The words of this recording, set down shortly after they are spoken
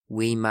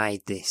We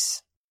made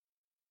this.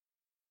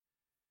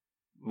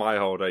 My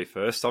holiday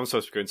first. I'm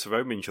supposed to be going to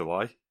Rome in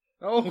July.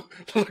 Oh,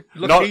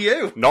 look at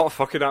you. Not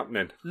fucking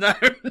happening. No,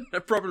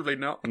 probably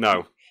not.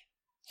 No.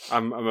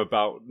 I'm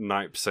about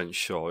 90%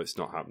 sure it's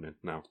not happening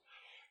now.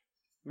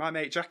 My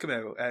mate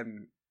Giacomo,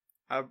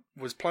 I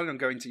was planning on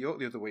going to York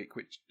the other week,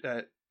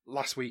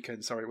 last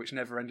weekend, which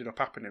never ended up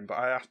happening. But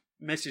I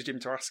messaged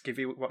him to ask if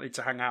he wanted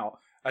to hang out,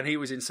 and he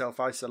was in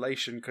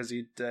self-isolation because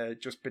he'd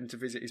just been to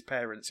visit his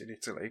parents in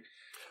Italy.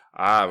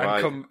 Ah,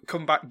 right. And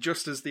come back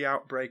just as the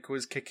outbreak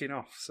was kicking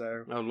off.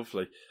 So, oh,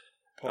 lovely.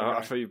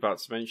 I thought you were about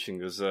to mention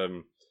because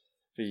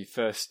the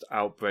first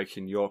outbreak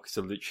in York is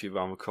literally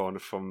around the corner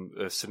from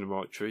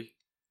Cinematography.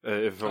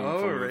 From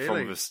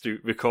the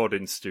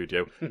recording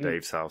studio,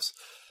 Dave's house.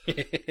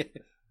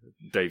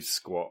 Dave's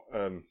squat.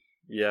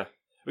 Yeah.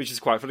 Which is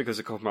quite funny because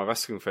a couple of my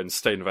wrestling friends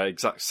stay in the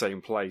exact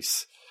same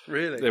place.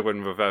 Really? They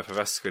went there for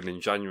wrestling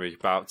in January,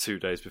 about 2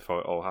 days before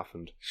it all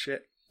happened.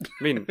 Shit.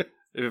 I mean,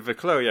 if they're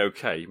clearly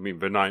okay, I mean,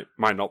 they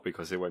might not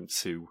because they went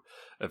to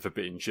the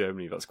bit in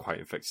Germany that's quite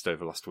infected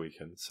over last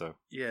weekend, so.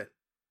 Yeah.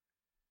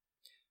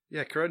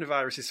 Yeah,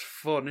 coronavirus is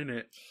fun, isn't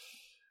it?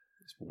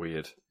 It's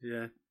weird.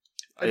 Yeah.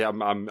 Yeah,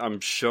 I'm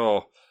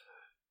sure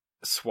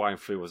swine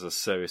flu was as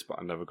serious, but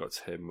I never got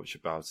to hear much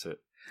about it.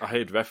 I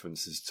heard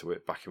references to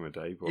it back in the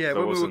day, but yeah,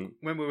 there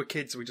when we were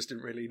kids, we just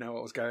didn't really know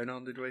what was going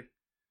on, did we?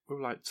 We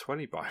were like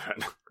 20 by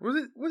then. Was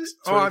it?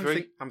 23?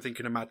 Oh, I'm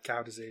thinking of mad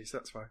cow disease.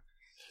 That's why.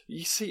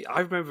 You see, I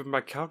remember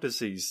mad cow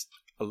disease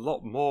a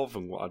lot more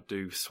than what I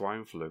do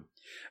swine flu.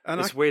 And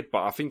it's weird,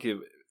 but I think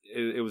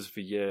it was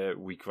the year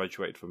we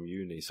graduated from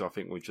uni, so I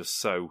think we're just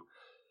so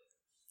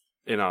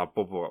in our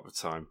bubble at the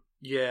time.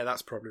 Yeah,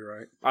 that's probably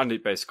right. And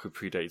it basically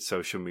predated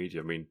social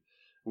media. I mean,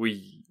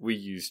 we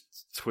used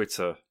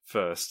Twitter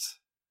first,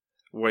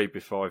 way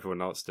before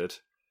everyone else did.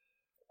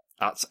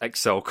 At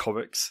Excel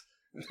Comics.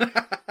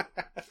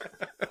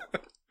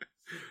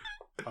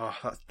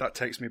 Oh, that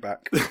takes me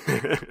back.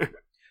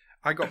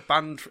 I got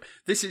banned.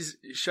 This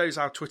shows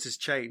how Twitter's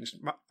changed.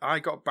 I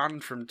got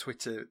banned from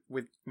Twitter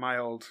with my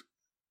old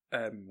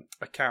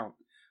account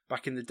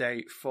back in the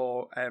day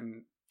for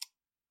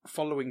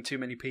following too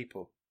many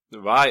people.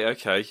 Right,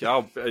 okay.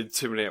 I'll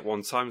too many at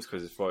one time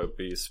because it thought it would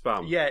be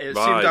spam. Yeah, it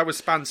assumed I was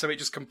spam, so it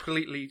just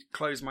completely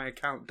closed my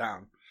account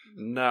down.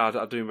 No,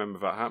 I do remember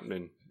that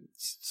happening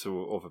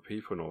to other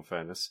people. In all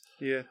fairness,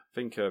 yeah, I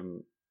think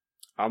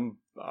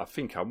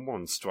I'm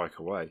one strike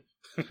away.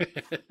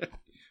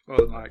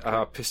 Well,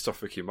 I pissed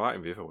off Ricky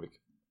Martin the other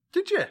week.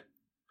 Did you?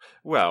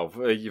 Well,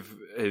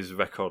 his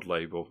record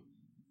label.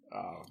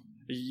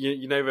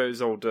 You know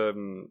those old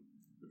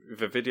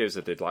the videos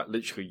I did like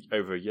literally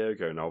over a year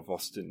ago now of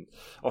Austin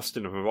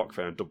and a rock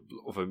fan and dubbed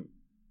other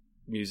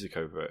music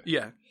over it.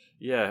 Yeah.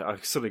 Yeah, I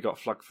suddenly got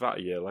flagged for that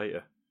a year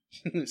later.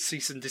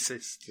 Cease and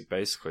desist.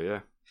 Basically, yeah.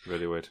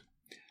 Really weird.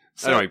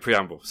 So, anyway,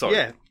 preamble. Sorry.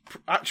 Yeah,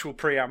 actual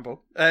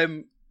preamble.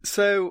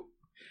 So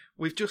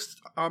we've just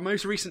our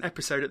most recent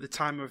episode at the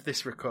time of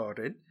this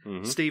recording,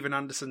 Stephen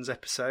Anderson's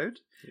episode,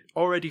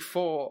 already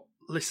 4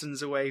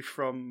 listens away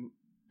from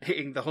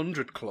hitting the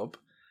 100 club.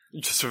 You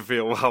just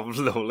reveal how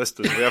little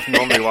listeners we have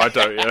normally, why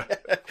don't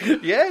you?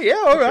 Yeah,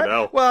 all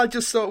right. Well, I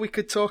just thought we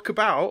could talk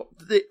about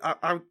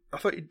I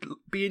thought you'd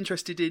be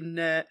interested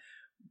in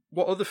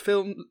what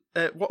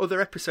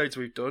other episodes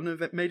we've done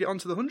have made it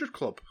onto the 100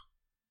 club.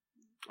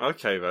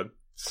 Okay, then.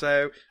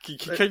 So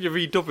can you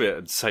redub it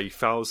and say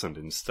 1,000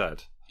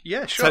 instead?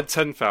 Yeah, sure.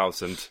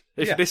 10,000.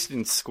 If you're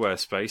listening to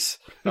Squarespace,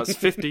 that's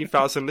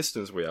 15,000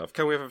 listeners we have.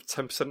 Can we have a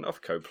 10%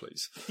 off code,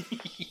 please?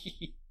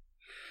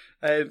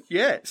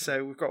 Yeah,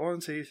 so we've got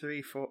 1, 2,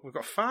 3, 4. We've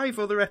got 5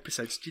 other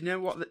episodes. Do you know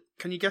what?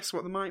 Can you guess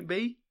what they might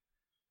be?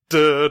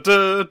 Da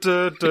da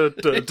da da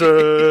da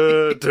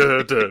da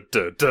da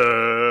da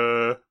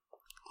da.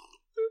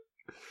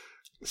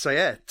 So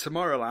yeah,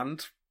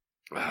 Tomorrowland,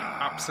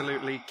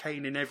 absolutely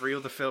caning every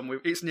other film.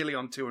 It's nearly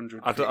on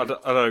 200. I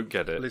don't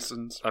get it.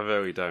 Listens. I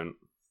really don't.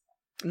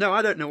 No,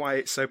 I don't know why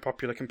it's so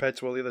popular compared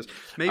to all the others.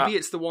 Maybe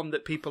it's the one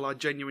that people are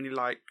genuinely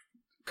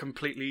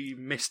completely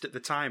missed at the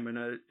time and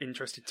are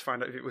interested to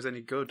find out if it was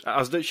any good. I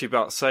was literally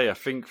about to say, I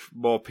think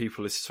more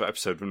people listen to the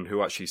episode than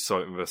who actually saw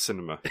it in the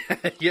cinema.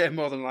 Yeah,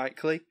 more than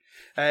likely.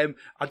 I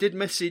did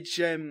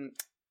message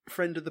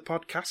friend of the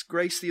podcast,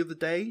 Grace, the other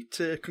day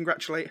to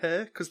congratulate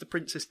her because The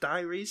Princess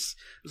Diaries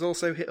has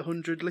also hit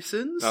 100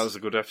 listens. That was a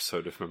good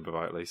episode, if I remember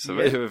rightly, so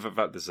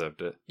that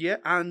deserved it. Yeah,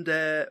 and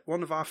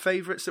one of our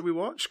favourites that we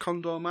watched,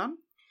 Condor Man.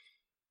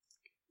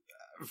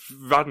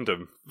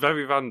 Random,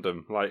 very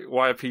random. Like,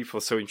 why are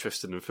people so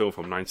interested in a film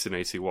from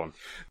 1981?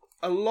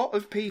 A lot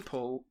of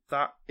people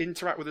that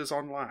interact with us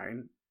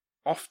online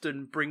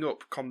often bring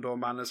up Condor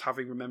Man as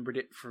having remembered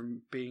it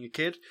from being a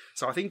kid.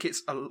 So I think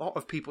it's a lot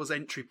of people's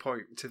entry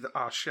point to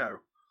our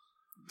show.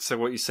 So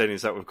what you're saying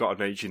is that we've got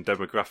an aging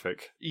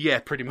demographic? Yeah,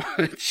 pretty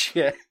much,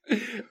 yeah.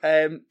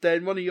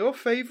 Then one of your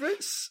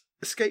favourites,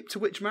 Escape to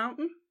Witch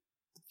Mountain?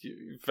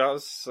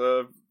 That's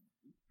a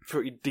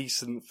pretty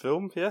decent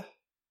film, yeah.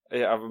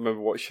 Yeah, I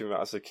remember watching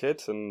that as a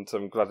kid, and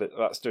I'm glad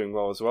that's doing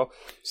well as well.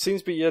 Seems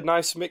to be a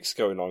nice mix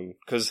going on,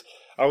 because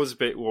I was a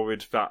bit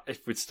worried that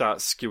if we'd start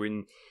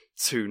skewing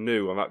too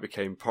new and that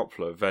became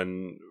popular,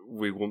 then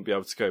we wouldn't be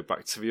able to go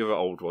back to the other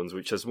old ones,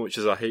 which, as much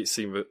as I hate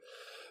seeing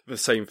the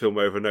same film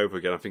over and over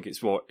again, I think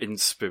it's more in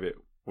spirit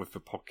with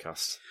the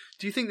podcast.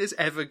 Do you think there's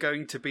ever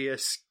going to be a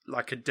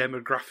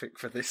demographic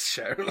for this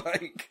show?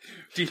 Like,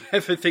 do you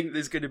ever think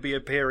there's going to be a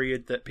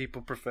period that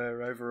people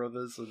prefer over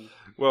others? And...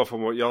 Well,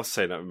 from what you're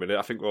saying at the minute,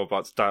 I think we're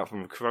about to die out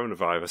from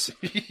coronavirus.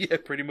 Yeah,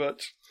 pretty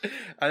much.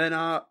 And then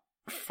our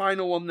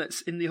final one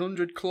that's in the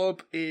 100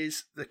 Club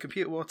is the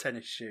Computer Wore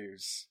Tennis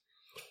Shoes.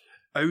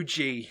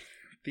 OG,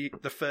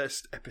 the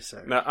first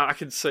episode. Now, I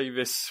can say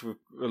this with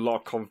a lot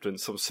of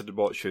confidence on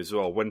Cinemortuary as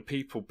well. When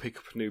people pick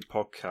up a new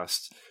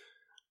podcast,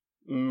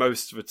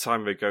 most of the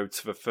time they go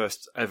to the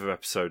first ever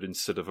episode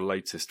instead of the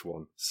latest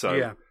one.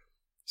 So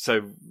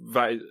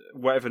that,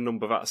 whatever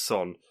number that's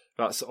on,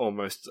 that's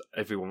almost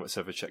everyone that's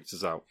ever checked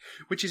us out.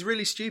 Which is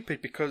really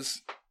stupid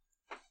because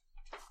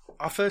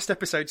our first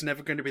episode's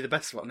never going to be the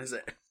best one, is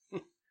it?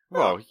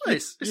 Well,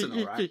 it's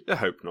all right. You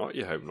hope not.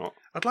 You hope not.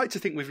 I'd like to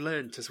think we've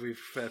learned as we've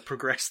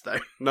progressed,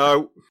 though.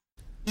 No.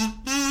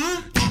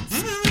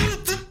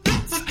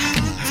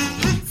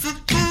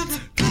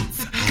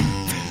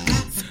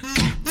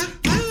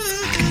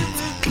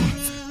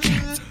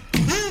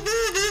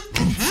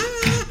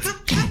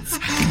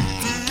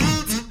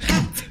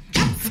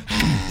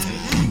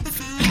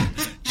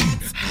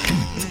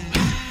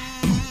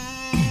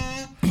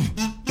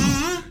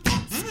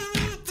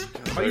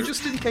 Are you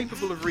just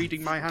incapable of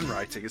reading my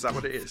handwriting? Is that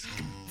what it is?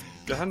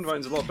 Your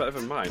handwriting's a lot better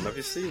than mine. Have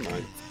you seen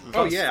mine?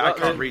 I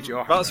can't read your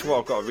handwriting. That's what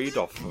I've got to read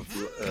off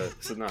of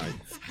tonight.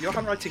 Your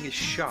handwriting is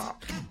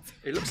sharp.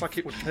 It looks like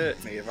it would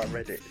hurt me if I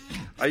read it.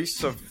 I used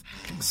to have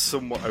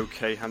somewhat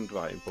okay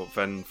handwriting, but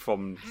then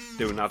from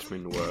doing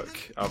admin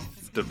work,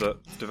 I've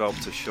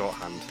developed a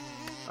shorthand,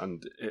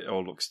 and it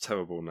all looks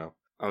terrible now.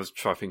 I was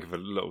trying to think of a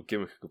little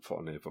gimmick I could put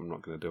on here, but I'm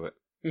not going to do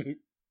it.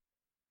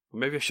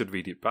 Maybe I should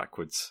read it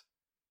backwards.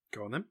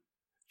 Go on then.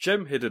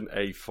 Gem Hidden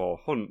A4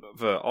 Hunt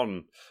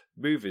on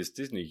Movies,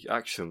 Disney,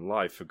 Action,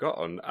 Live,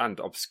 Forgotten, and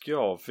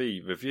Obscure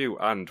V, Review,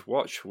 and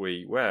Watch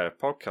We, Where,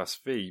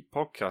 Podcast V,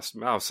 Podcast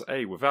Mouse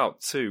A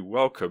without 2,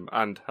 Welcome,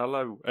 and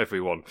Hello,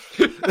 everyone.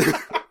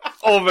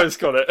 Almost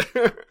got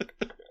it.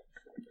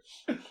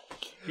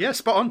 Yeah,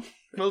 spot on.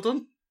 Well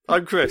done.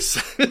 I'm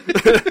Chris.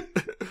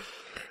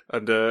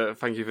 And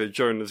thank you for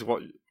joining us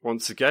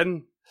once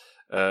again.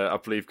 I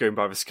believe going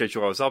by the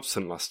schedule I was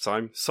absent last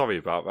time. Sorry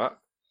about that.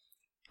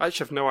 I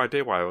actually have no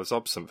idea why I was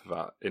absent for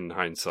that, in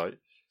hindsight.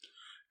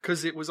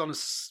 Because it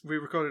was we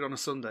recorded on a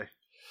Sunday.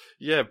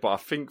 Yeah, but I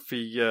think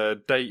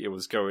the date it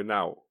was going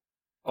out,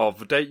 or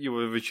the date you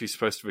were originally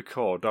supposed to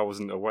record, I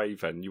wasn't away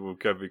then. You will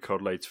go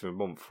record later in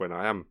the month when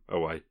I am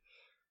away.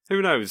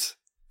 Who knows?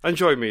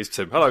 Enjoy me as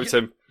Tim. Hello,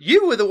 Tim.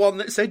 You were the one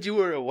that said you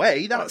were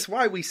away. That's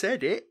why we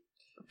said it.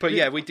 But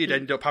yeah, we did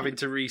end up having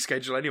to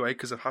reschedule anyway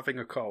because of having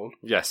a cold.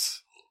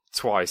 Yes,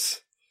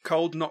 twice.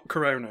 Cold, not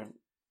corona.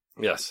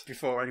 Yes.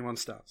 Before anyone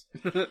starts.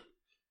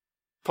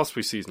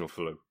 Possibly seasonal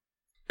flu.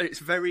 It's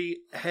very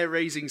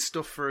hair-raising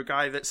stuff for a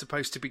guy that's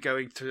supposed to be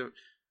going to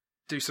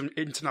do some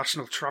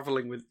international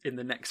travelling in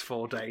the next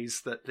 4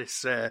 days, that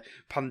this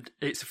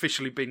it's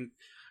officially been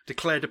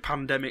declared a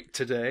pandemic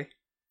today.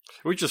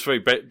 We're just very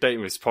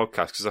dating this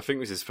podcast because I think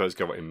this is supposed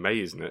to go out in May,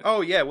 isn't it?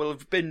 Oh, yeah, well,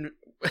 have been...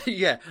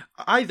 yeah,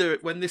 either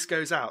when this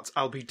goes out,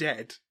 I'll be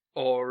dead,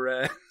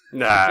 or...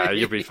 Nah,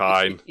 you'll be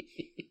fine.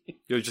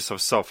 You'll just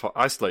have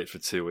self-isolate for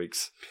 2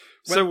 weeks.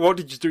 So what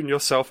did you do in your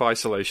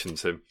self-isolation,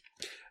 Tim?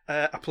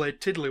 I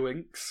played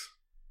Tiddlywinks.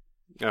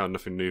 Oh,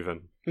 nothing new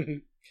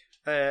then.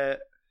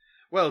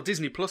 Well,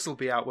 Disney Plus will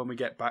be out when we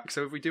get back,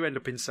 so if we do end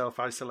up in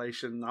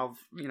self-isolation,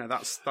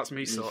 that's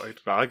me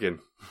sorted. Bargain.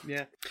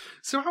 Yeah.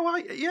 So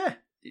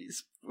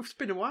it's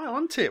been a while,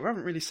 hasn't it? We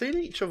haven't really seen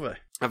each other.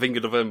 I think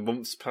another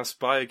month's passed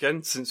by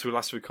again since we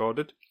last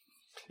recorded.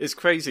 It's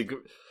crazy.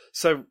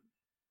 So,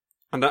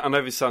 I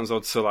know this sounds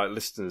odd to like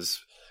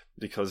listeners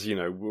because, you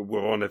know,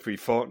 we're on every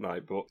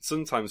fortnight, but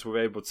sometimes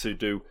we're able to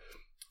do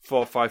 4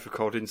 or 5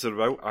 recordings in a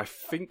row. I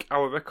think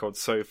our record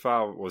so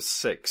far was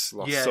 6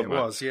 last summer.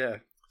 Yeah, it was, yeah.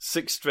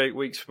 6 straight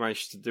weeks we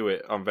managed to do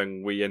it, and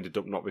then we ended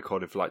up not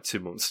recording for like 2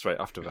 months straight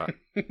after that.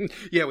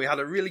 Yeah, we had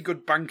a really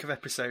good bank of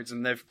episodes,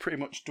 and they've pretty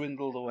much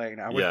dwindled away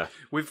now.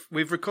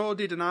 We've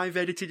recorded, and I've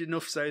edited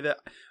enough so that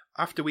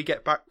after we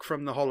get back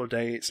from the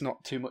holiday, it's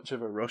not too much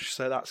of a rush,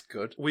 so that's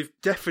good. We've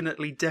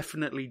definitely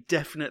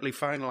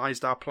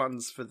finalised our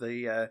plans for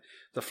the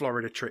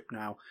Florida trip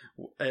now,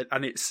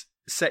 and it's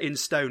set in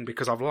stone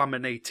because I've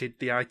laminated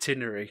the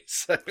itinerary.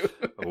 So,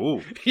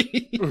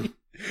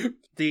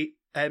 the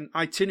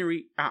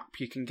itinerary app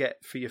you can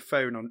get for your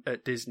phone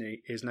at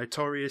Disney is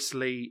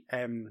notoriously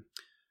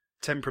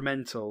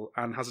temperamental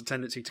and has a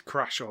tendency to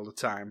crash all the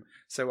time.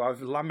 So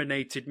I've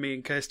laminated me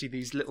and Kirsty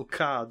these little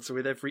cards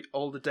with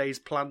all the day's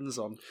plans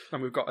on,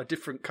 and we've got a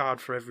different card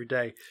for every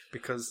day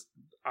because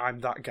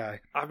I'm that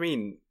guy. I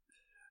mean,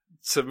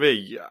 to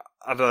me,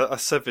 and I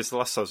said this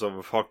last time I was on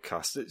the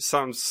podcast, it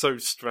sounds so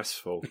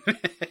stressful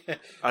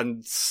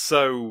and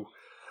so,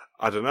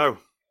 I don't know,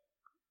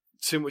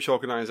 too much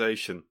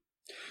organisation.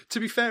 To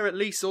be fair, at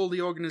least all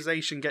the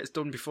organisation gets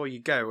done before you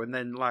go, and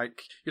then,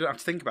 you don't have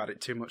to think about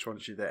it too much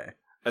once you're there.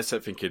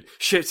 Except thinking,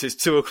 shit, it's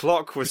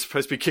 2:00, we're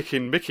supposed to be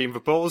kicking Mickey in the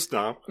balls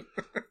now.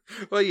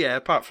 Well, yeah,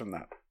 apart from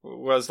that.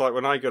 Whereas,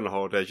 when I go on a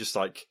holiday, just,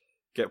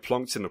 get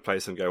plonked in a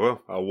place and go,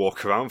 well, I'll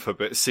walk around for a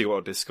bit, see what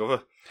I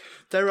discover.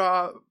 There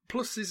are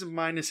pluses and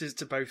minuses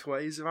to both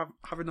ways of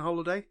having a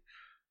holiday.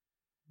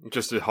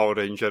 Just a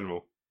holiday in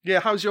general. Yeah,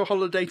 how's your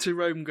holiday to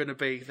Rome going to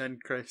be then,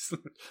 Chris?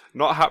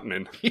 Not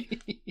happening.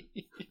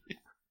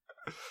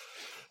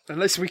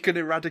 Unless we can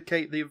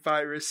eradicate the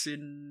virus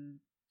in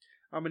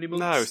how many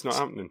months? No, it's not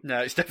happening.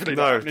 No, it's definitely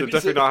not happening. No,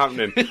 definitely not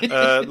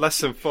happening. Less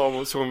than 4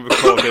 months when we're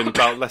recording,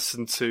 about less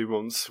than 2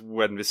 months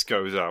when this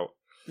goes out.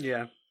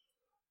 Yeah.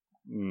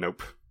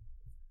 Nope.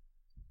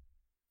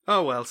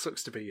 Oh well,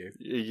 sucks to be you.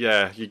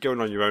 Yeah, you're going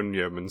on your own,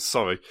 Yeoman.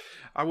 Sorry.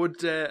 I would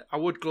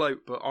gloat,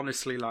 but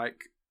honestly, I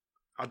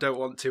don't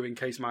want to in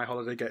case my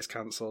holiday gets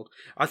cancelled.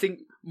 I think,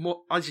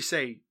 more, as you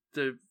say,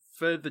 the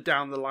further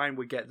down the line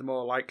we get, the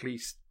more likely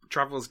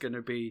travel's going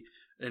to be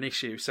an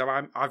issue. So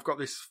I've got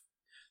this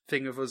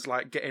thing of us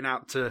getting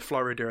out to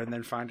Florida and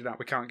then finding out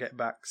we can't get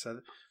back.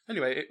 So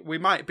anyway, we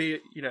might be,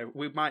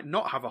 we might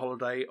not have a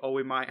holiday, or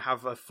we might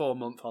have a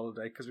 4-month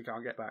holiday because we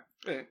can't get back.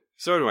 Yeah.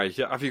 So anyway,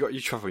 have you got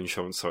your travel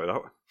insurance sorted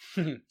out?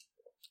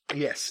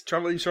 Yes,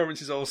 travel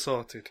insurance is all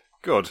sorted.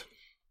 Good.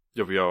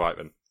 You'll be all right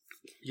then.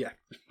 Yeah.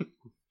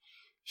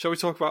 Shall we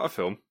talk about a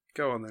film?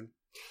 Go on then.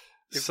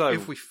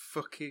 If we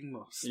fucking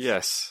must.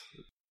 Yes.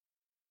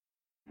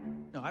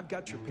 No, I've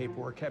got your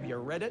paperwork. Have you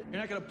read it?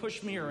 You're not going to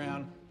push me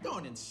around.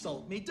 Don't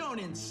insult me. Don't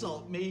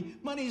insult me.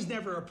 Money's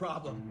never a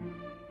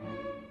problem.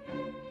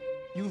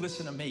 You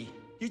listen to me.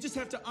 You just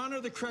have to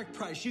honor the correct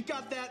price. You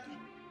got that?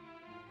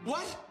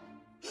 What?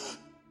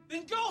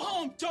 Then go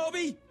home,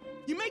 Toby.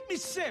 You make me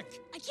sick.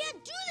 I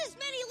can't do this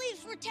many leaves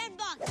for $10.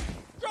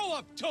 Grow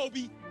up,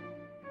 Toby.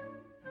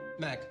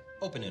 Mac,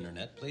 open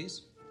internet,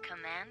 please.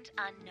 Command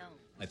unknown.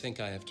 I think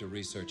I have to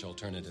research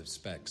alternative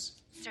specs.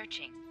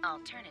 Searching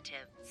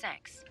alternative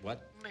sex.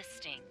 What?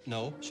 Listing.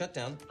 No, shut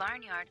down.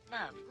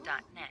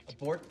 Barnyardlove.net.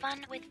 Abort.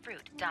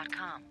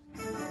 Funwithfruit.com.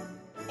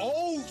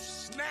 Oh,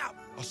 snap!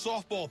 A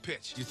softball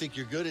pitch. You think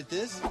you're good at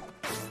this?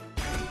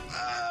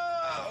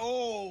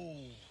 Oh!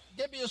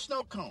 Get me a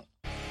snow cone.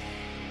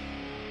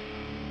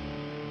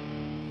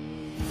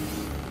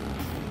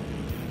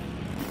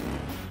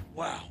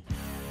 Wow.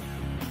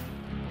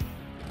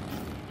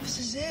 This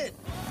is it.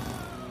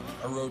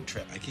 A road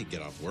trip. I can't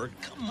get off work.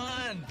 Come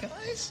on,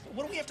 guys.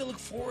 What do we have to look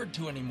forward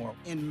to anymore?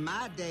 In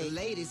my day,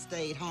 ladies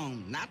stayed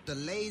home, not the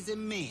lazy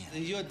men.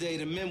 In your day,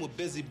 the men were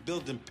busy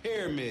building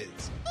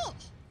pyramids. Oh.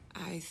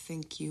 I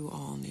think you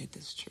all need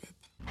this trip.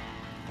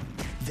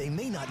 They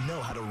may not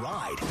know how to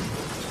ride.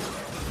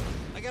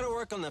 I gotta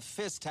work on the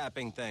fist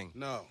tapping thing.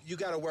 No, you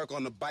gotta work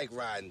on the bike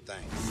riding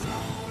thing.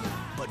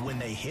 But when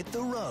they hit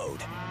the road,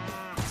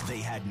 they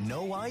had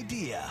no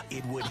idea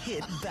it would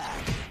hit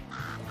back.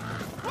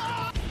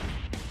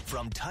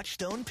 From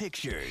Touchstone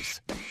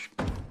Pictures,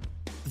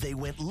 they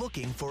went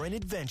looking for an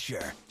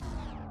adventure.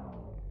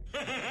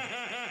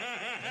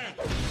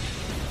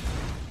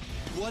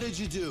 What did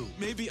you do?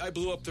 Maybe I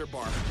blew up their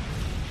bar.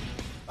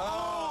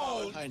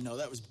 Oh! I know,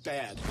 that was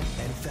bad.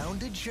 And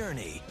found a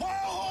journey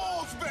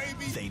Balls,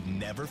 baby! they'd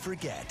never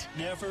forget.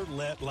 Never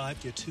let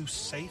life get too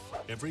safe.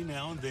 Every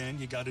now and then,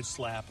 you gotta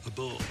slap a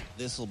bull.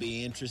 This'll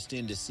be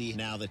interesting to see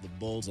now that the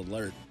bull's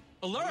alert.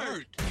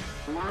 Alert!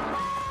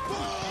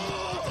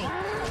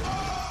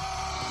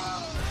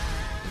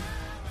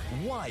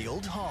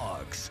 Wild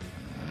Hogs.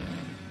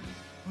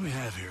 What do we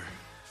have here?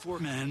 4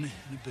 men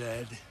in a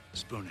bed,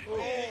 spooning. Oh.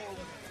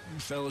 You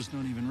fellas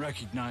don't even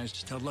recognize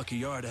just how lucky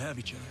you are to have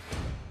each other.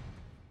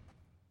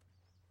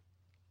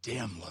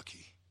 Damn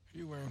lucky. Are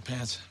you wearing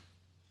pants?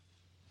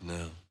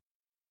 No.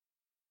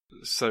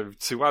 So,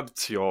 to add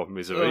to your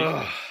misery,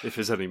 if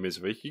there's any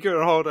misery, you go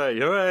on holiday,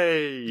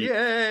 hooray!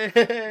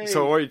 Yay!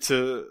 So I want you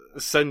to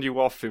send you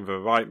off in the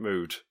right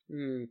mood,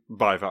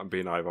 by that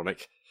being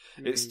ironic.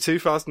 It's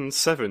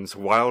 2007's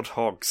Wild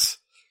Hogs,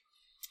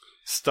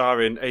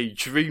 starring a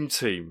dream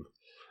team.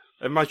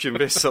 Imagine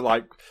this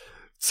at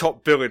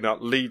top billing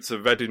at Leeds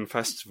and Reading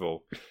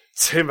Festival.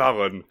 Tim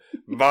Allen,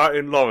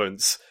 Martin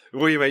Lawrence,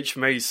 William H.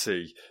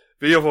 Macy,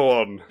 the other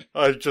one,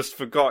 I just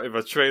forgot in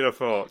my train of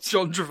thought.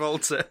 John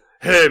Travolta.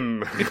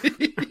 Him!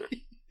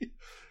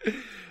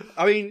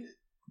 I mean,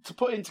 to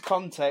put into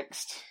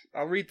context,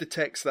 I'll read the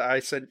text that I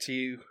sent to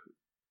you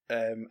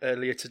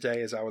earlier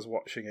today as I was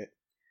watching it.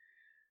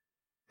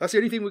 That's the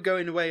only thing we're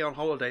going away on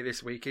holiday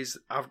this week is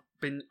I've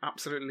been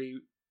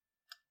absolutely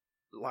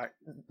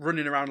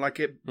running around like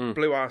a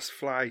blue ass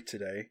fly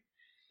today.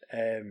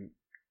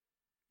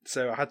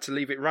 So I had to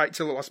leave it right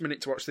till the last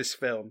minute to watch this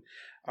film.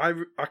 I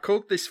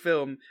called this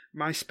film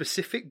My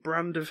Specific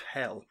Brand of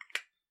Hell.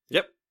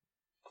 Yep.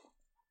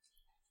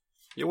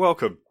 You're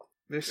welcome.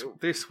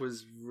 This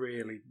was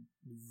really,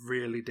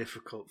 really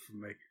difficult for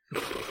me.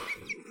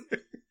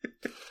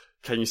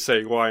 Can you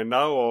say why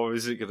now, or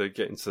is it going to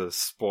get into a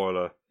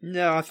spoiler?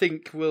 No, I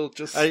think we'll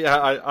just...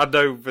 I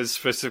know there's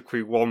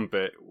specifically one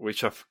bit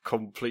which I've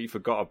completely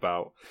forgot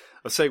about.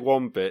 I'll say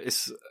one bit.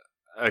 It's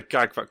a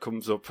gag that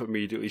comes up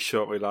immediately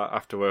shortly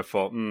after where I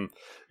thought,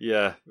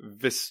 yeah,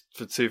 this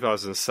for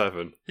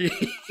 2007.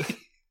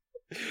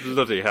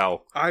 Bloody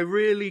hell. I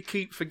really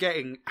keep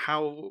forgetting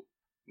how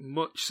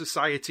much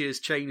society has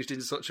changed in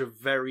such a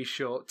very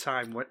short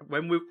time.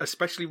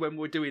 Especially when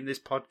we're doing this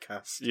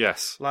podcast.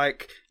 Yes.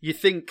 Like, you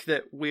think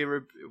that we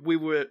were.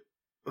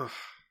 I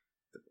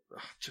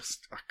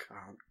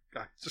can't.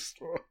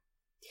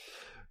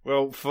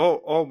 Well, for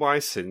all my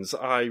sins,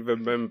 I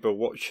remember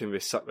watching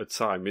this at the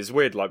time. It's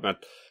weird, like my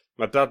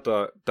dad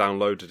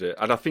downloaded it,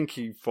 and I think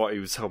he thought he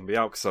was helping me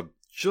out because I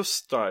just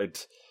started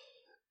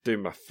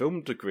doing my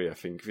film degree. I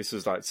think this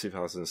was like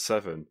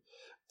 2007.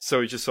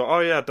 So he just thought,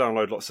 oh yeah,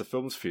 download lots of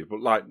films for you, but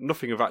like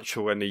nothing of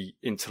actual any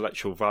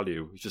intellectual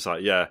value. He's just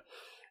like, yeah,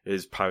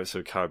 here's Pirates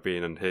of the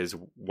Caribbean and here's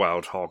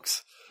Wild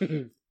Hogs.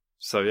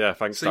 So yeah,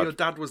 thanks. So your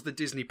dad was the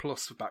Disney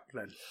Plus back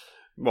then?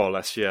 More or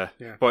less, yeah.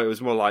 But it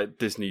was more like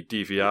Disney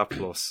DVR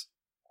Plus.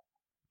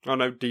 Oh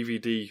no,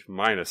 DVD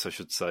minus, I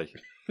should say.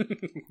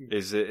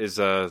 Is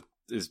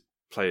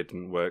play it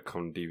didn't work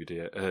on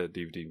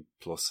DVD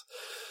Plus.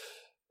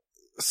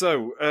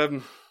 So,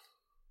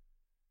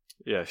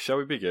 yeah, shall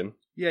we begin?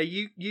 Yeah,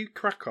 you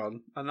crack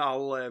on, and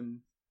I'll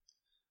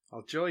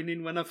join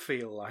in when I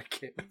feel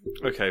like it.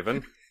 Okay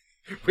then.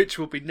 Which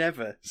will be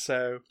never.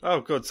 So.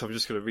 Oh, good. So I'm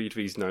just going to read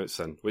these notes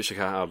then, which I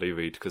can't hardly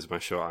read because of my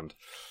shorthand.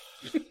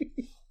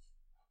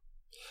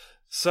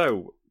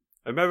 So,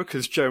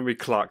 America's Jeremy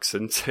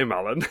Clarkson, Tim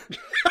Allen.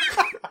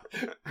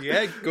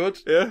 Yeah, good.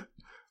 Yeah.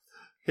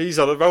 He's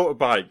on a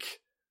motorbike,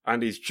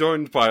 and he's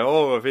joined by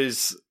all of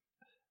his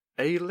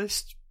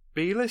A-list,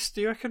 B-list,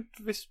 do you reckon,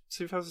 this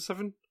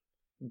 2007?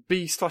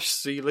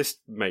 B/C-list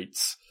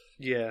mates.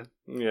 Yeah.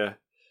 Yeah.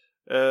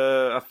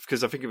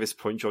 Because I think at this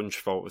point, John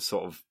Travolta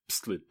sort of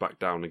slid back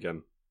down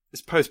again.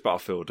 It's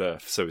post-Battlefield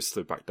Earth, so he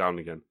slid back down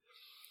again.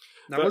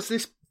 Now, was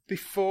this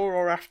before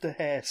or after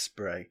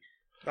Hairspray?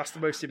 That's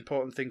the most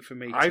important thing for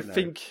me to know. I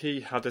think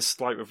he had a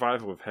slight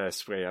revival with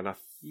Hairspray, and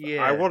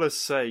I want to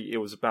say it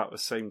was about the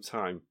same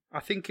time. I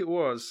think it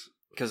was.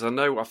 Because I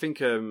think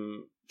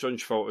John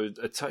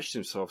Travolta attached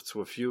himself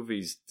to a few of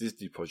these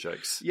Disney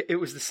projects. Yeah, it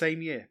was the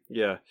same year.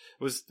 Yeah.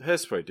 Was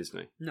Hairspray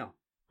Disney? No.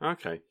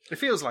 Okay. It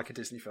feels like a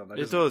Disney film, though,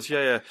 doesn't it? It does,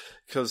 yeah.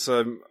 Because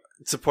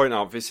to point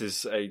out, it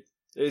is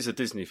a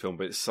Disney film,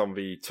 but it's on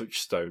the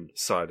Touchstone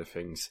side of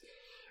things.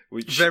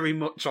 Which, very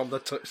much on the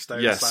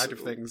Touchstone side of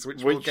things,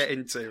 which we'll get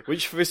into.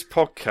 Which for this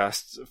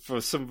podcast,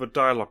 for some of the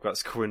dialogue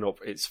that's coming up,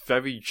 it's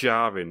very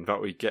jarring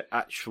that we get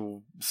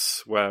actual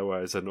swear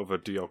words and other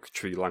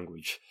derogatory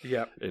language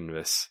in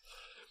this.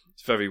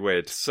 It's very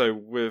weird. So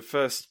we're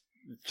first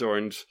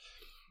joined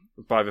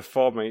by the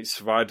four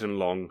mates riding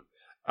along,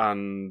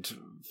 and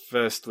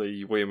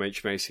firstly, William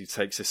H. Macy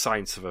takes a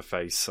sign to the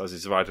face as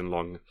he's riding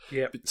along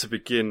to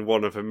begin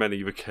one of the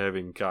many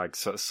recurring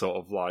gags that's sort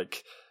of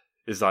like...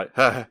 is like,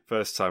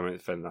 first time, and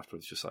then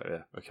afterwards just like,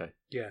 yeah, okay.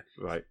 Yeah.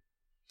 Right.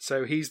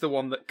 So he's the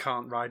one that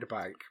can't ride a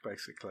bike,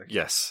 basically.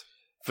 Yes.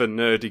 The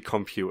nerdy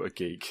computer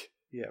geek.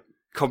 Yeah.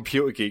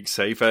 Computer geeks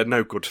say they're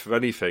no good for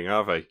anything,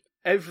 are they?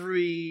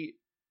 Every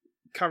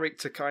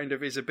character kind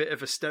of is a bit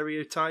of a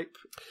stereotype.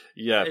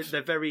 Yeah.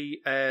 They're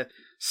very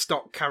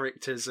stock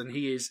characters, and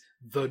he is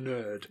the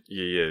nerd.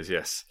 He is,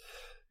 yes.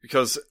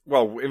 Because,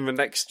 well, in the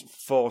next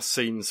 4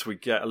 scenes, we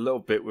get a little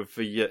bit with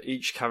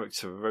each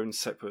character their own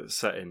separate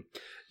setting.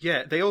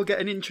 Yeah, they all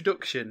get an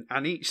introduction,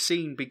 and each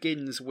scene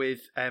begins with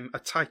a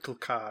title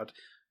card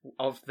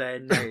of their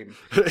name.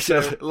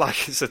 So,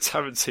 like it's a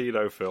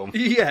Tarantino film.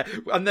 Yeah,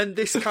 and then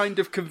this kind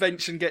of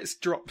convention gets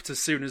dropped as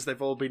soon as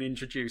they've all been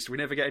introduced. We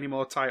never get any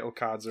more title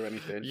cards or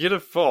anything. You'd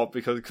have thought,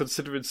 because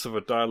considering some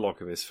of the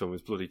dialogue of this film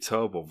is bloody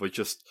terrible, they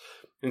just,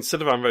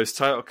 instead of having those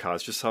title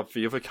cards, just have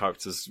the other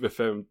characters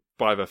referring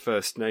by their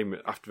first name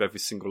after every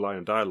single line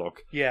of dialogue.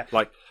 Yeah.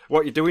 Like,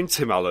 what are you doing,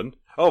 Tim Allen?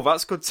 Oh,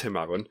 that's good, Tim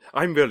Allen.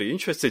 I'm really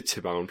interested,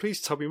 Tim Allen.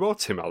 Please tell me more,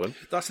 Tim Allen.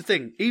 That's the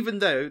thing. Even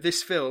though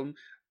this film,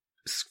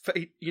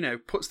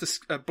 puts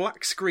a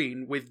black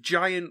screen with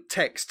giant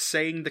text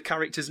saying the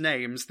characters'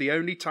 names, the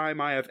only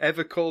time I have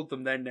ever called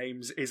them their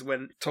names is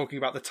when talking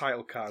about the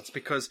title cards,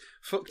 because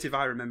fucked if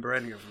I remember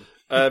any of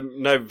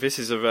them. No, this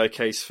is a rare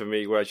case for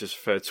me where I just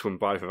refer to them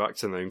by their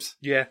actor names.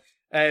 Yeah.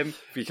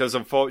 Because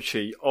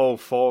unfortunately, all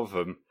 4 of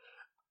them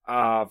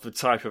are the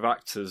type of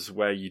actors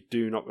where you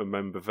do not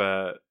remember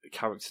their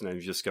character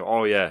names. You just go,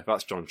 oh yeah,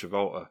 that's John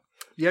Travolta.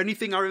 The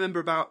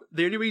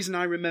only reason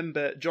I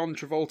remember John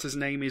Travolta's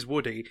name is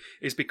Woody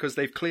is because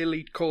they've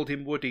clearly called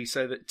him Woody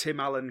so that Tim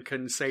Allen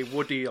can say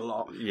Woody a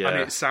lot and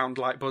it sound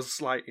like Buzz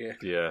Lightyear.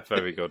 Yeah,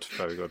 very good,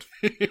 very good.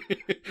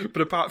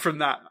 But apart from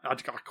that, I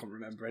can't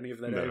remember any of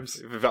their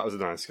names. That was a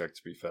nice gag,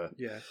 to be fair.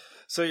 Yeah.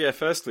 So yeah,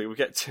 firstly, we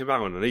get Tim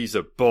Allen, and he's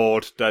a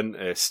bored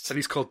dentist. And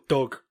he's called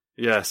Doug.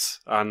 Yes,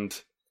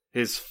 and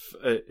his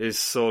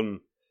son,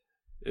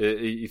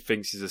 he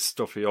thinks he's a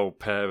stuffy old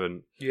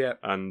parent. Yeah.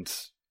 And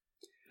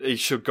he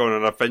should go on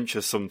an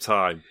adventure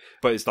sometime.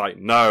 But it's like,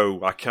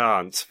 no, I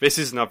can't. This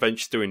is an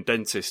adventure doing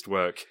dentist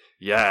work.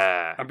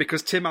 Yeah. And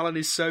because Tim Allen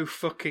is so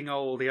fucking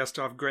old, he has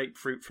to have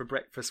grapefruit for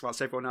breakfast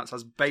whilst everyone else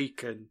has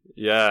bacon.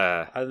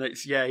 Yeah. And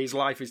his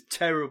life is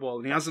terrible.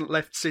 And he hasn't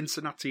left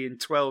Cincinnati in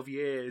 12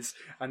 years.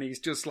 And he's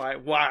just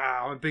like,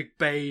 wow, I'm a big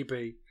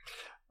baby.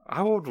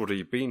 How old would he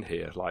have been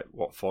here? Like,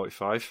 what,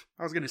 45?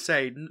 I was going to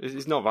say...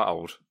 He's not that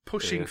old.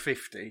 Pushing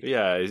 50.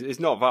 Yeah, he's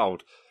not that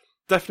old.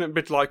 Definite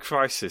midlife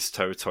crisis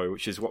territory,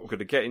 which is what we're going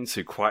to get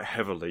into quite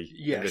heavily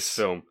in this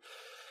film.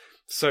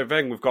 So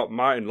then we've got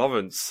Martin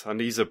Lawrence,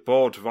 and he's a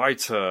bored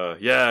writer,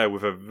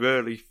 with a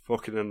really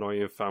fucking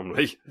annoying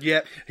family.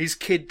 Yeah, his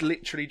kid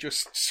literally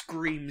just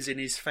screams in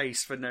his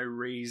face for no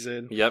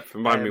reason. Yep,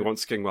 remind me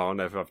once again why I'll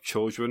never have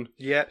children.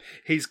 Yeah,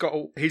 his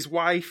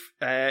wife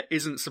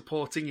isn't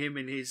supporting him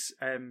in his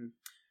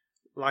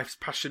life's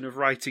passion of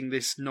writing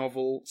this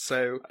novel,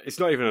 so... It's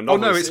not even a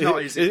novel. Oh, no, it's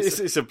not.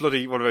 It's a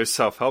bloody one of those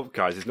self-help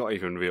guys. It's not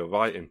even real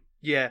writing.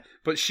 Yeah,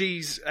 but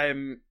she's...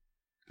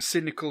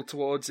 cynical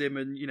towards him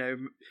and,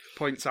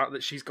 points out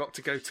that she's got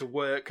to go to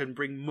work and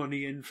bring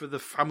money in for the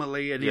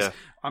family. And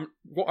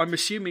what I'm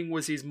assuming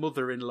was his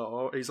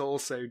mother-in-law is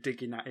also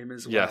digging at him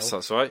as well. Yes,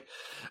 that's right.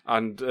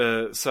 And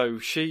so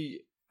she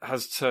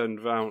has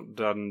turned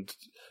round and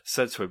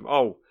said to him,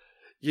 oh,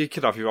 you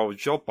could have your old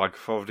job back.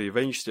 I've already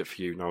arranged it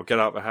for you. Now get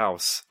out of the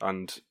house.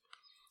 And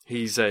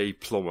he's a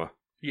plumber.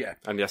 Yeah.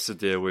 And he has to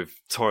deal with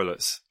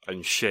toilets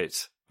and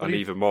shit. And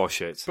even more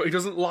shit. But he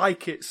doesn't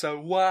like it, so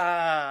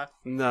wah!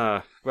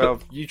 Nah. Well,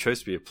 you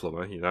chose to be a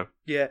plumber,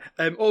 Yeah.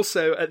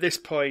 Also, at this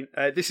point,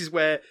 this is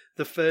where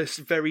the first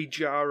very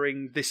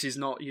jarring, this is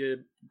not your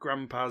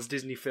grandpa's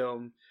Disney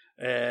film,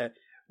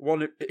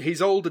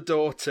 his older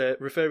daughter,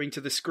 referring to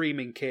the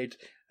screaming kid,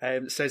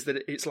 says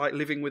that it's like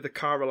living with a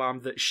car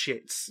alarm that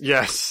shits.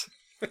 Yes.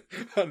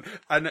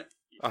 and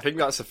I think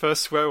that's the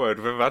first swear word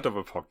we've ever had on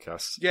a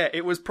podcast. Yeah,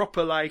 it was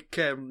proper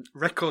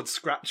record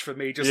scratch for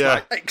me,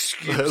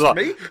 excuse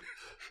me?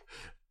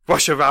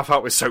 Wash your mouth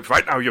out with soap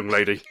right now, young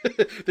lady.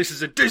 This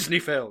is a Disney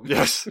film.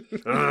 Yes.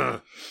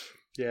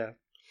 Yeah.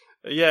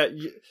 Yeah,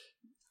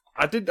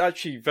 I didn't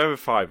actually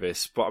verify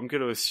this, but I'm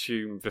going to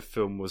assume the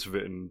film was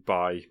written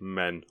by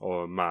men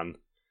or a man.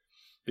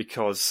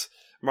 Because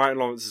Martin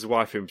Lawrence's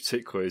wife in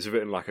particular is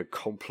written like a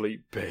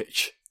complete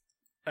bitch.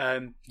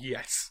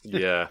 Yes.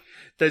 Yeah.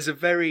 There's a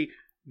very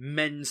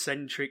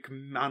men-centric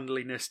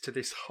manliness to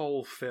this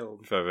whole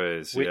film. There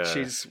is, which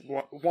is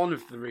one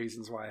of the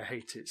reasons why I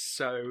hate it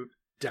so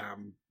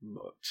damn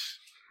much.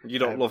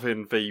 You're not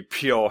loving the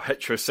pure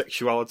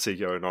heterosexuality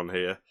going on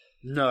here.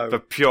 No. The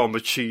pure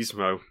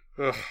machismo.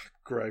 Ugh,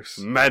 gross.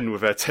 Men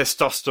with their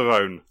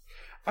testosterone.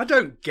 I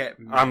don't get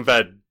men. And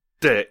their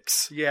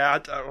dicks. Yeah,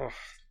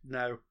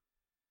 no.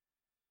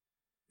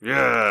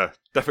 Yeah,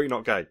 definitely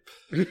not gay.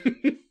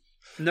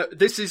 No,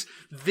 this is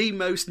the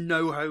most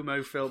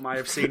no-homo film I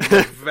have seen in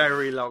a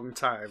very long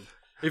time.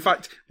 In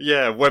fact...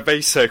 Yeah, where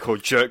they circle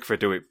jerk, they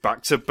do it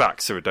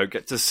back-to-back so we don't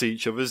get to see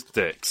each other's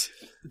dicks.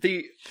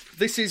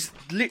 This is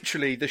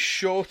literally the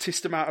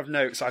shortest amount of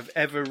notes I've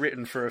ever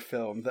written for a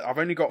film. I've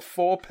only got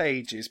 4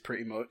 pages,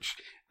 pretty much,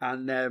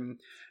 and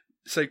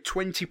so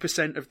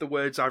 20% of the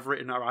words I've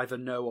written are either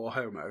no or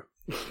homo.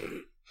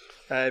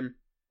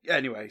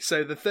 Anyway,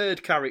 so the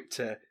third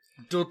character,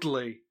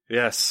 Dudley.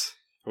 Yes.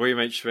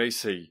 William H.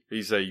 Macy,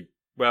 he's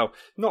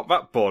not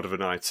that bored of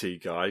an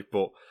IT guy,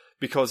 but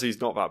because he's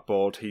not that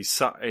bored, he's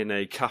sat in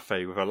a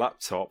cafe with a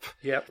laptop.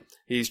 Yep.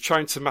 He's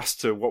trying to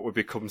master what would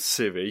become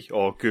Siri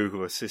or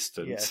Google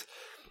Assistant. Yeah.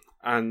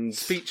 And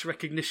speech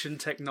recognition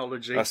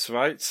technology. That's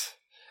right.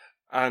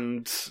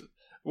 And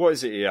what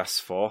is it he asks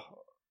for?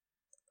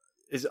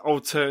 Is it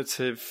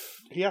alternative?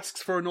 He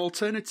asks for an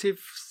alternative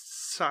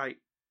site.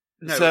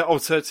 No.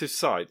 Alternative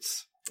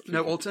sites?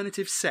 No,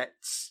 alternative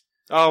sets.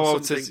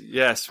 Oh,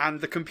 yes.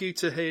 And the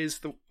computer hears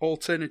the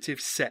alternative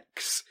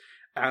sex,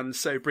 and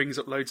so brings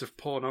up loads of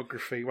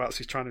pornography whilst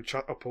he's trying to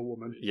chat up a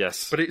woman.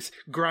 Yes. But it's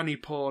granny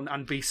porn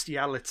and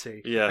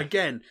bestiality. Yeah.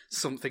 Again,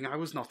 something I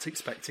was not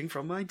expecting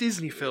from my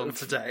Disney film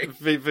today.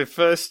 The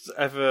first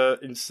ever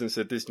instance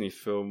of a Disney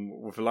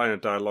film with a line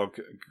of dialogue,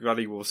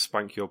 Granny will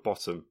spank your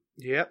bottom.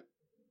 Yep.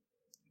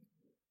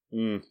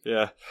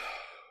 Yeah.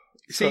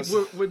 See,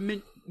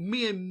 we're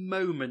mere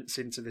moments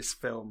into this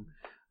film,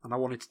 and I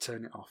wanted to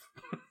turn it off.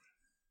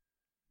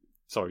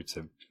 Sorry,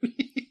 Tim.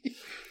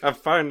 And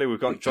finally, we've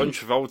got John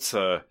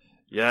Travolta.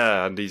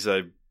 Yeah, and he's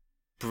a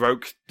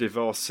broke,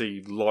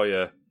 divorcee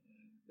lawyer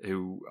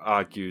who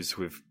argues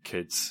with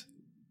kids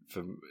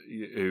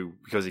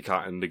because he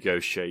can't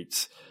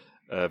negotiate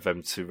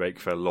them to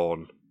rake their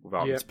lawn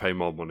without having to pay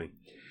more money.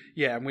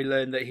 Yeah, and we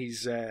learn that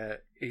his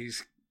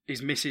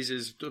missus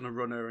has done a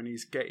runner and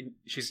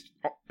she's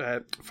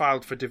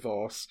filed for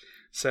divorce.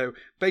 So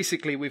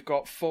basically, we've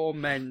got 4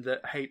 men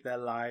that hate their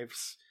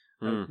lives.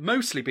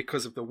 Mostly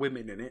because of the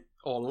women in it,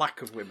 or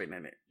lack of women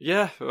in it.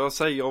 Yeah, I'll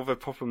say all the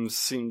problems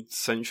seem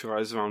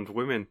centralised around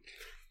women.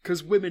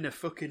 Because women are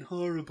fucking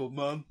horrible,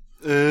 man.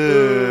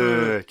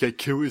 Get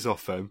cooties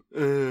off them.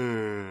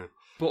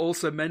 But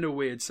also men are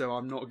weird, so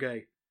I'm not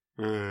gay.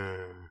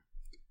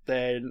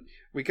 Then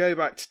we go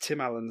back to Tim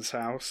Allen's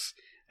house,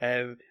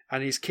 and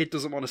his kid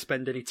doesn't want to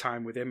spend any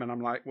time with him. And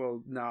I'm like,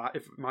 well, nah,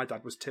 if my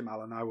dad was Tim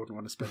Allen, I wouldn't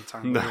want to spend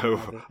time with him.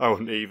 No, I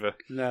wouldn't either.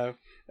 No.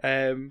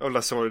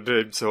 Unless I wanted to do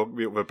him to hook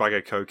me up with a bag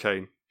of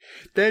cocaine.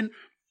 Then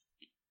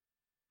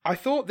I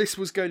thought this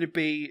was going to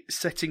be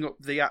setting up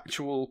the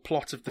actual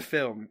plot of the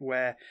film,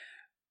 where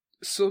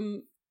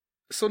son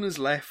has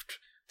left.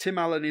 Tim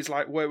Allen is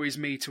like, woe is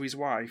me to his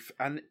wife.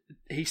 And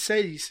he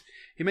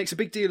makes a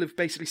big deal of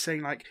basically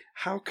saying, like,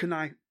 how can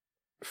I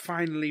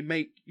finally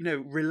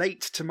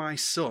relate to my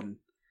son?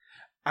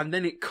 And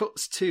then it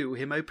cuts to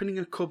him opening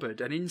a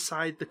cupboard, and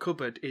inside the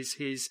cupboard is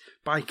his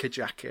biker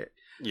jacket.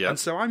 Yeah. And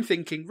so I'm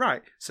thinking,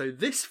 right, so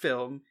this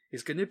film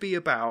is going to be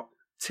about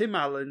Tim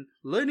Allen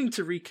learning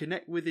to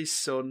reconnect with his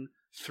son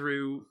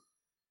through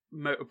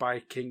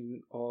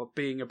motorbiking or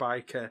being a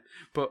biker.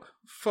 But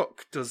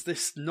fuck, does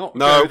this not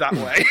go that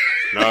way?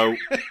 No.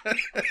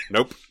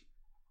 Nope.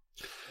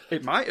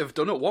 It might have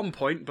done at one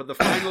point, but the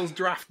final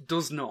draft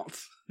does not.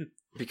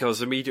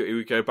 Because immediately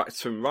we go back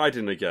to him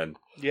riding again.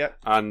 Yeah.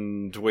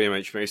 And William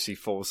H. Macy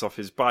falls off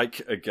his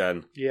bike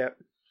again. Yeah.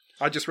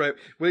 I just wrote,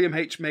 William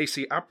H.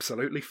 Macy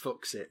absolutely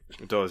fucks it.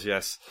 He does,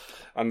 yes.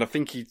 And I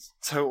think he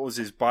totals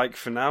his bike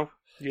for now.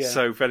 Yeah.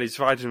 So then he's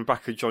riding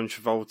back at John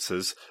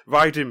Travolta's.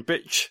 Riding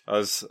bitch,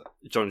 as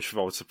John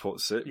Travolta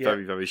puts it,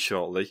 very, very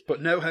shortly.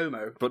 But no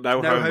homo.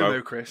 No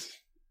homo, Chris.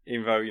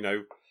 Even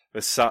though,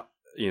 they're sat,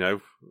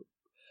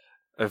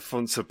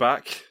 front to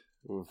back,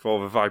 with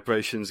all the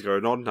vibrations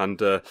going on, and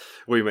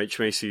William H.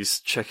 Macy's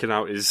checking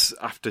out his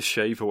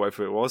aftershave or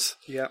whatever it was.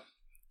 Yeah.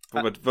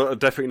 But they're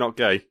definitely not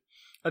gay.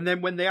 And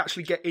then when they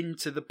actually get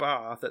into the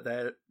bar that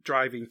they're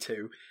driving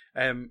to,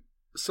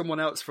 someone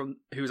else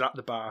who's at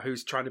the bar,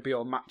 who's trying to be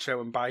all macho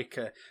and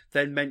biker,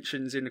 then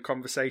mentions in a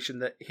conversation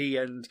that he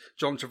and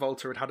John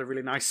Travolta had a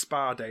really nice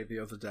spa day the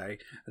other day.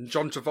 And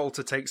John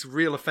Travolta takes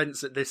real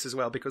offence at this as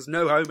well, because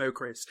no homo,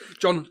 Chris.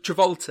 John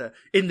Travolta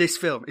in this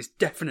film is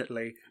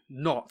definitely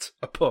not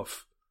a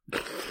puff.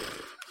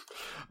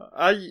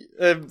 I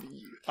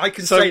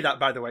can say that,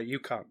 by the way, you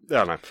can't.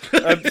 Yeah,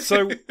 I know.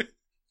 So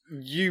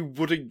you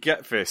wouldn't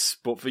get this,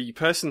 but the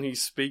person he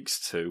speaks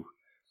to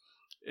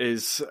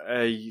is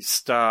a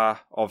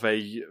star of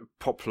a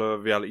popular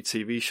reality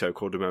TV show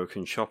called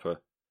American Chopper.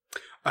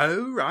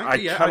 Oh,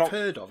 right. I've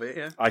heard of it,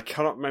 yeah. I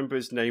cannot remember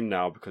his name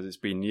now because it's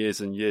been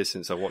years and years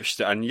since I watched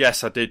it. And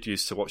yes, I did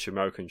used to watch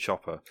American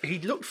Chopper. He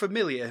looked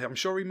familiar. I'm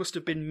sure he must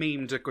have been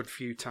memed a good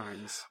few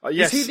times.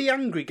 Yes. Is he the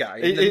angry guy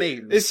in the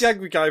memes? It's the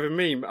angry guy in the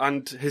meme,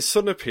 and his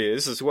son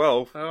appears as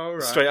well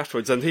straight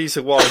afterwards, and he's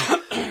the one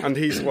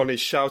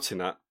he's shouting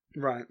at.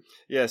 Right.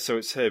 Yeah, so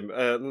it's him.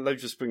 Let me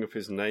just bring up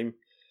his name,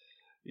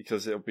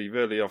 because it'll be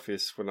really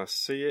obvious when I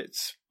see it.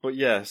 But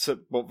yeah,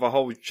 but the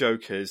whole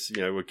joke is,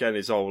 again,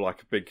 he's all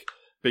like a big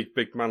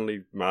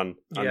manly man,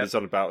 and he's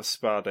on about a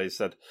spa day. He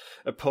said,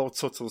 Paul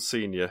Tuttle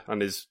Sr.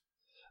 and his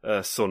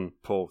son,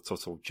 Paul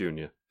Tuttle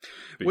Jr.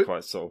 Be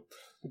quite subtle.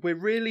 We're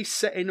really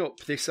setting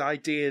up this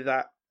idea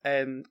that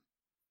nerd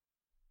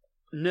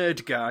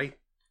guy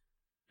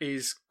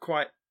is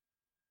quite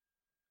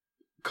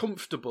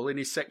comfortable in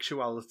his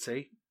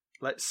sexuality,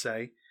 let's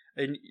say.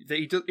 And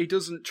he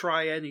doesn't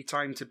try any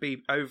time to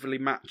be overly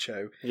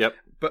macho. Yep.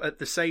 But at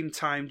the same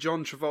time,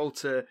 John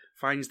Travolta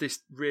finds this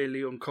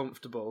really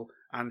uncomfortable,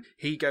 and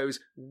he goes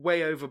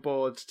way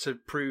overboard to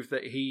prove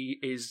that he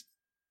is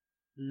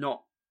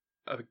not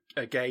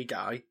a gay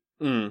guy.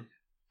 Mm.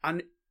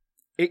 And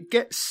it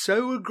gets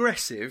so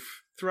aggressive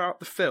throughout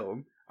the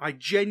film, I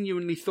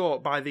genuinely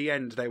thought by the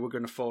end they were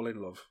going to fall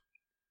in love.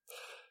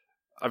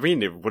 I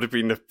mean, it would have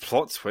been a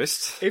plot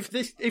twist. I'd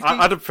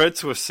have preferred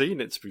to have seen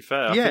it, to be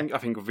fair. Yeah. I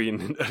think it would be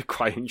a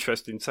quite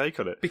interesting take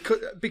on it.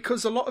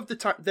 Because a lot of the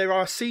time, there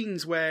are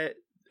scenes where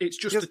it's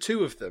just the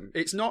two of them.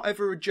 It's not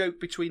ever a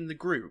joke between the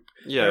group.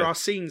 Yeah. There are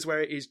scenes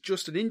where it is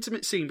just an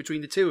intimate scene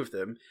between the two of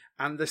them,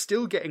 and they're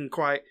still getting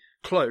quite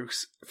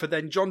close, for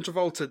then John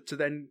Travolta to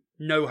then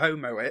no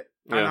homo it.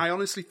 And I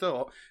honestly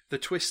thought the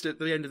twist at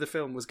the end of the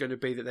film was going to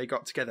be that they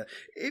got together.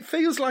 It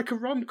feels like a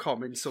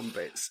rom-com in some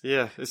bits.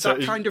 Yeah. It's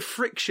that kind of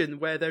friction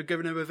where they're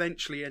going to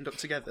eventually end up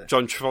together.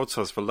 John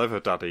Travolta's the leather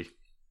daddy.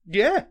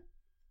 Yeah.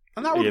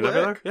 And that would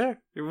work. Yeah,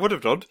 it would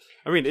have done.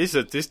 I mean, it is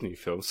a Disney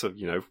film, so,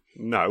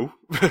 no.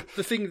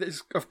 The thing that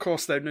is, of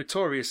course, though,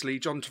 notoriously,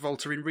 John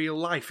Travolta in real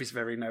life is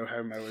very no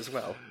homo as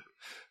well.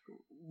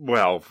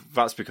 Well,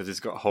 that's because he's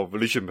got a whole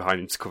religion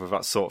behind him to cover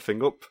that sort of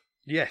thing up.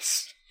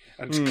 Yes.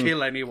 And to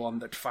kill anyone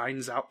that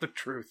finds out the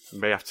truth.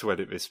 May have to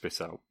edit this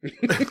bit out.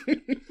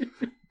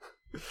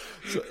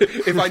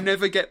 If I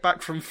never get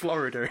back from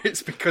Florida,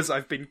 it's because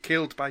I've been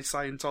killed by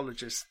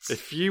Scientologists.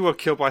 If you were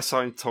killed by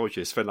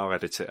Scientologists, then I'll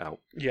edit it out.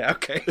 Yeah,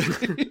 okay.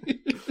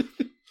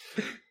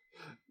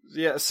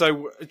 Yeah,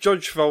 so John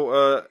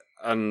Travolta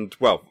and,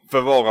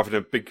 they're all having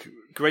a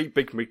great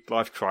big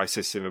midlife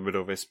crisis in the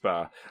middle of this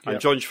bar. And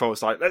John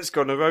Travolta's like, let's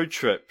go on a road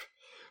trip.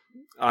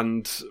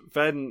 And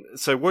then,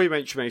 so William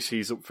H.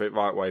 Macy's up for it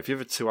right away. If the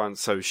other two aren't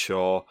so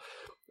sure,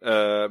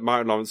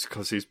 Martin Lawrence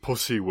because he's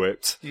pussy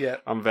whipped. Yeah.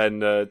 And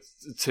then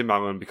Tim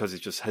Allen because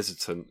he's just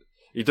hesitant.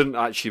 he doesn't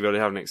actually really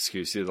have an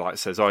excuse. He like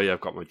says, "Oh yeah,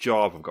 I've got my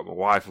job, I've got my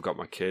wife, I've got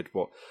my kid,"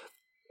 but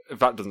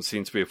that doesn't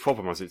seem to be a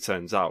problem, as it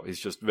turns out. He's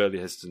just really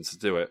hesitant to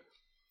do it.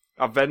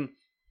 And then,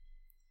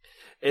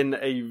 in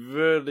a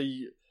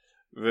really,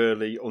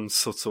 really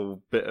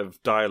unsubtle bit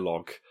of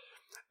dialogue,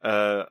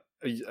 a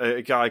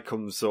guy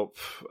comes up,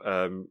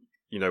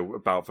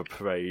 about the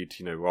parade,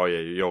 "Oh yeah,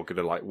 you're going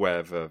to like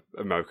wear the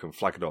American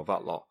flag and all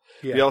that lot."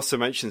 Yeah. He also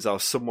mentions how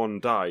someone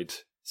died,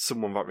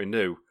 someone that we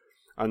knew,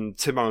 and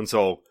Tim Allen's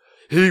all,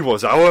 "He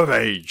was our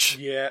age."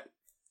 Yeah.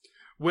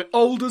 We're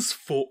old as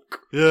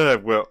fuck. Yeah,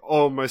 we're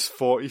almost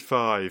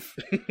 45.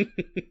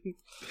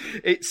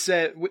 It's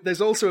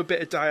there's also a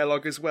bit of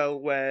dialogue as well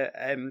where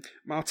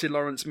Martin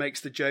Lawrence makes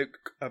the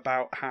joke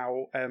about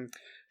how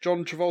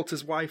John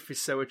Travolta's wife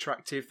is so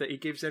attractive that she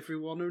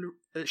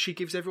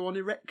gives everyone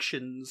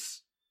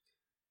erections.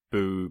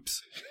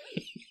 Boobs.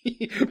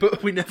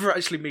 But we never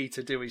actually meet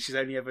her, do we? She's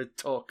only ever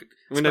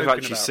We never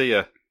actually see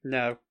her.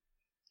 No.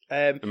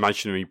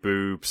 Imaginary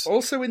boobs.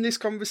 Also in this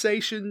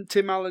conversation,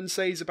 Tim Allen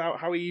says about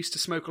how he used to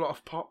smoke a lot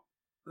of pot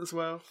as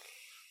well.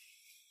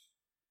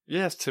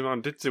 Yes, Tim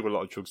Allen did do a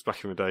lot of drugs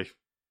back in the day.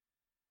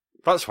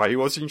 That's why he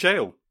was in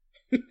jail.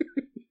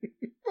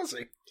 Was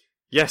he?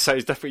 Yes, that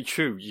is definitely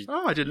true.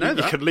 I didn't know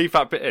that. You can leave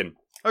that bit in.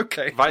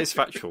 Okay. That is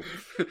factual.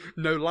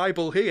 No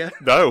libel here.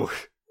 No.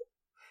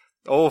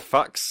 All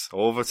facts,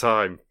 all the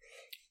time.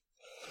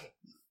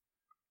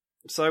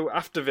 So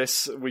after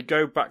this, we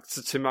go back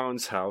to Tim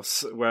Allen's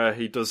house, where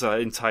he does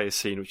an entire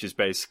scene, which is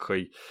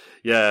basically,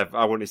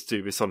 I wanted to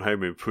do this on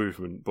Home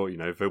Improvement, but,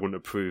 they wouldn't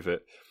approve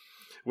it.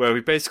 Where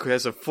he basically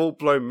has a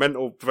full-blown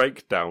mental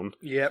breakdown.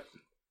 Yep.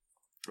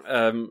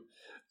 And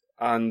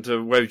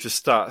where he just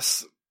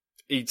starts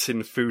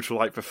eating food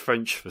like the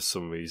French for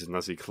some reason,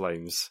 as he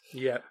claims.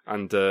 Yeah.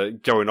 And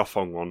going off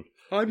on one.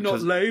 I'm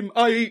not lame,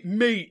 I eat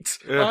meat.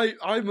 Yeah.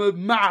 I'm a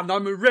man,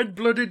 I'm a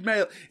red-blooded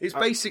male. It's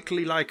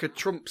basically like a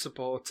Trump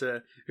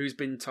supporter who's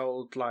been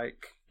told,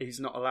 he's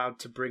not allowed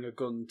to bring a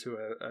gun to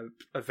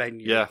a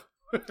venue. Yeah.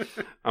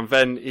 And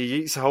then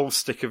he eats a whole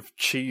stick of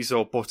cheese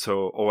or butter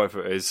or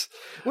whatever it is.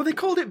 Well, they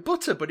called it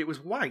butter, but it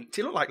was white.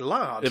 It looked like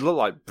lard. It looked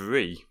like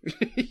brie.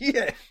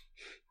 Yeah.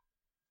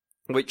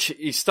 Which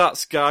he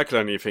starts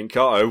gargling and you think,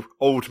 uh-oh,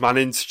 old man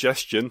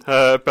indigestion,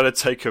 better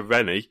take a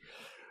Rennie.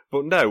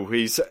 But no,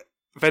 he's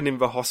then in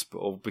the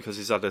hospital because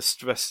he's had a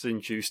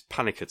stress-induced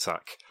panic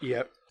attack.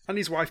 Yep. And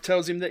his wife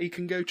tells him that he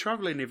can go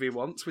travelling if he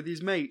wants with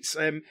his mates.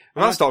 Well,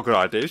 that's not a good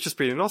idea. It's just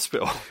being in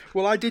hospital.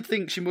 Well, I did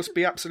think she must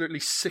be absolutely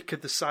sick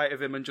of the sight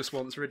of him and just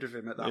wants rid of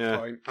him at that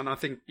point. And I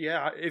think,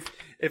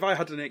 if I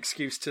had an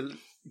excuse to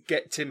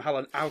get Tim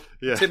Allen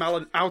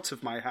out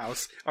of my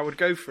house, I would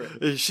go for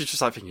it. She's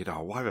just thinking,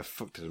 why the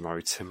fuck did I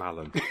marry Tim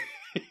Allen?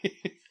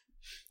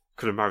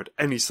 Could have married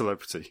any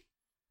celebrity.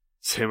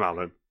 Tim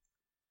Allen.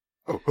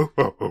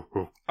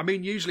 Oh. I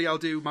mean, usually I'll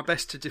do my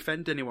best to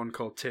defend anyone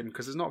called Tim,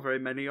 because there's not very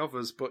many of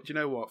us, but you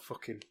know what?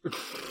 Fuck him.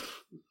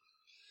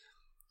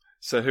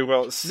 So who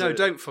else? No,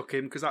 don't fuck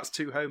him, because that's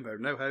too homo.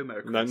 No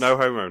homo, Chris. No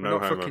homo, no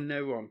homo. Fucking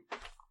no one.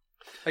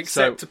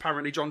 Except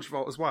apparently John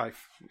Travolta's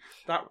wife.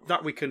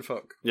 That we can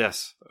fuck.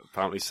 Yes,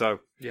 apparently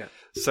so. Yeah.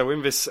 So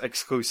in this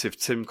exclusive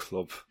Tim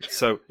club,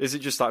 so is it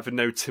just like the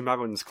no Tim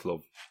Allen's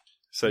club?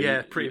 So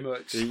yeah, pretty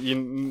much.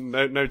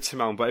 No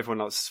Tim Allen, but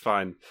everyone else is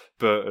fine.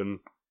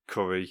 Burton,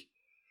 Curry.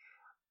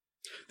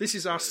 This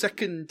is our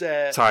second...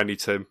 Tiny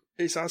Tim.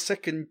 It's our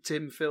second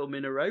Tim film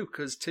in a row,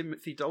 because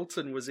Timothy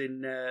Dalton was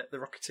in The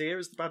Rocketeer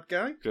as the bad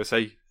guy. Gonna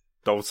say,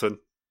 Dalton.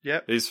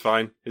 Yep. He's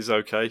fine. He's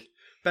okay.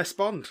 Best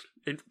Bond,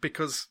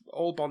 because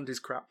all Bond is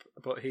crap,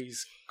 but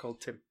he's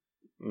called Tim.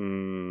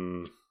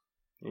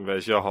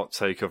 There's your hot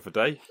take of the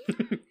day.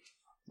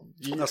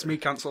 That's me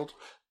cancelled.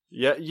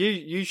 Yeah,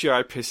 usually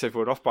I piss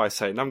everyone off by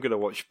saying I'm going to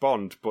watch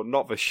Bond, but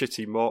not the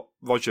shitty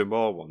Roger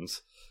Moore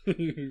ones.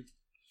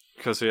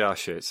 Because they are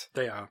shit.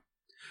 They are.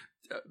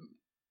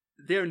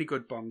 The only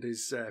good Bond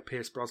is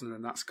Pierce Brosnan,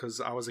 and that's because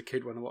I was a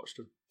kid when I watched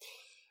him.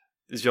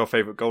 Is your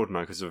favourite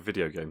GoldenEye because of a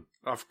video game?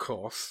 Of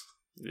course.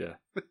 Yeah.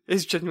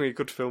 It's genuinely a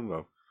good film,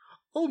 though.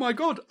 Oh my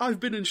god,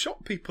 I've been and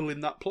shot people in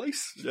that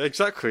place. Yeah,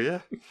 exactly,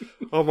 yeah.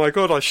 Oh my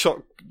god, I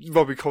shot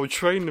Robbie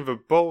Coltrane in the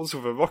balls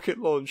with a rocket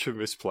launcher in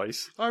this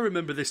place. I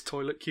remember this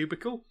toilet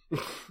cubicle.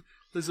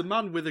 There's a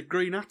man with a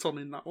green hat on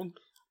in that one.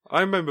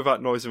 I remember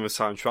that noise in the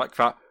soundtrack,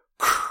 that...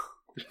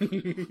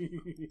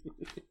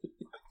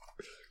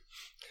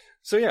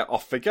 So yeah,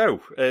 off they go.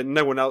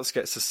 No one else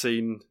gets a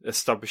scene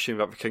establishing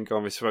that they can go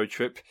on this road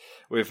trip,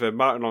 with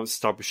Martin Lawrence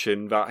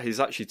establishing that he's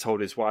actually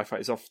told his wife that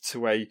he's off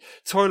to a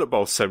toilet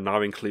bowl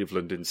seminar in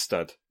Cleveland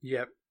instead.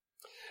 Yep.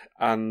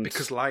 And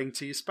because lying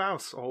to your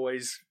spouse,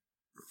 always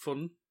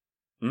fun.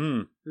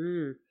 I'm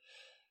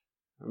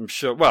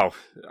sure, well,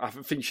 I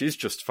think she's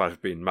justified for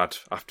being mad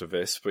after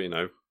this, but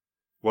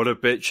what a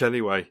bitch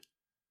anyway.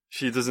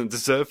 She doesn't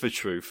deserve the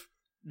truth.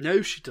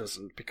 No, she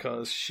doesn't,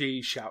 because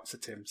she shouts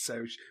at him.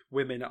 So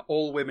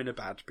all women are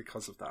bad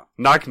because of that.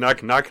 Nag,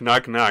 nag, nag,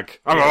 nag, nag.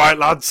 I'm alright,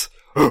 lads.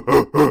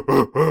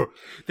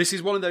 This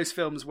is one of those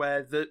films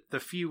where the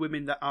few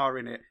women that are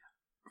in it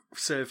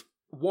serve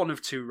one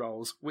of two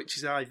roles, which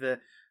is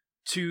either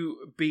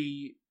to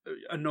be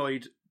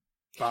annoyed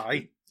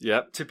by,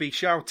 Yep. to be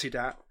shouted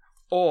at,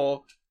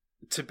 or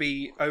to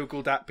be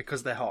ogled at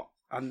because they're hot.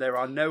 And there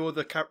are no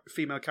other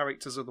female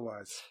characters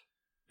otherwise.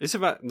 It's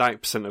about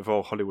 90% of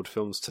all Hollywood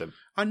films, Tim.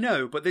 I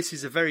know, but this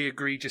is a very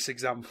egregious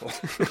example.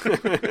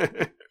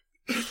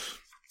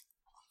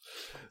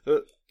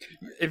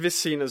 In this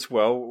scene as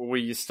well,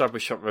 we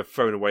establish that we're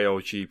throwing away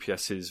all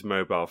GPS's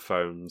mobile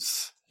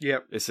phones.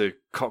 Yep. It's a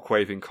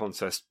cock-waving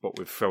contest, but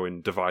with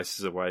throwing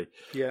devices away.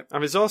 Yep.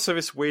 And there's also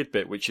this weird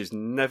bit, which is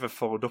never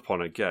followed up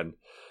on again,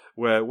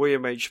 where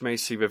William H.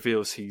 Macy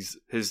reveals his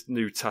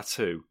new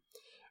tattoo,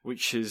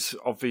 which is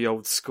of the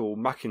old school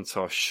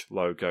Macintosh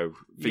logo,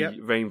 the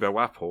rainbow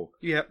apple.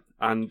 Yep.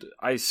 And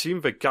I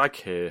assume the gag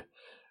here,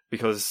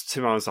 because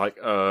Tim Allen's like,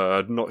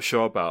 not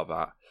sure about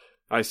that.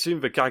 I assume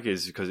the gag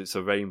is because it's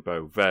a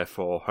rainbow,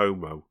 therefore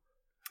homo.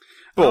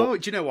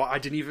 But, do you know what? I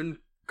didn't even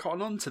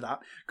cotton on to that.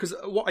 Because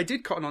what I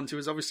did cotton on to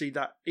is obviously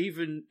that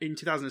even in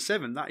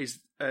 2007, that is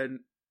a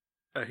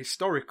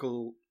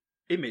historical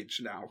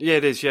image now. Yeah,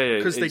 it is, yeah.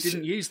 Because they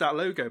didn't use that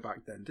logo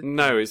back then, did they?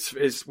 No,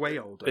 it's way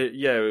older.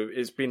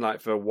 It's been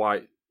like the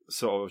white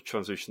sort of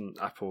transition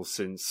apple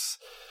since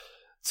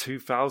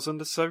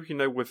 2000 or so,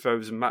 with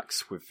those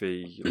Macs with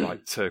the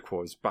like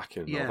turquoise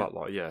backing and all that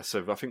lot. Yeah,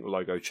 so I think the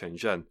logo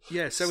changed then.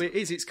 Yeah, so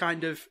it's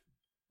kind of,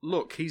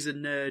 look, he's a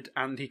nerd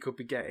and he could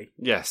be gay.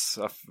 Yes,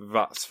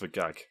 that's the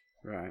gag.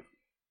 Right.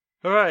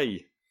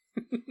 Hooray!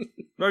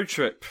 Road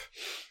trip.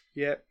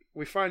 Yep,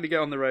 we finally get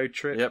on the road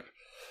trip. Yep.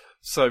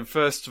 So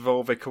first of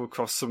all, they come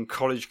across some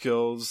college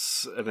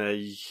girls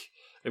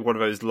in one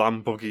of those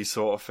lamb buggy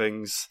sort of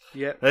things.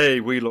 Yep.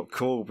 Hey, we look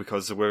cool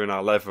because we're wearing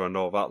our leather and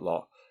all that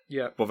lot.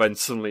 Yeah. But then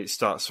suddenly it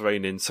starts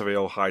raining, so they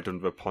all hide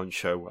under a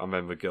poncho, and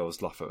then the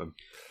girls laugh at them.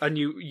 And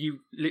you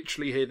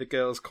literally hear the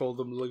girls call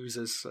them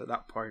losers at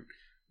that point,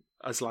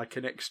 as like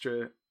an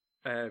extra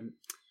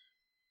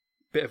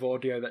bit of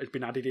audio that has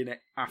been added in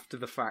it after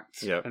the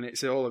fact. Yeah. And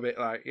it's all a bit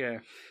like, yeah,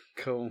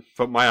 cool.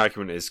 But my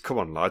argument is, come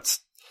on,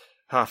 lads,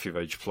 half your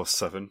age plus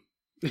 7.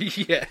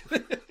 Yeah.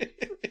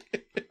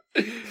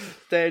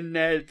 Then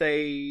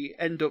they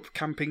end up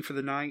camping for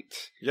the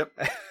night. Yep.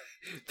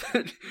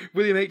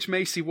 William H.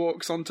 Macy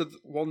walks onto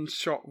one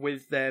shot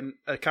with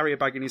a carrier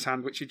bag in his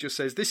hand, which he just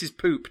says, "This is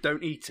poop,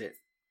 don't eat it."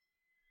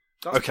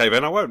 Okay,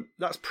 then I won't.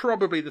 That's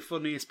probably the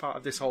funniest part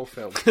of this whole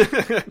film.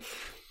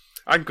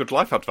 And good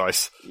life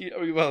advice.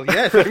 Well,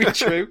 yeah, very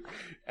true.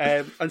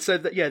 And so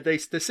they're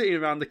sitting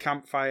around the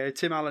campfire.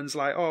 Tim Allen's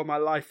like, "Oh, my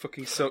life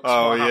fucking sucks.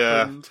 What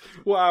happened?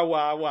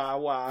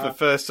 Wow. The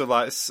first of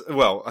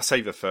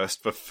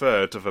the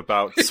third of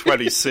about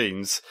 20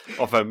 scenes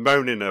of her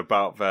moaning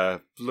about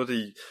their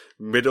bloody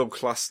middle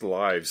class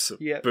lives.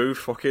 Yep. Boo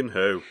fucking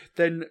who.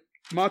 Then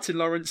Martin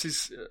Lawrence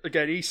is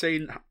he's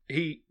saying,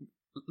 he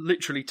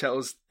literally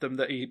tells them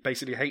that he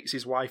basically hates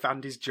his wife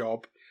and his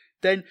job.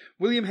 Then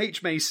William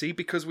H. Macy,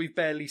 because we've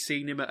barely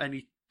seen him at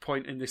any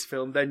point in this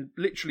film, then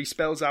literally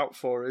spells out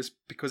for us,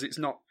 because it's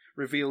not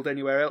revealed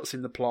anywhere else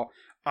in the plot,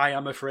 "I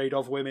am afraid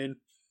of women."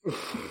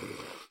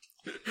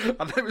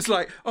 And I was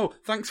like, oh,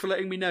 thanks for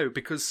letting me know,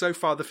 because so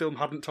far the film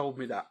hadn't told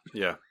me that.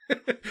 Yeah.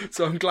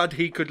 So I'm glad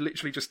he could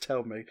literally just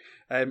tell me.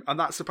 And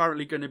that's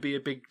apparently going to be a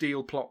big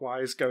deal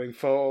plot-wise going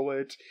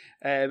forward.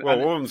 Well, one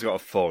of them's got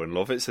to fall in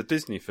love. It's a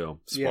Disney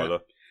film. Spoiler.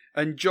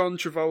 Yeah. And John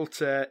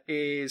Travolta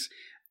is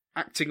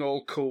acting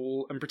all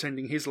cool and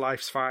pretending his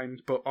life's fine,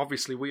 but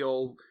obviously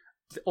the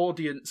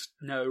audience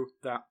know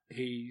that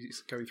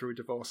he's going through a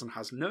divorce and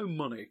has no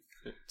money.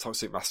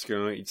 Toxic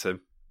masculinity,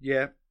 Tim.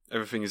 Yeah.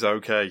 Everything is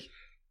okay.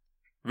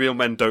 Real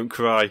men don't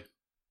cry.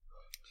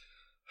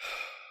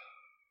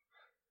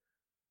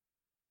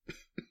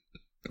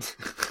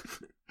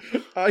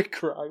 I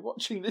cry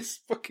watching this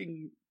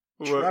fucking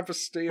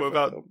travesty of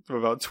a film. We're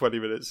about 20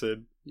 minutes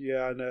in.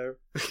 Yeah, I know.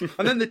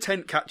 And then the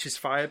tent catches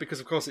fire, because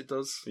of course it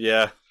does.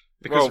 Yeah.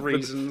 Because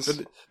reasons.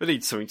 They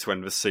need something to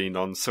end the scene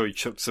on, so he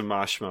chucks a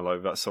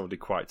marshmallow that's already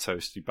quite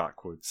toasty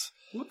backwards.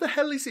 What the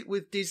hell is it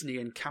with Disney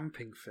and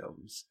camping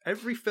films?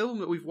 Every film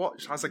that we've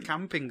watched has a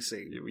camping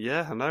scene.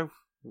 Yeah, I know.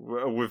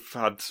 We've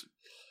had...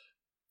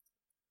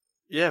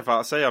 Yeah, but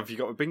I'll say, have you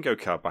got a bingo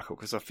card back up?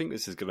 Because I think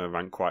this is going to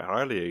rank quite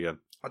highly again.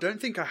 I don't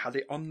think I had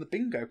it on the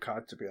bingo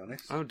card, to be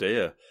honest. Oh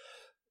dear.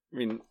 I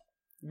mean...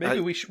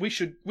 Maybe we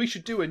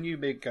should do a new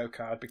bingo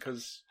card,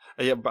 because...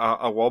 Yeah,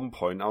 but at one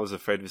point I was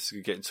afraid this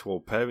could get into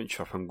Old Parent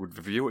Trap and would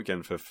review it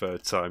again for a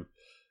third time.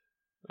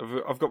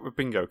 I've got the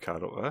bingo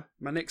card up there.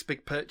 My next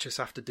big purchase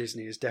after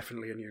Disney is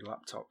definitely a new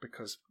laptop,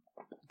 because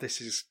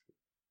this is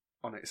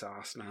on its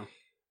arse now.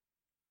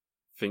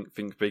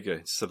 Think bigger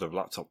instead of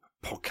laptop.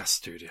 Podcast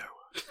studio.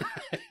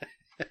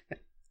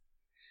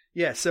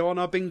 Yeah, so on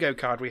our bingo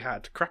card we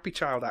had crappy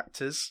child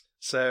actors,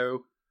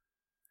 so...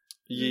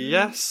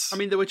 Yes. I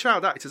mean, they were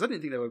child actors. I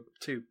didn't think they were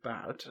too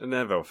bad. And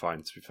they were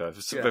fine, to be fair.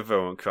 They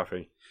weren't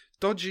crappy.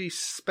 Dodgy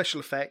special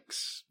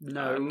effects?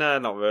 No. No,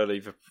 not really.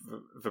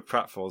 The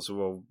pratfalls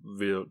were all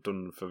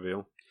done for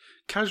real.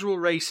 Casual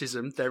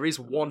racism, there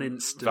is one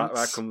instance.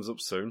 That comes up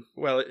soon.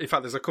 Well, in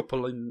fact, there's a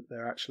couple in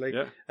there, actually.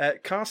 Yeah.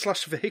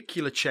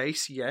 Car/vehicular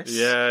chase, yes.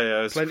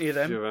 Yeah. Plenty of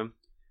them.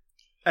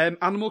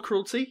 Animal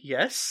cruelty,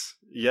 yes.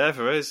 Yeah,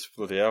 there is.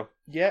 Bloody hell.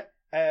 Yeah.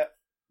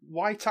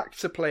 White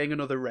actor playing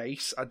another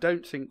race. I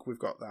don't think we've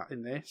got that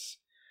in this.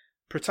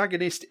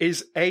 Protagonist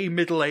is a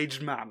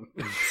middle-aged man.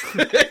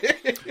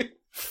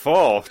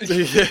 4?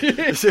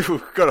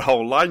 We've got a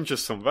whole line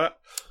just on that.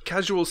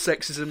 Casual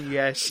sexism,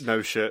 yes.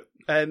 No shit.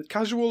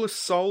 Casual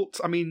assault,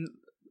 I mean,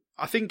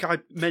 I think I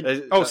meant...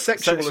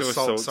 sexual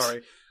assault,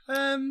 sorry.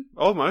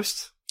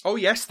 Almost. Oh,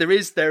 yes, there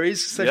is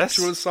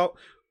sexual assault.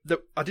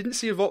 I didn't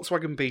see a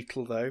Volkswagen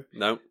Beetle, though.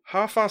 No.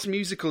 Half-ass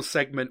musical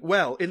segment.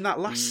 Well, in that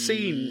last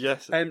scene,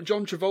 yes.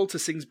 John Travolta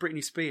sings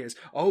Britney Spears.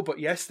 Oh, but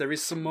yes, there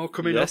is some more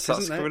coming up,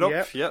 isn't there? Coming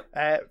up, yep.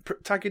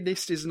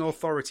 Protagonist is an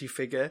authority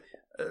figure.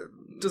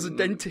 Does a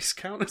dentist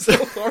count as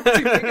an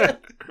authority figure?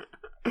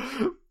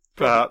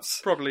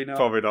 Perhaps. Probably not.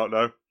 Probably not,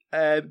 no.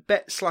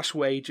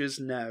 Bet/wagers,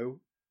 no.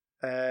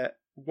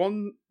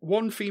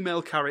 One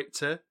female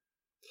character.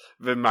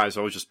 There might as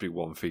well just be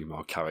one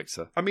female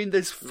character. I mean,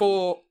 there's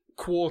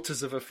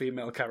 4/4 of a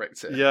female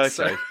character. Yeah, okay.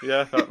 So.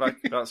 Yeah,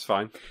 that's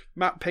fine.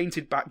 Matte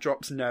painted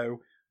backdrops,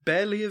 no.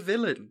 Barely a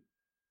villain.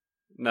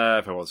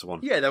 No, there was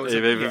one. Yeah, there was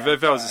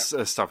there was an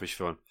established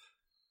one.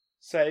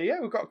 So, yeah,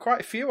 we've got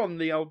quite a few on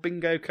the old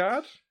bingo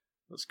card.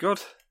 That's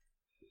good.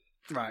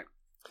 Right.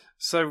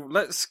 So,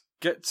 let's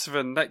get to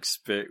the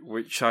next bit,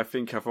 which I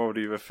think I've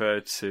already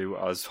referred to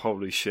as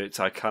holy shit,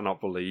 I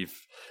cannot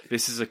believe.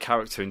 This is a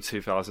character in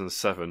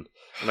 2007,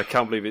 and I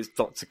can't believe it's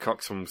Dr.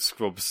 Cox from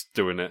Scrubs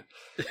doing it.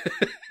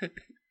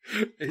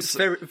 It's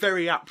very,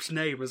 very apt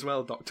name as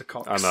well, Dr.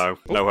 Cox. I know.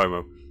 No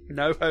homo.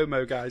 No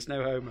homo, guys.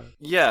 No homo.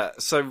 Yeah,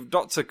 so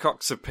Dr.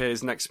 Cox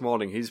appears next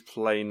morning. He's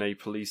playing a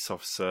police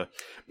officer.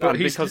 But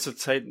because the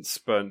tent's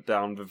burnt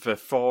down, the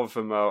 4 of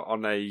them are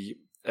on a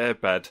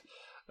airbed,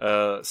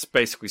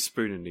 basically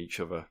spooning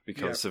each other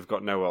because they've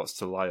got nowhere else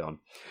to lie on.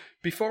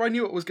 Before I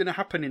knew what was going to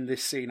happen in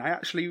this scene, I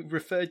actually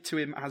referred to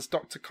him as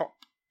Dr.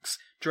 Cox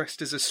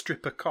dressed as a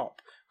stripper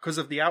cop. Because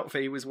of the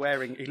outfit he was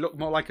wearing, he looked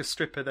more like a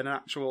stripper than an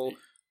actual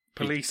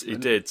policeman. He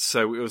did.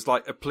 So it was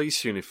like a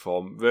police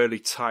uniform, really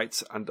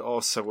tight and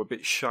also a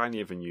bit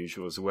shinier than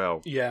usual as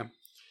well. Yeah.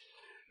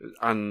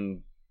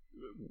 And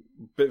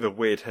a bit of a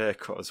weird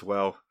haircut as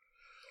well.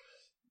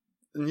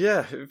 And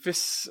yeah,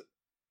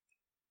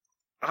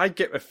 I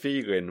get a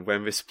feeling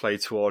when this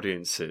played to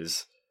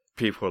audiences,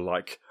 people are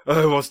like,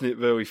 oh, wasn't it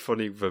really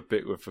funny with a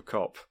bit with the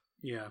cop?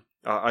 Yeah.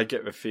 I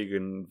get the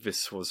feeling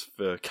this was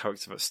the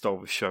character that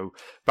stole the show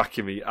back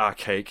in the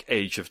archaic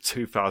age of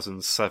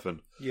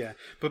 2007. Yeah,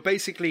 but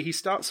basically he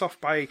starts off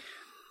by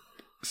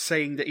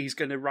saying that he's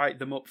going to write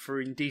them up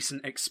for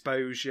indecent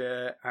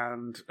exposure,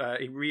 and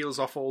he reels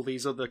off all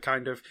these other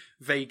kind of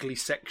vaguely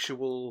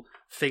sexual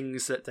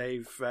things that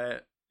they've...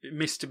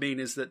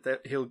 misdemeanors that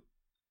he'll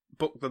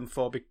book them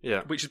for,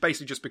 which is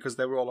basically just because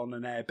they were all on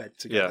an airbed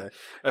together.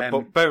 Yeah.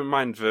 But bear in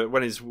mind that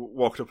when he's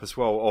walked up as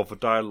well, all the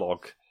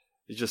dialogue...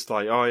 He's just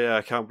like, oh yeah,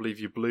 I can't believe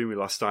you blew me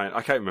last night.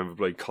 I can't remember the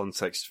bloody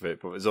context of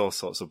it, but there's all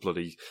sorts of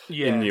bloody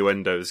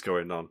innuendos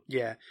going on.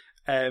 Yeah.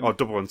 Or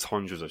double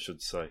entendres, I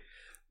should say.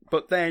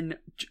 But then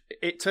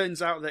it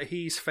turns out that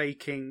he's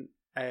faking,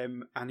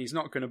 and he's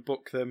not going to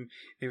book them.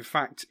 In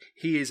fact,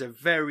 he is a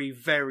very,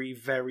 very,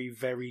 very,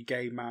 very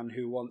gay man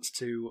who wants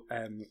to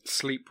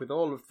sleep with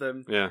all of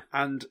them. Yeah.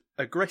 And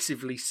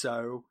aggressively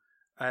so,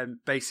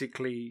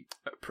 basically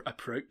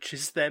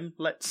approaches them,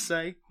 let's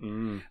say.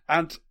 Mm.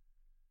 And...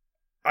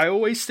 I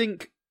always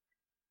think,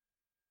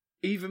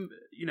 even,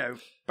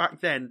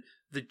 back then,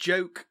 the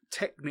joke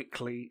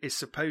technically is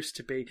supposed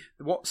to be,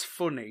 what's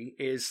funny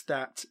is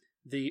that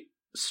the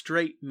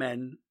straight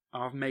men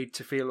are made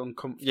to feel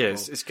uncomfortable.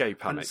 Yes, it's gay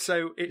panic. And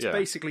so it's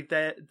basically,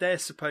 they're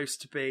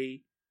supposed to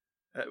be,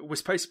 we're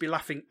supposed to be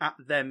laughing at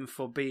them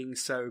for being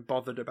so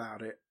bothered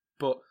about it,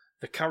 but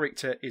the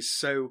character is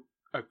so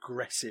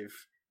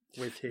aggressive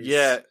with his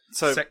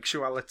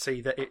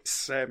sexuality that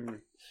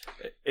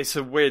it's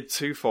a weird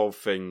twofold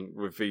thing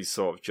with these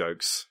sort of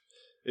jokes,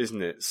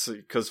 isn't it?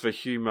 Because the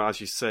humour,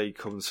 as you say,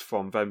 comes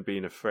from them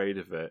being afraid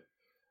of it,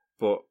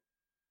 but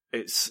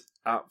it's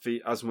at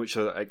as much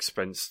an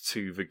expense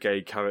to the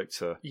gay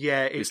character.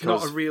 Yeah, it's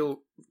not a real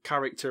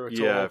character at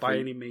all by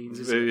any means,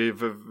 is it?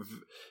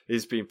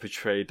 He's being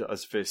portrayed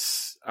as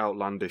this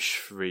outlandish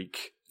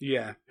freak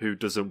who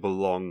doesn't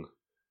belong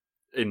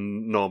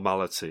in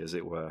normality, as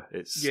it were.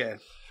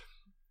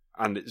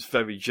 And it's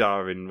very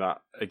jarring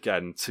that,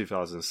 again,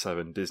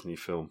 2007 Disney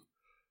film.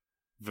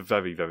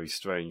 Very, very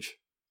strange.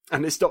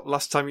 And it's not the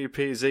last time he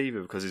appears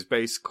either, because it's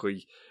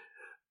basically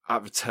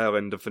at the tail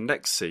end of the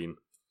next scene,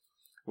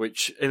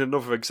 which, in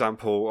another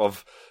example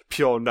of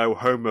pure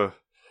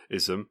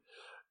no-homoism,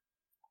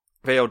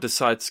 they all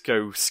decide to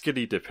go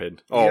skinny dipping.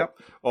 Or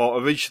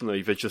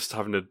originally they're just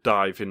having a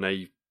dive in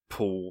a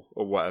pool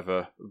or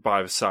whatever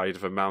by the side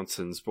of the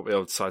mountains, but they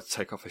all decide to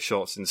take off their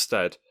shorts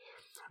instead.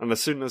 And as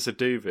soon as they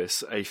do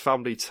this, a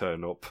family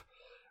turn up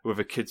with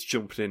the kids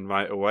jumping in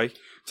right away.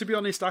 To be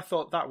honest, I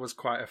thought that was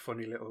quite a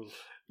funny little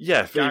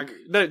gag.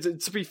 No,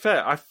 to be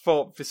fair, I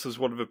thought this was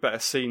one of the better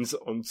scenes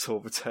until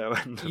the tail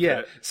end of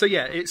it. So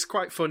it's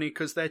quite funny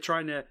because they're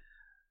trying to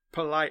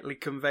politely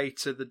convey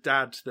to the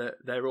dad that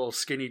they're all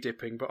skinny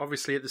dipping, but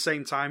obviously at the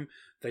same time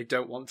they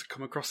don't want to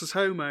come across as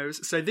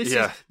homos. So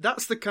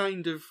that's the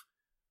kind of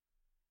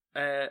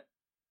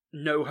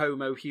no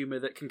homo humour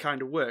that can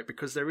kind of work,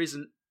 because there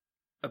isn't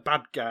a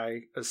bad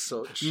guy as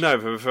such.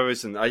 No, there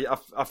isn't.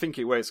 I think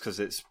it works because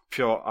it's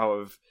pure out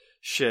of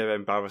sheer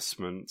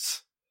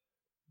embarrassment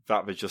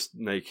that they're just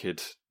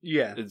naked.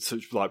 Yeah. In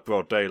such like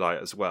broad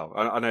daylight as well.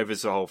 I know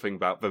there's a whole thing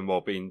about them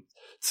all being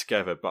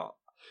together, but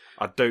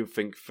I don't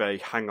think they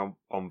hang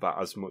on that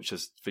as much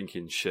as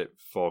thinking, shit,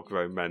 4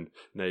 grown men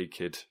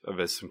naked and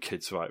there's some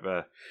kids right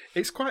there.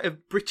 It's quite a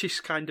British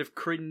kind of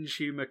cringe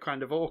humour,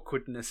 kind of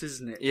awkwardness,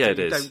 isn't it? Yeah, it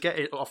is. You don't get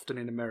it often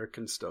in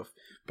American stuff.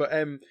 But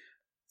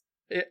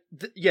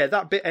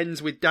that bit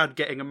ends with Dad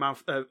getting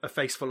a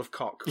face full of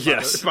cock.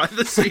 Yes. By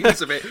the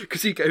scenes of it,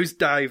 because he goes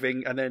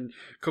diving and then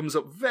comes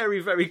up very,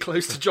 very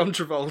close to John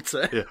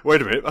Travolta. Yeah,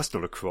 wait a minute, that's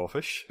not a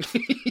crawfish.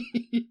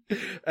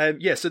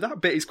 So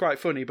that bit is quite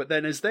funny, but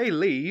then as they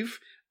leave,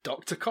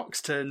 Dr.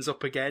 Cox turns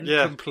up again,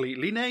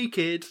 completely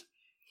naked.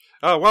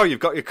 Oh, well, you've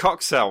got your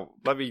cocks out.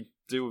 Let me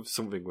do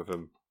something with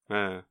them.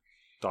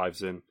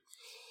 Dives in.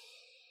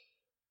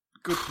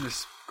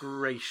 Goodness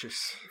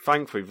gracious.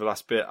 Thankfully, the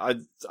last bit, I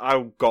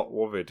got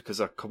worried because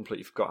I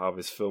completely forgot how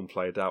this film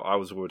played out. I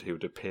was worried he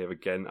would appear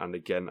again and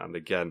again and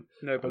again.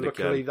 No, but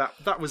luckily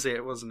that was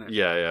it, wasn't it?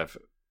 Yeah.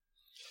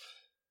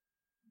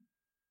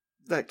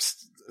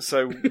 Next.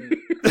 So...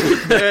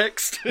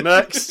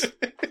 Next.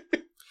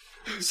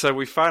 So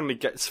we finally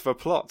get to the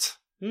plot.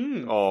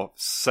 Or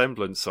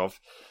semblance of.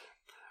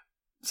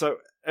 So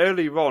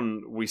earlier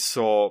on, we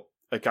saw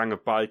a gang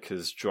of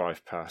bikers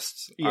drive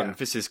past. Yeah. And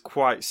this is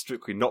quite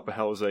strictly not the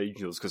Hells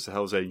Angels, because the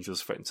Hells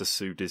Angels threatened to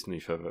sue Disney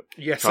for it.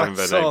 Yes, I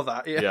saw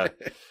that, yeah.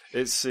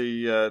 It's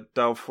the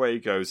Del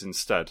Fuegos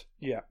instead.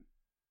 Yeah.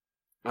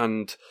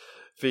 And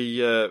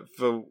the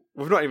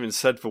we've not even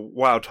said the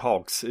Wild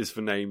Hogs is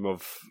the name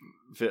of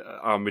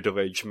our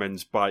middle-aged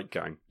men's bike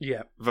gang.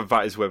 Yeah.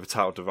 That is where the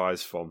title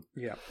derives from.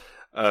 Yeah.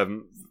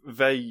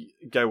 They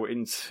go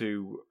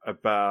into a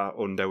bar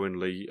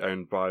unknowingly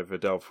owned by the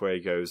Del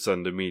Fuegos,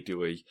 and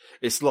immediately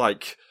it's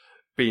like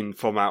being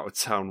from out of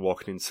town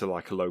walking into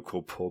like a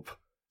local pub.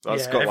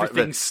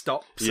 Everything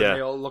stops and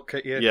they all look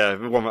at you. Yeah,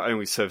 the one that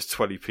only serves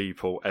 20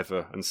 people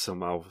ever and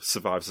somehow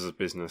survives as a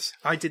business.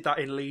 I did that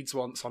in Leeds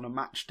once on a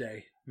match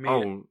day.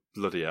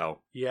 Bloody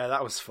hell. Yeah,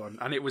 that was fun.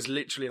 And it was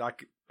literally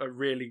like a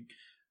really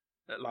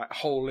like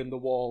hole in the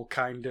wall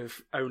kind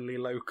of only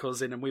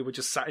locals in, and we were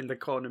just sat in the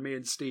corner, me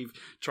and Steve,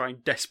 trying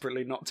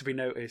desperately not to be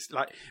noticed.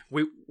 Like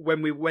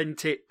when we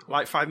went it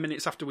like 5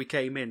 minutes after we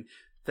came in,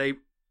 they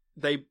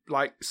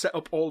like set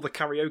up all the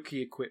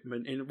karaoke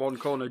equipment in one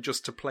corner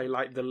just to play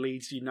like the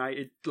Leeds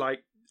United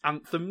like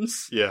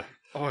anthems. Yeah.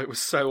 Oh, it was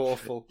so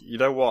awful. You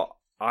know what?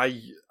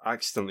 I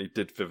accidentally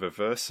did the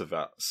reverse of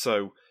that.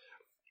 So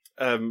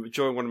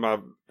during one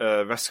of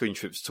my wrestling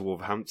trips to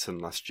Wolverhampton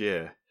last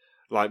year,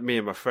 like me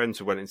and my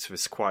friends went into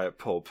this quiet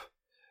pub.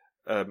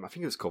 I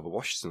think it was called the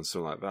Washington,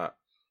 something like that.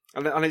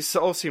 And it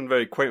all seemed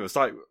very quaint. It was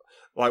like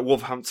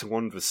Wolverhampton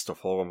Wanderers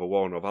stuff all on the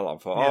wall and all that lot. I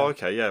thought,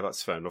 okay, yeah,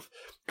 that's fair enough.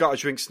 Got a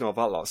drinks and all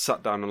that lot,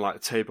 sat down on like a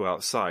table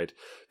outside.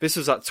 This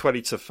was at 20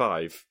 to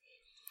 5.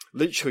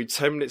 Literally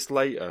 10 minutes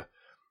later,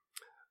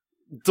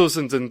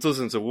 dozens and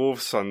dozens of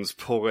Wolves fans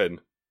pull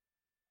in.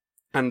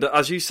 And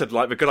as you said,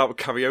 like, they got out of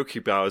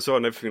karaoke bar as well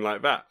and everything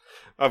like that.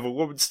 And a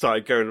woman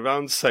started going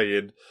around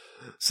saying,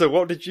 so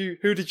who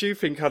did you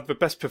think had the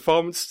best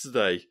performance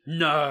today?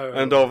 No.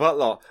 And all that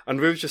lot. And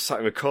we were just sat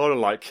in the corner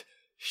like,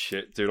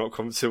 shit, do not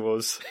come to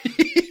us.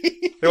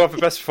 Who had the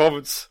best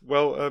performance?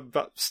 Well,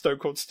 that Stone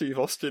Cold Steve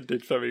Austin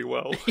did very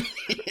well.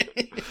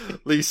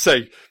 Please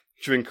say,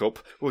 drink up.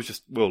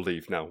 We'll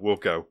leave now. We'll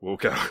go.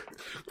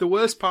 The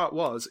worst part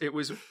was, it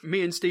was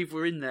me and Steve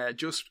were in there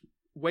just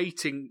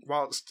waiting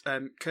whilst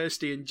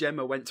Kirsty and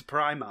Gemma went to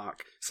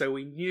Primark, so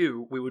we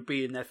knew we would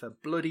be in there for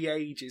bloody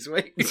ages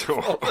waiting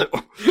for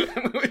them.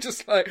 And we were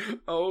just like,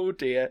 oh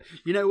dear.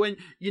 You know when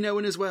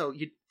as well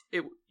you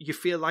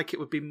feel like it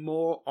would be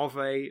more of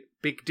a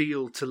big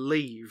deal to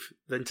leave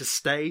than to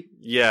stay.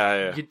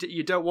 Yeah.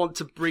 You don't want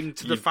to bring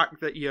to the fact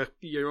that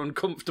you're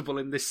uncomfortable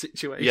in this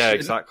situation. Yeah,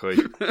 exactly.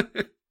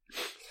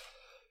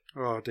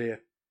 Oh dear.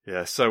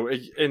 Yeah, so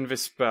in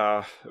this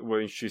bar,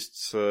 we're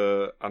introduced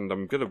to, and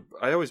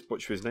I always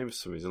butcher his name for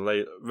some reason,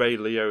 Ray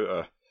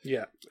Liotta.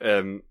 Yeah.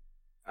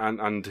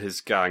 And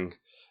his gang.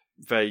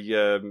 They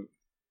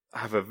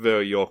have a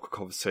very awkward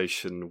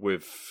conversation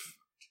with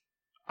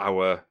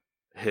our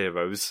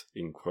heroes,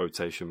 in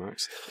quotation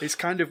marks. It's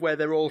kind of where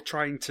they're all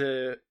trying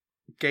to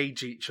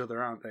gauge each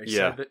other, aren't they?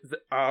 Yeah.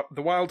 So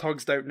the Wild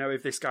Hogs don't know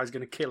if this guy's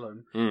going to kill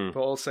them,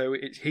 but also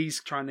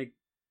he's trying to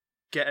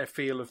get a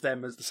feel of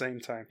them at the same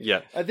time.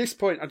 Yeah. At this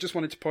point, I just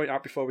wanted to point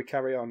out before we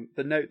carry on,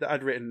 the note that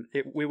I'd written,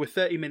 we were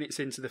 30 minutes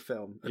into the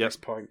film at this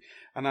point,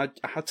 and I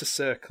had to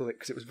circle it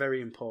because it was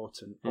very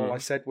important. All I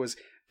said was,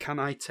 can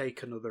I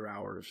take another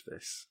hour of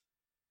this?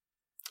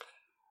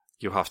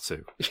 You have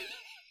to.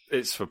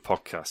 It's for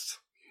podcast.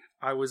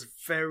 I was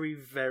very,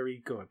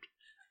 very good.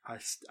 I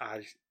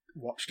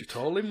watched it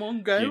all in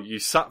one go. You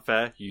sat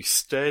there, you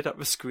stared at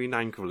the screen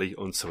angrily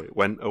until it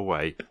went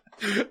away.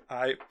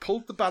 I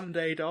pulled the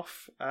Band-Aid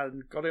off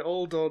and got it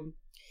all done.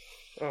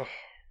 Oh.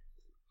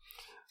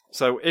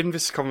 So in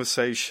this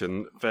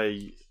conversation,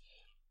 they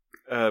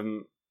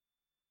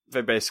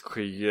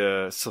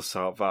basically suss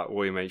out that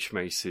William H.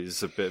 Macy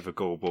is a bit of a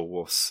gullible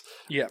wuss.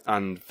 Yeah.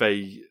 And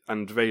Ray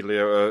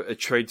Liotta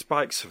trades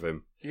bikes for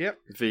him. Yep.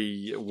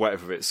 The,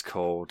 whatever it's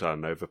called, I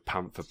don't know, the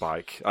Panther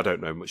bike. I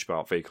don't know much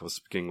about vehicles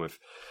to begin with.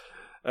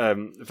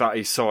 That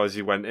he saw as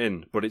he went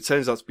in. But it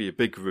turns out to be a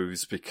big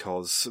ruse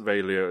because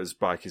Ray Liotta's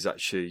bike is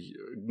actually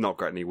not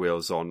got any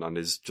wheels on and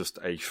is just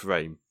a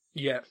frame.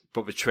 Yeah.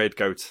 But the trade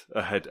goes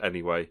ahead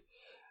anyway.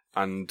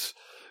 And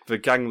the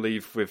gang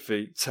leave with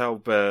the tail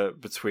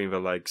between the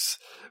legs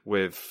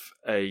with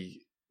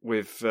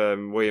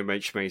William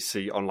H.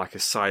 Macy on like a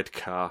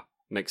sidecar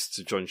next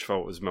to John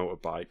Travolta's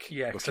motorbike.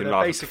 Yeah, looking so they're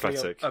rather basically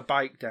pathetic. a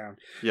bike down.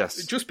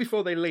 Yes. Just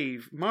before they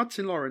leave,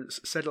 Martin Lawrence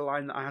said a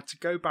line that I had to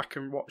go back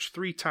and watch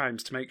 3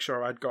 times to make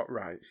sure I'd got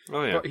right.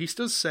 Oh, yeah. But he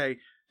does say,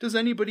 does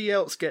anybody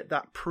else get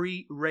that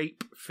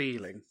pre-rape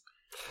feeling?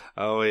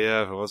 Oh,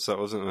 yeah, there was that,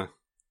 wasn't there?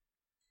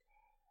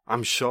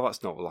 I'm sure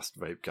that's not the last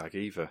rape gag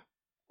either.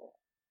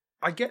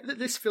 I get that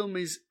this film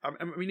is...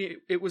 I mean,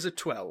 it was a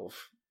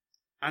 12.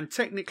 And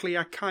technically,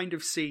 I kind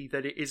of see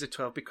that it is a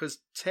 12 because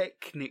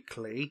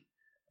technically...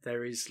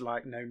 There is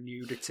like no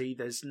nudity.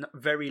 There's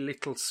very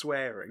little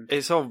swearing.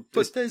 It's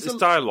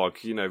dialogue.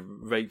 You know,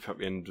 rape at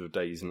the end of the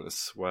day isn't a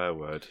swear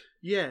word.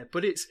 Yeah,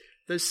 but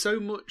there's so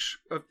much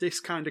of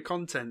this kind of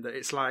content that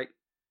it's like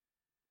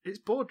it's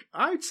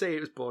I'd say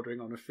it was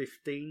bordering on a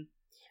 15,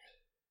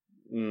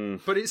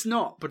 but it's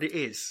not. But it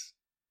is.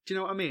 Do you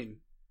know what I mean?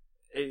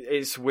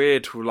 It's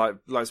weird. Like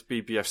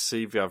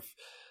BBFC, they have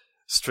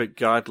strict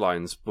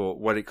guidelines, but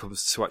when it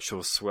comes to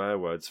actual swear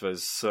words,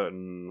 there's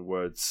certain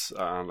words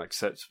that aren't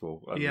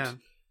acceptable. And yeah.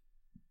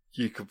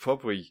 You could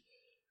probably...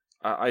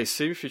 I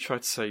assume if you try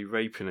to say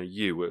rape in a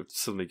U, it would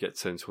suddenly get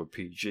turned to a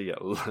PG at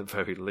the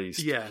very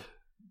least. Yeah.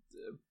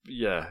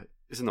 Yeah,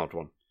 it's an odd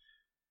one.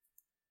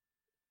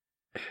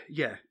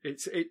 Yeah,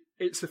 it's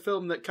a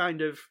film that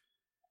kind of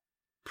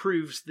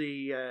proves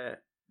the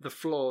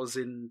flaws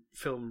in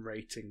film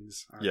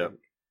ratings, I think.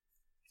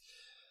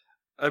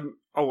 And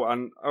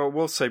I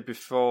will say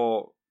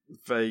before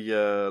they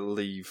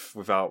leave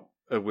with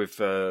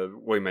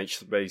William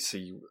H.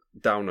 Macy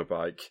down a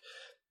bike,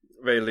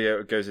 Ray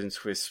Liotta goes into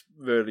this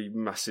really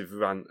massive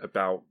rant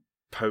about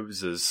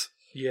posers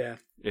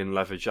in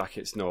leather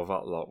jackets and all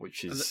that lot,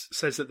 which is... And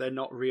says that they're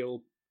not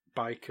real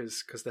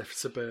bikers because they're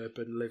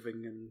suburban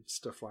living and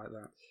stuff like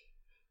that.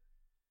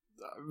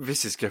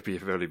 This is going to be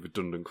a really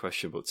redundant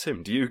question, but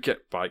Tim, do you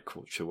get bike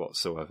culture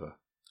whatsoever?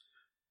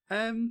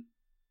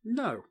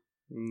 No.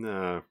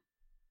 No.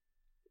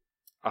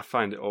 I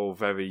find it all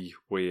very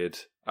weird.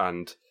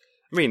 And,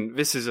 I mean,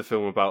 this is a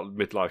film about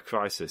midlife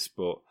crisis,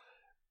 but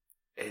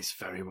it's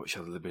very much a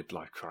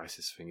midlife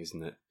crisis thing,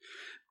 isn't it?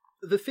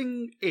 The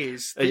thing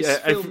is, this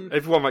film...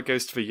 Everyone that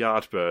goes to the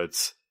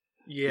Yardbirds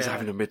is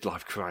having a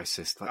midlife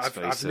crisis,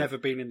 I've never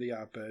been in the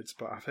Yardbirds,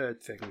 but I've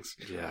heard things.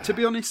 Yeah. To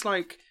be honest,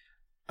 like,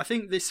 I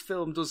think this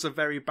film is a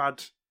very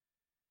bad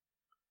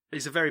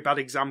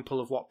example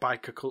of what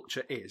biker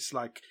culture is.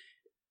 Like,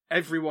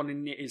 everyone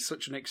in it is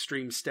such an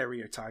extreme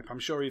stereotype. I'm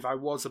sure if I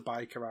was a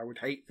biker, I would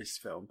hate this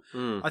film.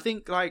 I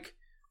think, like,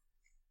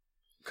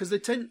 because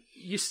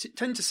you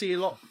tend to see a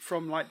lot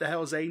from, like, the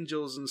Hells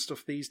Angels and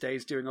stuff these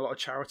days doing a lot of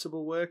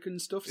charitable work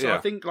and stuff. So I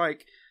think,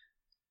 like,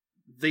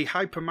 the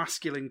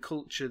hyper-masculine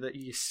culture that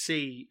you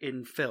see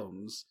in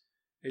films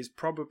is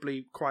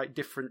probably quite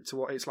different to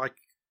what it's like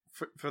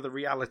for the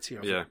reality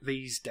of it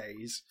these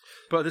days.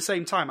 But at the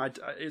same time,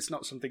 it's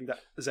not something that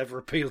has ever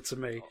appealed to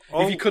me.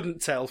 If you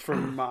couldn't tell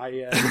from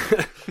my...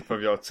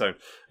 from your tone.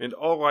 And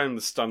all I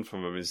understand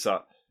from them is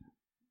that,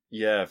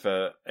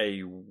 they're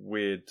a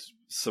weird,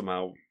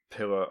 somehow,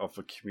 pillar of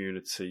the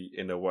community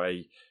in a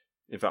way.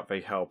 In fact,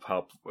 they help.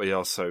 They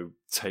also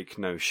take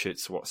no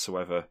shits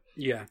whatsoever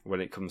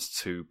when it comes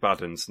to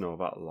bad ends and all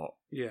that lot.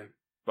 Yeah.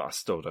 But I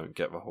still don't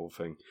get the whole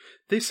thing.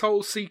 This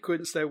whole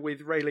sequence there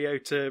with Ray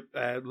Liotta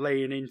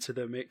laying into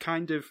them, it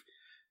kind of...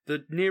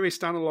 The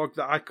nearest analogue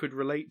that I could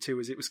relate to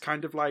is it was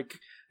kind of like...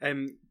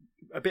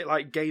 a bit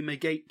like gamer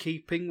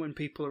gatekeeping, when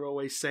people are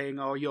always saying,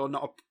 "Oh, you're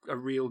not a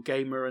real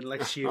gamer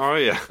unless you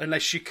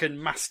unless you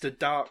can master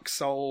Dark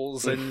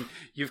Souls and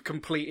you've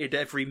completed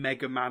every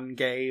Mega Man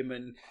game,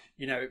 and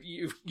you know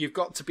you've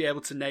got to be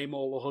able to name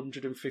all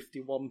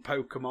 151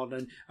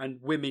 Pokemon, and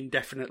women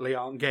definitely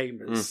aren't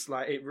gamers."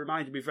 Like, it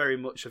reminded me very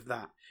much of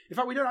that. In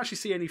fact, we don't actually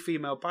see any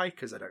female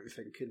bikers, I don't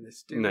think, in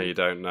this. No, you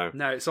don't.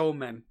 No, it's all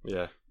men.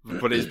 Yeah.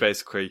 But it's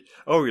basically,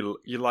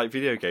 you like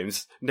video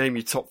games? Name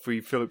your top 3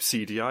 Philips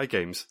CDI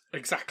games.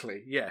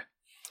 Exactly, yeah.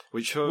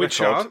 Which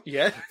are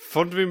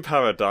Thunder in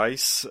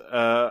Paradise,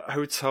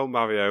 Hotel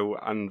Mario,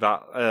 and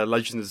that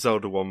Legend of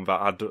Zelda one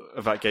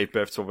that gave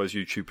birth to all those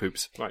YouTube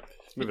poops. Right,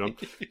 moving on.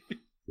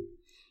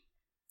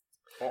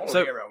 All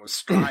heroes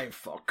strive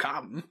for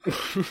come.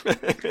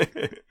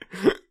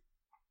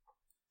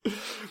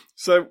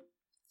 So,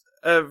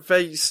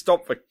 They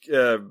stop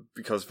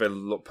because they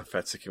look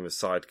pathetic in the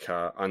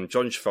sidecar, and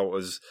John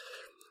Travolta's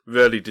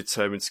really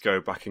determined to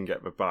go back and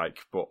get the bike,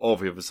 but all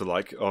the others are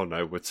like, oh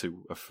no, we're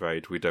too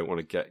afraid, we don't want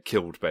to get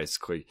killed,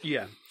 basically.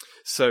 Yeah.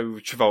 So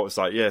Travolta's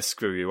like, yeah,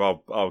 screw you,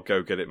 I'll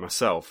go get it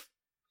myself.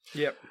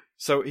 Yep.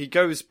 So he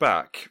goes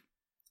back,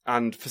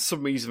 and for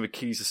some reason the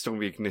keys are still in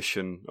the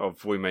ignition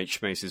of William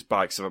H. Macy's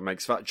bike, so that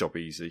makes that job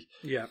easy.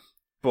 Yeah.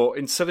 But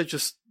instead of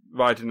just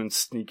riding and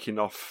sneaking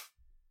off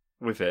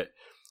with it,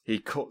 he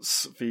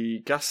cuts the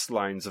gas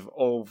lines of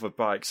all the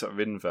bikes that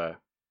are in there,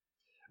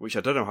 which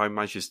I don't know how he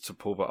manages to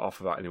pull that off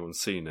without anyone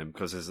seeing him,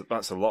 because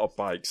that's a lot of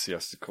bikes he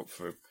has to cut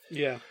through.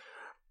 Yeah.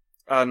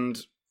 And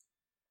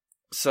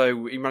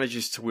so he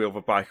manages to wheel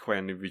the bike away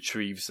and he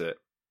retrieves it.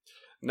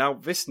 Now,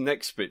 this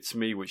next bit to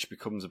me, which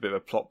becomes a bit of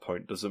a plot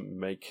point, doesn't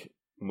make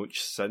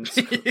much sense,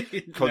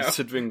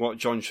 considering what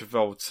John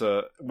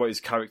Travolta, what his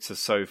character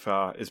so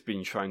far has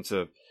been trying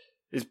to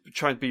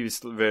be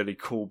this really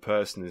cool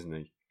person, isn't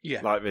he?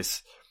 Yeah. Like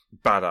this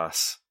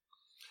badass.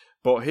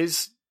 But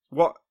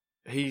what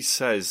he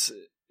says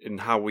in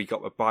how we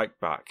got the bike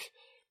back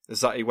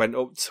is that he went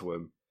up to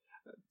him,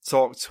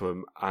 talked to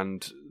him,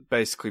 and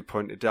basically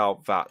pointed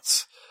out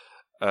that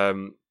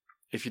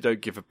if you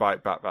don't give a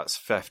bike back, that's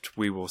theft,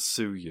 we will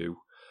sue you,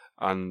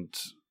 and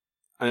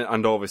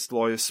all this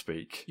lawyer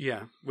speak.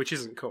 Yeah, which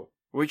isn't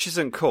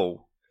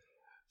cool.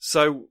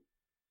 So,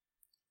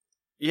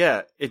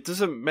 yeah, it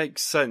doesn't make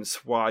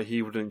sense why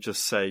he wouldn't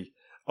just say,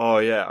 oh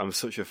yeah, I'm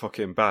such a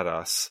fucking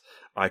badass,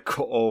 I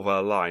cut all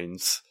their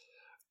lines,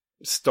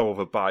 stole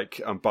the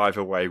bike, and by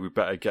the way, we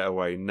better get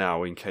away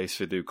now in case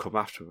they do come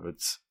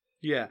afterwards.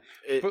 Yeah.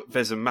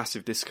 There's a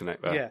massive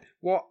disconnect there. Yeah.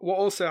 What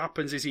also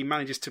happens is he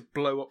manages to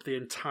blow up the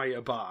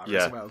entire bar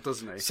as well,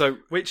 doesn't he? So,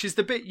 which is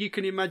the bit you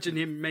can imagine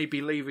him maybe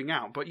leaving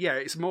out. But yeah,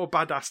 it's more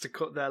badass to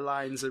cut their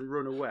lines and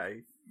run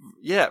away.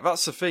 Yeah,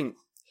 that's the thing.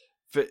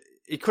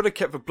 He could have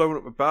kept the blowing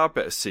up the bar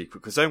bit a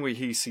secret, because only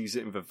he sees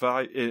it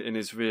in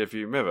his rear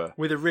view mirror.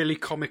 With a really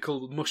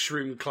comical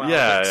mushroom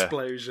cloud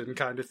explosion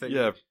kind of thing.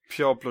 Yeah,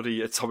 pure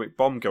bloody atomic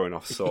bomb going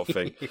off sort of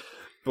thing.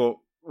 But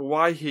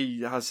why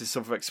he has this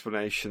other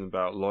explanation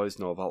about lawyers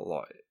and all that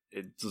lot,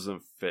 it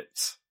doesn't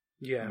fit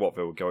what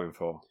they were going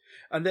for.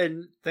 And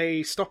then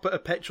they stop at a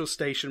petrol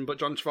station, but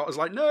John Travolta's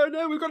like, no,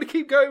 we've got to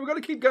keep going,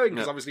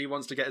 because obviously he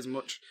wants to get as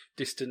much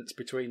distance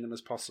between them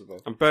as possible.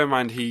 And bear in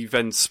mind, he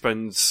then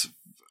spends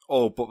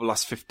all but the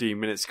last 15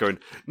 minutes going,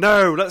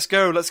 no, let's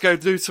go,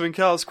 do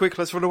something else, quick,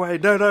 let's run away,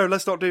 no,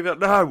 let's not do that,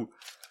 no!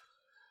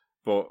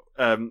 But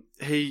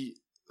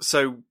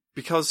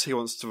because he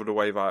wants to run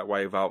away right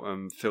away without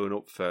filling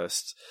up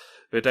first,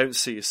 they don't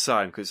see a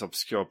sign, because it's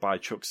obscured by a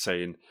truck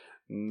saying,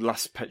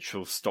 last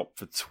petrol stop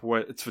for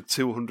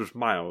 200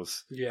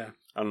 miles. Yeah.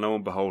 And lo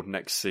and behold,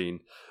 next scene,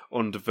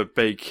 under the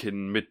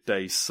baking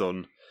midday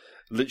sun,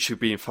 literally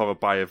being followed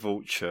by a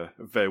vulture,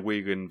 they're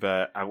wheeling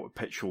their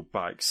out-of-petrol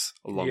bikes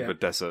along the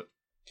desert.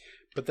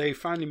 But they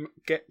finally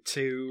get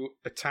to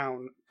a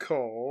town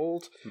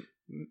called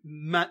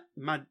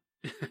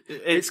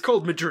it's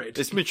called Madrid.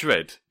 It's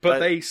Madrid. But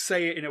they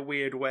say it in a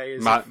weird way.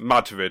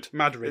 Madrid.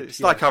 It's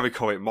like how we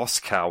call it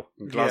Moscow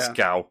and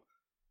Glasgow. Yeah.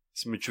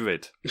 It's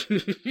Madrid.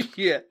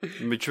 Yeah.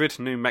 Madrid,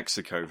 New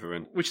Mexico, they're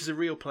in. Which is a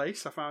real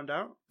place, I found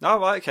out. Oh,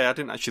 right, okay, I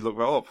didn't actually look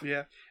that up.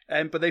 Yeah.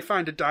 But they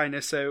find a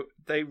diner, so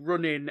they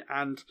run in,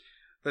 and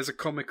there's a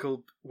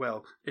comical,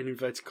 well, in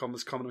inverted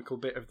commas, comical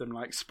bit of them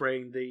like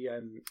spraying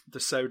the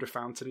soda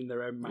fountain in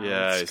their own mouths.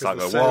 Yeah, it's like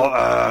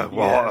the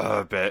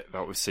water bit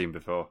that we've seen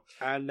before.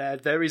 And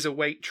there is a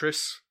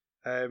waitress,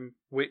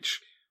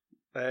 which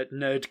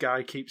nerd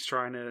guy keeps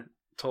trying to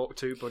talk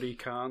to, but he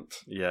can't.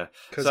 Yeah.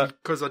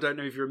 Because I don't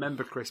know if you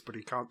remember, Chris, but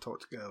he can't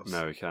talk to girls.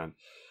 No, he can't.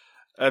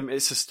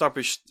 It's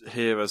established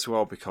here as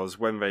well, because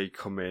when they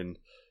come in,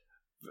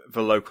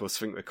 the locals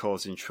think they're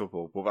causing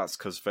trouble, but that's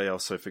because they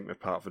also think they're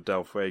part of the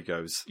Del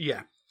Fuegos.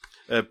 Yeah.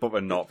 But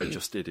they're not, they're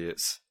just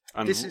idiots.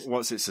 And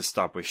once it's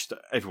established,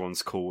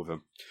 everyone's cool with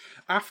them.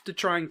 After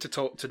trying to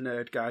talk to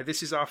Nerd Guy,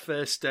 this is our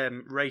first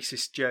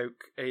racist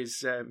joke,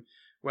 is,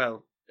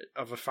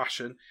 of a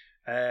fashion.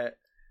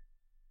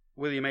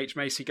 William H.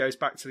 Macy goes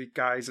back to the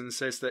guys and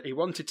says that he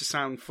wanted to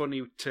sound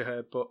funny to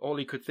her, but all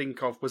he could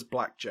think of was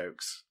black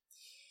jokes.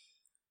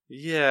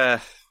 Yeah.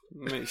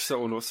 I mean, you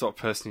sort of know what sort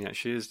of person he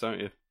actually is, don't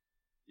you?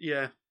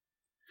 Yeah.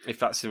 If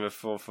that's in the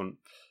forefront.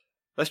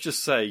 Let's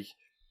just say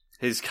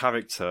his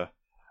character,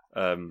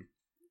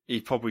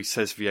 he probably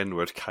says the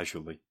N-word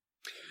casually.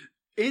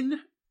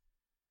 In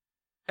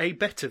a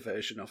better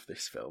version of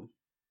this film,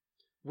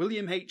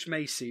 William H.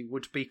 Macy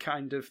would be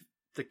kind of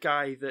the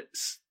guy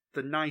that's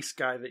the nice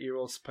guy that you're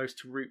all supposed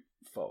to root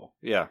for.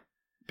 Yeah.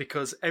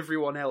 Because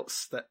everyone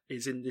else that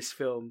is in this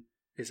film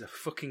is a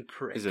fucking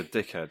prick. He's a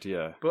dickhead,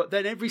 yeah. But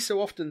then every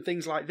so often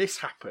things like this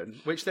happen,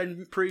 which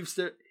then proves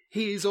that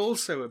he is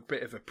also a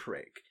bit of a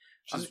prick.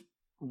 Which is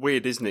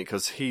weird, isn't it?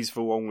 Because he's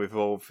the one with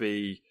all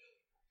the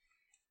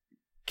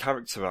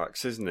character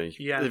arcs, isn't he?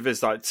 Yeah.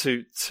 There's like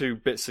two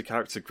bits of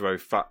character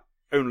growth that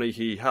only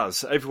he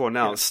has. Everyone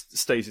else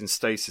stays in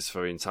stasis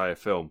for the entire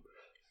film.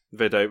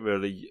 they don't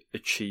really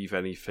achieve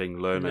anything,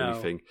 learn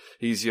anything.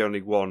 He's the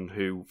only one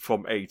who,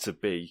 from A to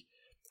B,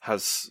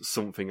 has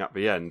something at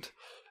the end.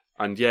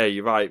 And yeah,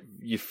 you're right,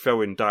 you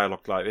throw in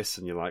dialogue like this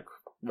and you're like,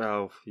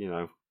 well,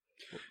 what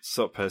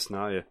sort of person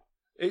are you?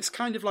 It's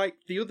kind of like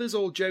the others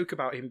all joke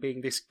about him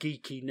being this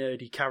geeky,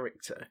 nerdy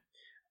character,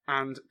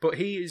 but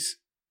he is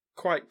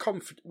quite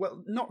confident.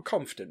 Well, not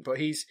confident, but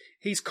he's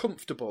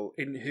comfortable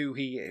in who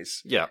he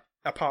is. Yeah.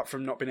 Apart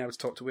from not being able to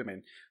talk to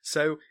women.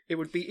 So it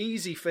would be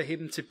easy for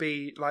him to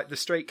be like the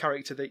straight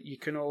character that you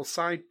can all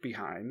side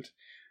behind.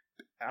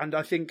 And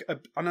I think,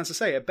 and as I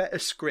say, a better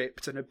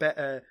script and a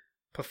better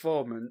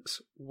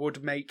performance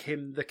would make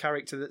him the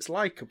character that's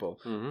likeable.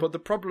 Mm-hmm. But the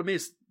problem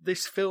is,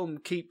 this film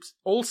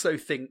also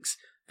thinks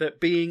that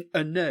being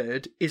a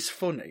nerd is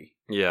funny.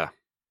 Yeah.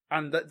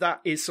 And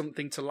that is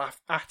something to laugh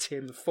at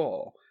him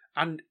for.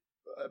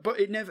 But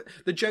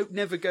the joke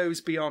never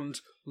goes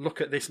beyond,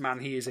 look at this man,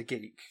 he is a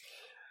geek.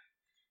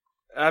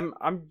 I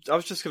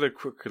was just going to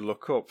quickly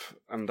look up,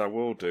 and I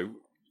will do.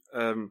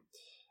 I'm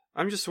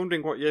just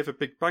wondering what year the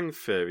Big Bang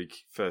Theory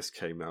first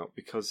came out,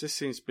 because this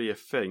seems to be a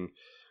thing.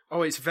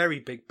 Oh, it's very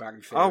Big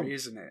Bang Theory,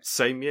 isn't it?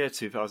 Same year,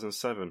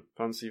 2007.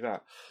 Fancy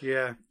that.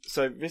 Yeah.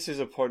 So this is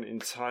a point in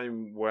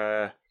time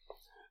where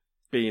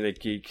being a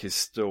geek is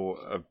still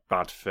a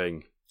bad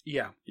thing.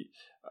 Yeah.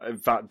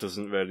 That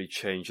doesn't really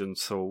change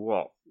until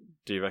what?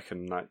 Do you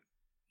reckon?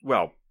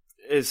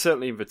 It's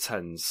certainly in the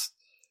 10s.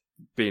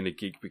 Being a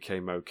geek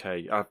became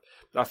okay.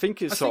 I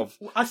think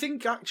I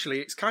think actually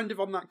it's kind of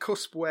on that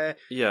cusp where,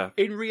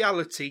 in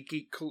reality,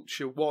 geek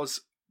culture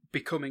was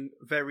becoming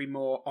very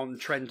more on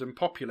trend and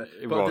popular.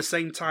 At the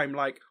same time,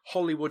 like,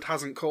 Hollywood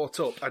hasn't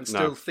caught up and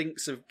still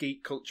thinks of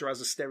geek culture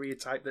as a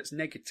stereotype that's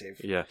negative.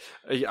 Yeah.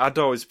 I'd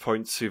always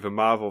point to the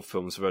Marvel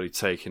films really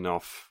taking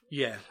off.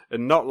 Yeah.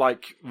 And not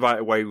like right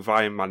away with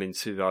Iron Man in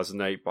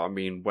 2008, but I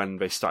mean when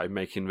they started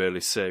making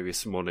really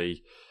serious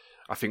money,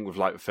 I think with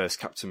like the first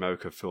Captain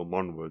America film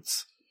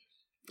onwards,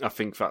 I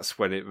think that's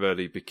when it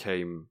really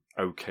became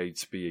okay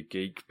to be a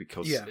geek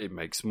because it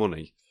makes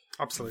money.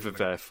 Absolutely.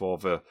 Therefore,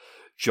 the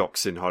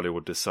jocks in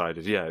Hollywood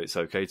decided, it's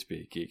okay to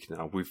be a geek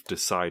now. We've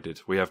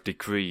decided. We have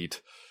decreed.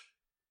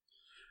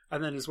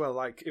 And then as well,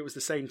 like, it was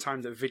the same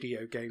time that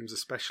video games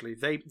especially,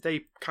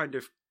 they kind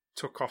of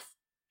took off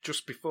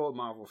just before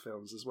Marvel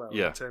films as well,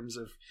 in terms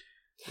of,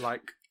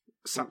 like,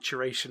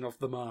 saturation of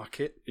the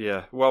market.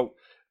 Yeah, well,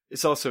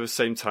 it's also the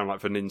same time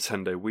like the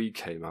Nintendo Wii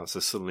came out, so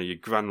suddenly your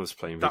gran was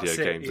playing video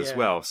games as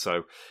well.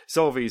 So it's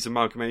all these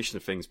amalgamation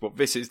of things, but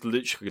this is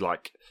literally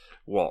like,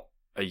 what,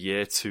 a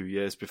year, 2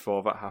 years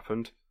before that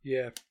happened?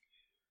 Yeah.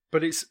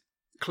 But it's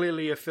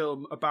clearly a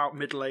film about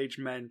middle-aged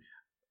men,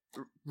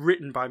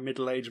 written by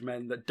middle-aged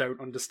men that don't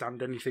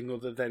understand anything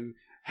other than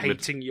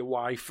hating your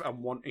wife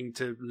and wanting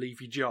to leave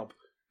your job.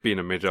 Being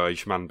a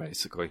middle-aged man,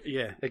 basically.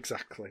 Yeah,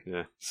 exactly.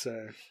 Yeah.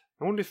 So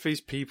I wonder if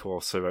these people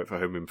also wrote for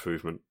Home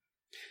Improvement.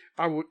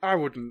 I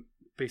wouldn't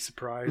be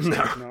surprised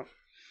if not.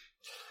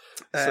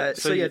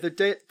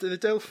 The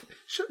Delph.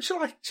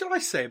 Shall I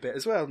say a bit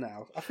as well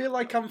now? I feel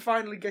like I'm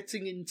finally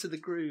getting into the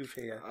groove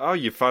here. Oh,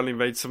 you finally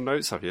made some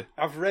notes, have you?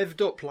 I've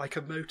revved up like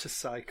a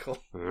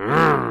motorcycle.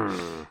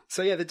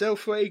 So the Del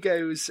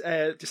Fuegos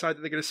decide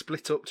that they're going to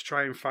split up to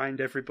try and find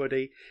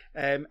everybody,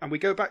 and we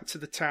go back to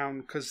the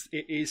town because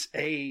it is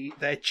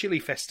their chili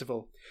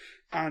festival.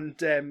 And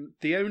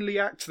the only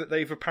act that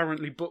they've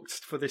apparently booked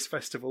for this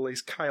festival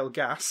is Kyle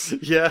Gass.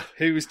 Yeah.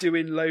 Who's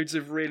doing loads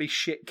of really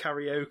shit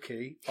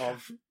karaoke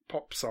of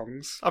pop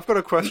songs. I've got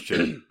a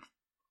question.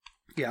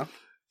 Yeah.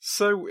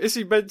 So, is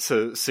he meant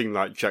to sing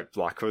like Jack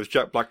Black, or has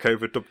Jack Black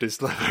overdubbed his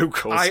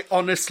vocals? I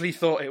honestly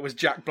thought it was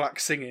Jack Black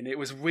singing. It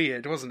was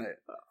weird, wasn't it?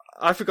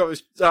 I forgot it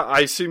was...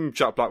 I assume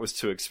Jack Black was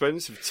too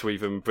expensive to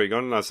even bring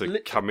on as a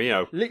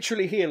cameo.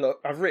 Literally here,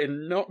 look, I've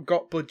written, not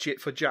got budget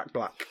for Jack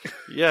Black.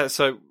 Yeah,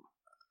 so...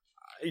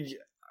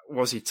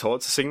 Was he taught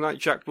to sing like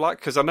Jack Black?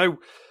 Because I know,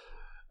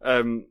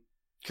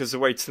 because the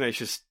way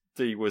Tenacious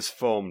D was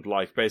formed,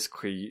 like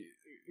basically,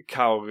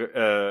 Kyle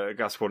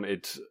Gass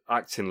wanted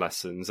acting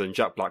lessons and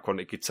Jack Black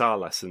wanted guitar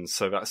lessons,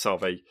 so that's how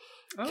they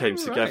came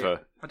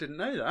together. I didn't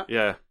know that.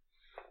 Yeah,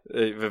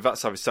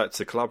 that's how they started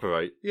to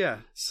collaborate. Yeah.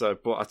 So,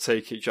 but I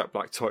take it Jack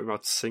Black taught him how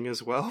to sing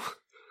as well.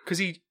 Because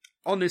he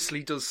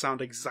honestly does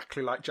sound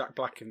exactly like Jack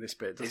Black in this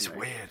bit, doesn't he? It's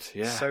weird,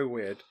 yeah. So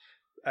weird.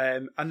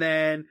 And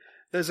then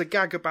there's a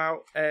gag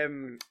about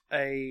a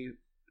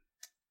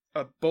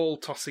ball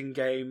tossing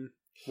game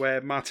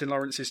where Martin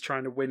Lawrence is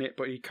trying to win it,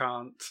 but he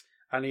can't,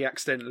 and he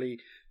accidentally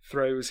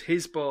throws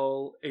his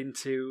ball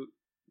into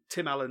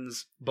Tim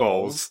Allen's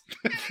balls.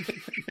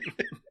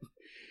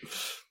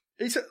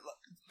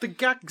 The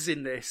gags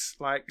in this,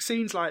 like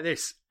scenes like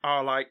this,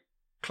 are like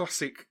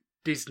classic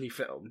Disney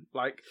film,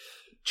 like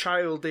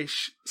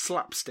childish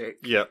slapstick.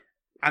 Yeah,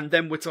 and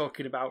then we're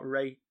talking about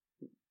rape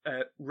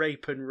and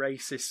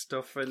racist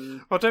stuff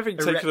and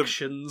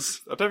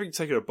erections. I don't think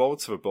taking a ball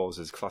to the balls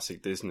is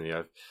classic Disney.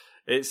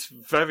 It's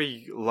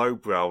very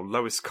lowbrow,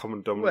 lowest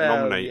common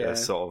denominator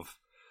sort of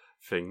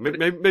thing.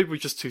 Maybe we're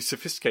just too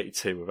sophisticated,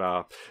 Tim, with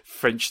our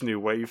French New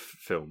Wave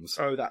films.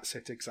 Oh, that's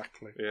it,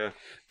 exactly. Yeah.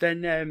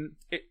 Then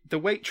the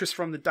waitress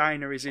from the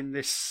diner is in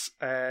this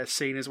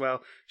scene as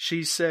well.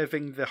 She's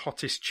serving the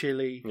hottest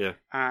chili. Yeah.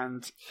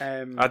 And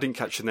I didn't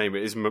catch the name.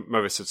 It is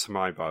Marissa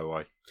Tomei, by the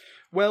way.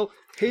 Well,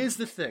 here's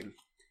the thing.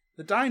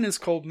 The diner's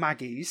called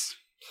Maggie's.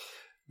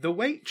 The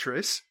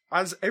waitress,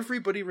 as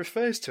everybody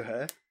refers to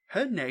her,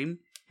 her name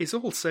is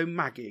also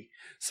Maggie.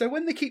 So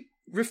when they keep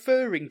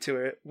referring to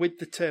her with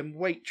the term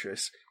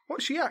waitress,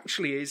 what she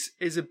actually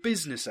is a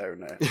business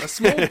owner, a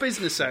small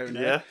business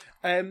owner,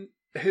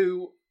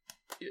 who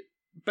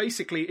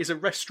basically is a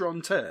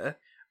restaurateur,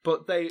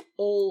 but they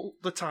all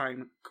the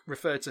time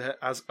refer to her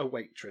as a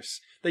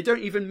waitress. They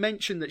don't even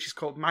mention that she's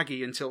called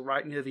Maggie until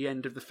right near the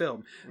end of the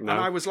film. No.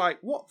 And I was like,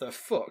 what the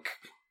fuck?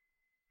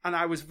 And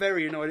I was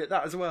very annoyed at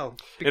that as well.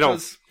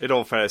 Because in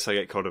all fairness, I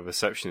get called a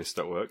receptionist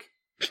at work.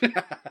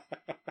 Are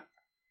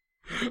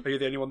you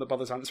the only one that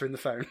bothers answering the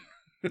phone?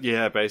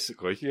 Yeah,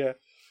 basically. Yeah.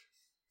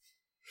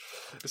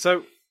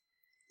 So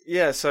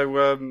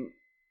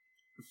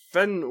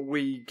then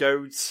we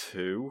go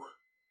to...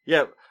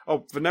 Yeah,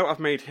 the note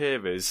I've made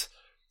here is,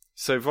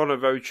 so we're on a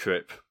road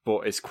trip,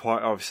 but it's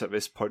quite obvious at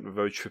this point the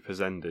road trip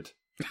has ended.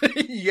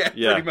 Yeah,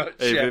 pretty much,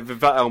 yeah.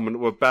 With that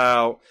element, we're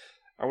about...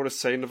 I want to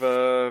say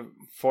another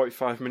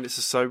 45 minutes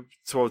or so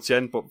towards the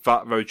end, but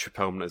that road trip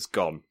element is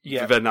gone.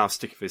 Yeah. They're now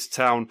sticking with this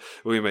town.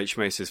 William H.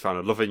 Macy's found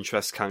a love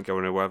interest, can't go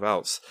anywhere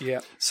else.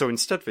 Yeah. So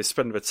instead they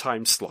spend their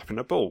time slapping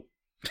a bull.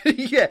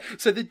 Yeah,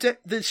 so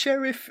the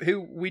sheriff,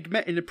 who we'd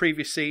met in the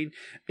previous scene,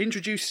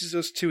 introduces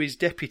us to his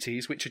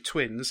deputies, which are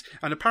twins,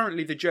 and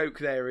apparently the joke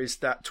there is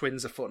that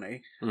twins are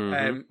funny,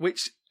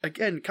 which,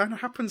 again, kind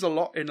of happens a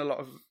lot in a lot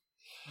of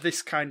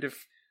this kind of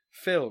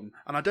film,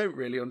 and I don't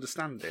really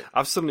understand it.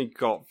 I've suddenly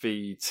got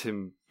the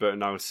Tim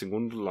Burton Alice in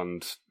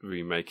Wonderland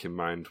remake in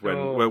mind when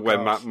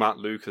Matt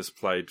Lucas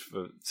played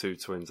the two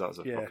twins. That was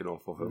a fucking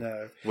awful film.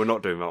 No. We're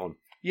not doing that one.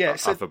 Yeah,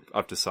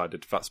 I've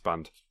decided that's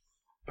banned.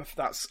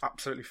 That's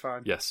absolutely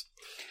fine. Yes.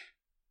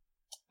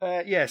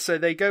 So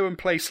they go and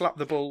play Slap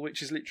the Bull,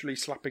 which is literally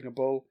slapping a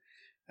bull.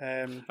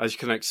 As you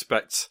can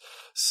expect.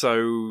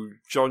 So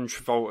John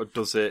Travolta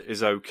does it,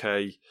 is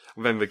okay,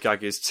 and then the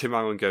gag is Tim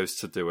Allen goes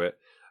to do it.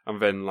 And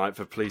then,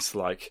 the police are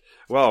like,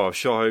 well, I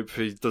sure hope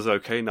he does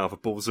okay now. The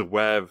bull's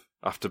aware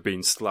after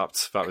being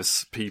slapped that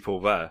there's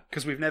people there.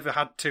 Because we've never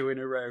had two in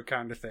a row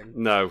kind of thing.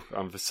 No,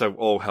 so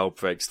all hell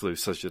breaks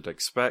loose, as you'd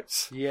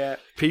expect. Yeah.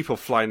 People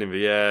flying in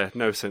the air,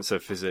 no sense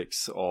of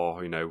physics,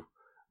 or,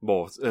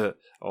 more,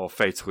 or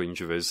fatal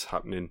injuries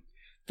happening.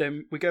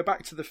 Then we go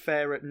back to the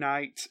fair at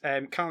night.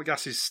 Kyle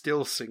Gass is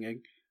still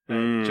singing.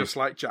 Just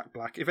like Jack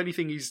Black. If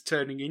anything, he's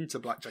turning into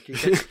Black Jack.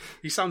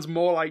 He sounds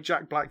more like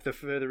Jack Black the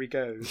further he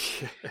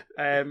goes.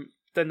 Then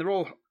they're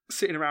all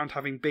sitting around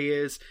having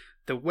beers.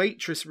 The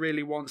waitress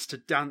really wants to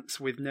dance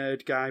with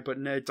Nerd Guy, but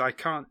Nerd Guy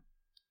can't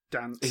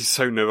dance. He's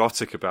so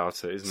neurotic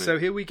about it, isn't he? So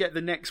here we get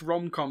the next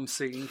rom-com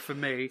scene for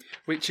me,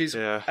 which is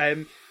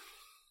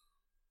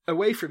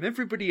away from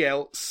everybody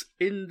else,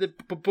 in the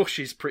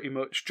bushes pretty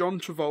much, John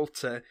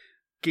Travolta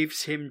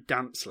gives him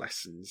dance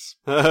lessons.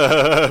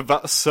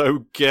 That's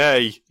so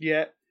gay.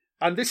 Yeah.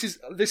 And this is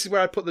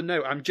where I put the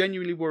note. I'm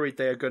genuinely worried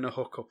they are going to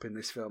hook up in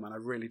this film, and I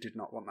really did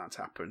not want that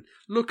to happen.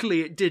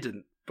 Luckily, it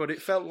didn't, but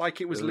it felt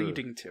like it was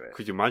leading to it.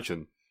 Could you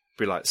imagine?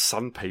 Be like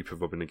sandpaper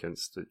rubbing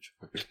against each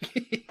other.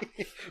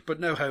 But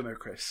no homo,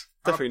 Chris.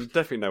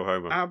 Definitely no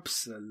homo.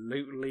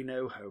 Absolutely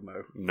no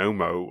homo. No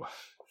mo.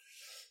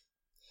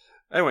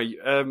 Anyway,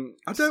 I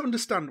don't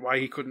understand why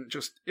he couldn't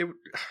just...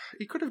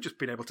 he could have just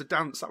been able to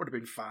dance. That would have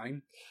been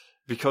fine.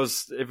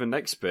 Because in the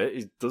next bit,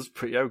 he does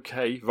pretty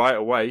okay right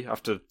away.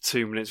 After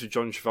 2 minutes with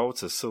John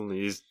Travolta,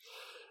 suddenly he's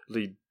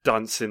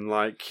dancing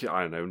like,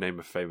 I don't know, name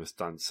a famous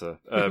dancer.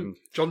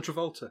 John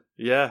Travolta.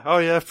 Yeah. Oh,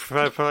 yeah.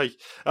 Probably.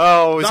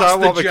 Oh, is that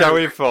what we're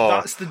going for?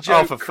 That's the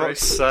joke, for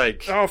Chris. Fuck's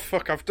sake. Oh,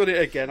 fuck, I've done it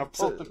again. I've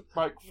pulled the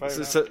microphone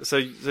out. So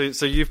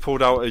you've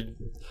pulled out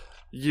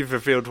You've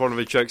revealed one of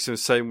the jokes in the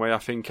same way I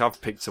think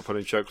I've picked up on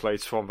a joke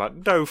later on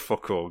that no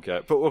fuck all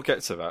get, but we'll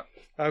get to that.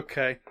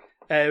 Okay.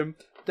 Then...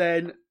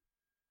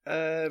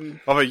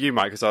 Although you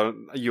might, because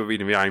you were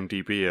reading the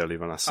IMDb earlier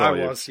when I saw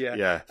you. I was,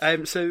 yeah.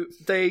 So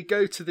they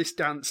go to this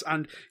dance,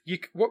 and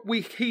what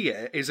we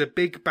hear is a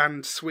big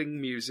band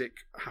swing music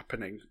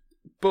happening.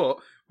 But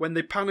when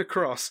they pan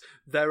across,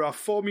 there are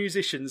 4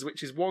 musicians,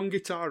 which is 1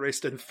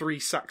 guitarist and 3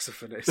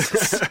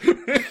 saxophonists.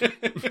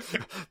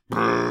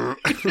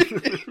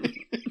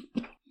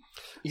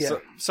 Yeah.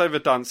 So the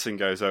dancing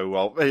goes so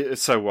well.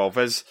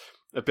 There's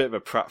a bit of a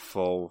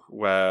pratfall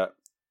where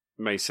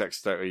Macy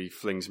accidentally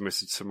flings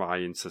Mr.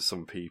 Tomei into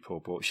some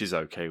people, but she's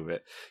okay with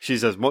it.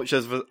 She's as much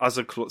as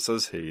a klutz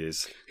as he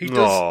is. He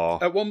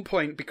does, at one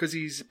point, because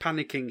he's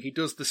panicking, he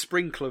does the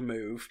sprinkler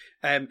move,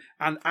 and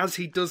as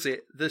he does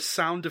it, the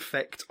sound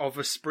effect of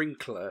a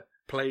sprinkler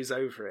plays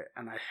over it,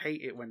 and I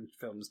hate it when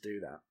films do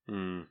that.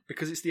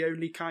 Because it's the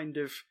only kind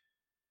of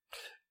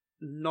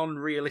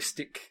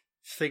non-realistic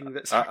thing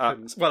that's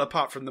happened. Well,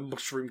 apart from the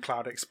mushroom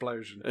cloud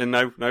explosion.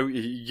 No,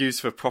 you use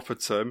the proper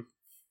term.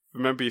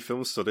 Remember your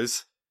film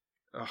studies.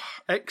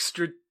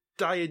 Extra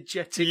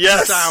diegetic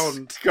Yes!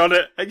 sound. Got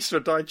it.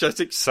 Extra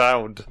diegetic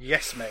sound.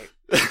 Yes, mate.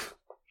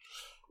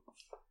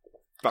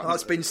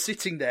 That's been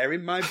sitting there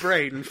in my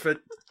brain for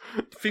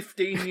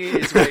 15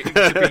 years waiting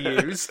to be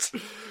used.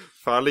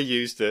 Finally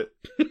used it.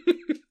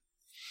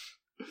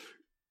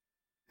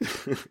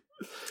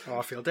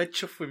 I feel dead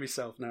chuffed with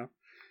myself now.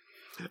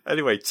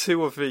 Anyway,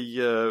 2 of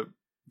the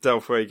Del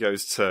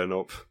Fuegos turn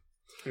up.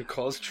 And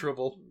cause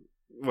trouble.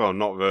 Well,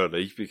 not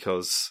really,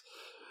 because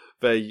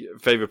they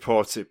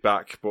report it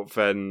back, but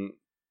then...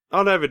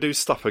 Oh no, they do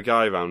stop a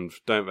guy round,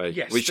 don't they?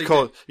 Yes,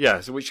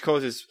 which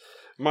causes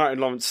Martin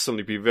Lawrence to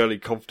suddenly be really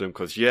confident,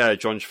 because,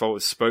 John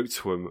Travolta spoke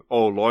to him,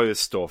 all lawyer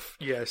stuff.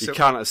 Yeah, you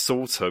can't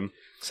assault him.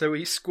 So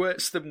he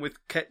squirts them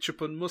with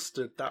ketchup and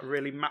mustard, that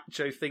really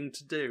macho thing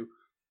to do.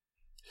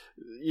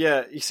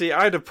 Yeah, you see,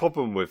 I had a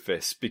problem with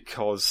this,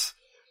 because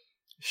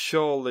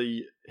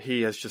surely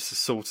he has just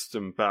assaulted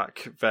them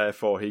back,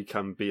 therefore he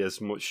can be as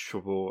much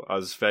trouble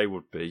as they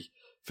would be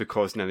for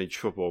causing any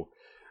trouble.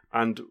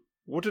 And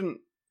wouldn't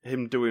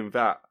him doing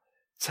that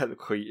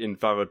technically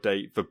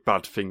invalidate the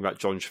bad thing that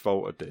John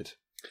Travolta did?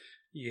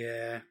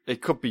 Yeah.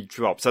 It could be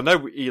dropped. I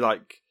know he,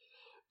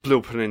 blew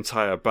up an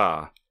entire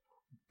bar,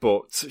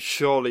 but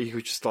surely he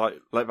would just, let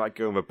that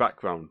go in the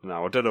background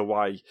now. I don't know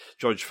why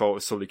John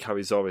Travolta suddenly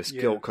carries all this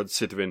guilt,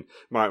 considering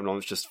Martin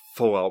Lawrence just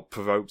full out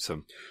provoked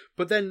him.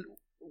 But then,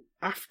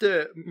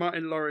 after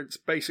Martin Lawrence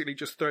basically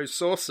just throws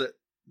sauce at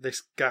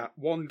this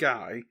one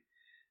guy,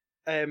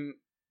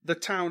 the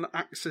town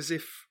acts as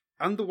if,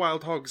 and the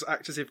Wild Hogs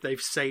act as if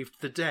they've saved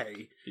the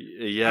day.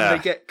 Yeah. And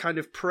they get kind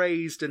of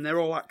praised, and they're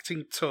all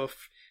acting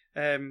tough.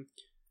 And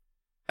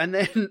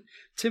then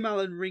Tim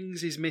Allen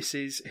rings his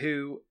missus,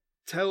 who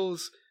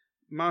tells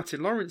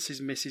Martin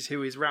Lawrence's missus,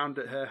 who is round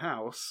at her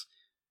house,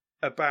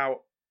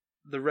 about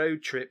the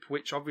road trip,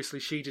 which obviously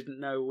she didn't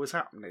know was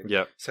happening.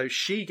 Yeah. So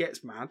she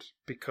gets mad,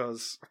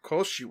 because of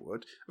course she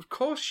would. Of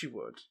course she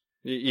would.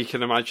 You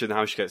can imagine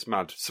how she gets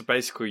mad. So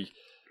basically,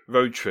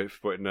 road trip,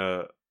 but in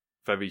a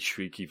very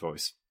shrieky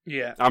voice.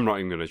 Yeah. I'm not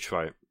even going to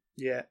try it.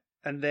 Yeah.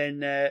 And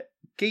then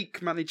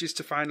Geek manages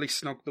to finally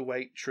snog the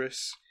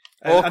waitress.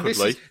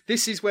 Awkwardly. And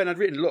this is when I'd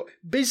written, look,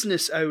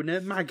 business owner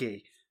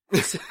Maggie.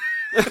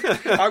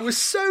 I was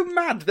so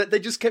mad that they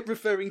just kept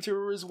referring to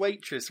her as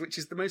waitress, which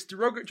is the most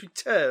derogatory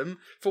term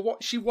for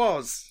what she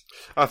was.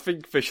 I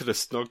think they should have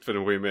snugged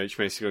William H.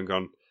 Macy and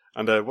gone,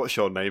 and what's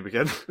your name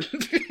again?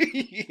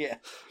 Yeah.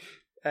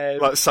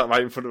 Sat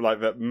right in front of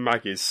the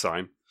Maggie's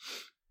sign.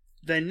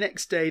 Then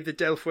next day the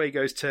Del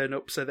Fuegos turn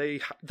up, so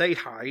they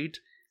hide,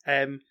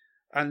 and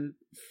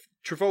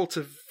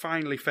Travolta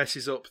finally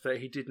fesses up that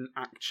he didn't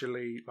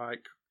actually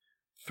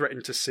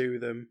threaten to sue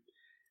them.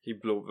 He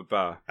blew up the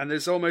bar. And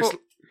there's almost... But,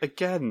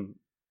 again,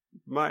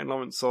 Martin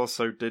Lawrence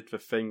also did the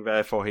thing,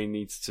 therefore he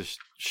needs to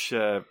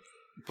share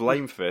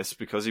blame for this,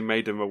 because he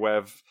made them aware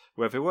of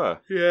where they were.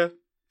 Yeah.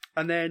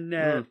 And then...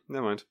 never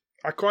mind.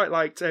 I quite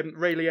liked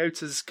Ray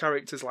Liotta's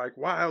characters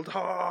Wild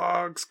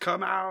Hogs,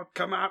 come out,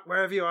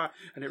 wherever you are.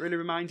 And it really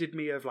reminded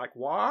me of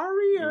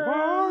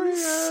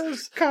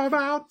Warriors, come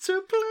out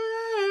to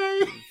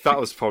play. That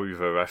was probably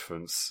the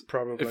reference.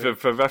 Probably.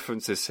 If the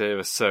references here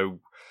are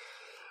so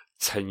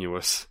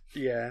tenuous.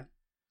 Yeah.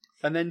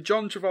 And then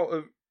John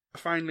Travolta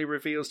finally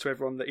reveals to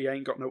everyone that he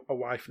ain't got a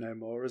wife no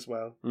more as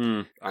well.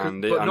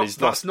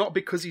 That's not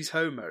because he's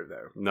homo,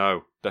 though.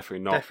 No,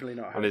 definitely not. Definitely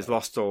not homo. And he's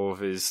lost all of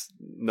his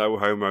no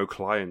homo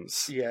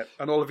clients. Yeah,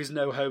 and all of his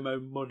no homo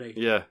money.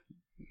 Yeah.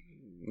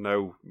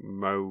 No.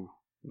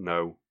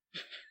 Nope.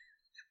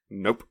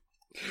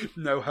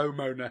 No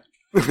homo-na.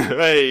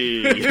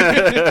 Hey!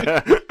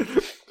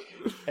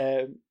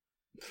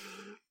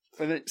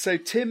 So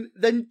Tim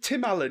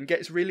Allen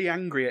gets really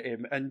angry at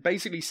him and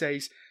basically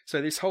says,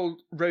 so this whole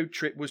road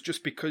trip was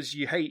just because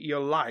you hate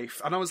your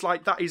life. And I was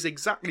like, that is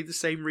exactly the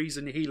same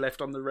reason he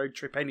left on the road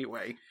trip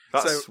anyway.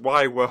 That's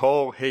why we're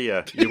all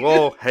here. You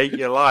all hate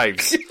your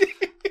lives.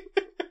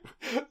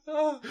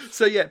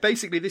 So yeah,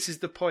 basically this is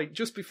the point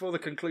just before the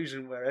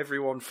conclusion where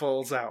everyone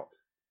falls out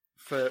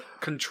for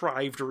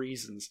contrived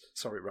reasons.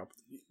 Sorry, Rob.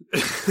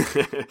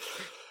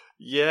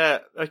 Yeah,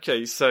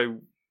 okay, so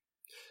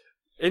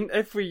in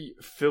every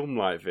film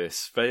like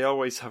this, they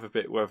always have a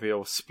bit where they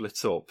all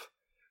split up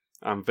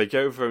and they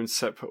go their own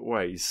separate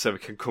ways so they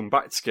can come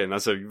back together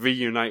as a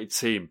reunited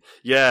team.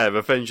 Yeah, the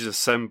Avengers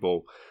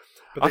assemble.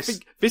 But I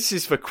think this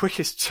is the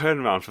quickest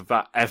turnaround for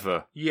that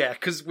ever. Yeah,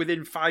 because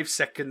within 5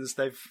 seconds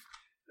they've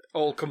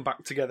all come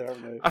back together,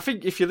 haven't they? I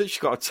think if you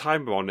literally got a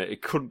timer on it,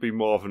 it couldn't be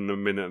more than a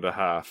minute and a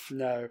half.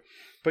 No.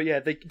 But yeah,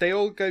 they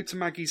all go to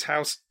Maggie's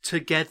house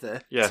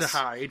together to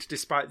hide,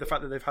 despite the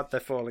fact that they've had their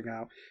falling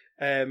out.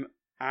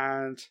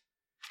 And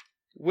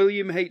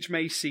William H.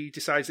 Macy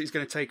decides that he's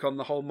going to take on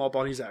the whole mob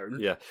on his own.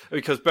 Yeah,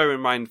 because bear in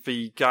mind,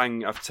 the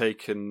gang have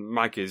taken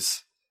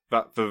Maggie's,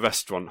 the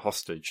restaurant,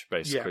 hostage,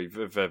 basically.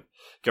 Yeah. They're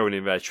going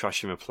in there,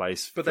 trashing the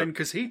place. But then,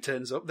 because he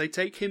turns up, they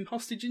take him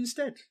hostage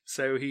instead.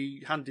 So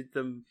he handed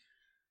them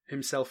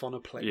himself on a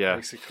plate,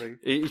 basically.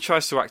 He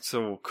tries to act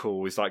all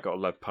cool. He's like got a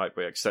lead pipe,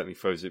 but he accidentally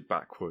throws it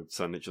backwards,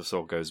 and it just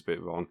all goes a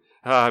bit wrong.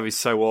 He's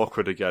so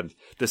awkward again,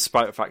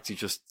 despite the fact he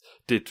just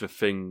did the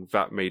thing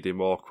that made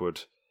him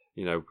awkward.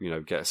 You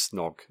know, get a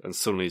snog, and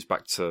suddenly he's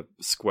back to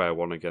square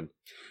one again.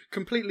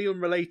 Completely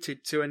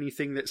unrelated to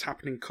anything that's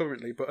happening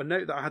currently, but a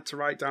note that I had to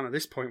write down at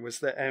this point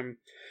was that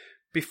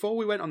before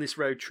we went on this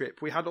road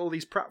trip, we had all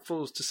these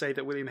pratfalls to say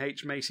that William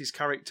H. Macy's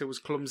character was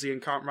clumsy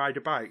and can't ride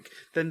a bike.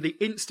 Then the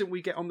instant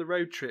we get on the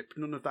road trip,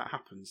 none of that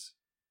happens.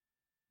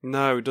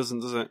 No, it doesn't,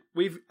 does it?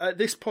 At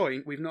this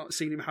point, we've not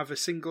seen him have a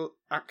single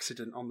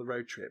accident on the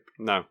road trip.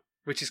 No.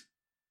 Which is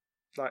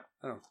like,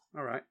 oh,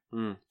 all right.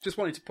 Mm. Just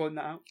wanted to point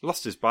that out.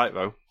 Lost his bike,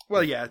 though.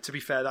 Well, yeah, to be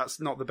fair,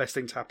 that's not the best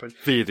thing to happen.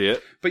 The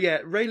idiot. But yeah,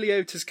 Ray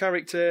Liotta's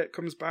character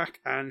comes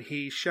back and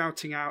he's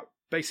shouting out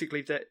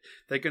basically that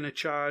they're going to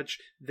charge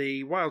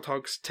the Wild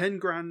Hogs 10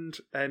 grand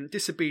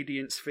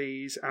disobedience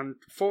fees and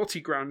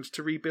 40 grand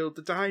to rebuild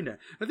the diner.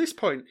 At this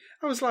point,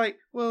 I was like,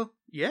 well,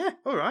 yeah,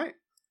 all right.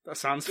 That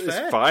sounds fair.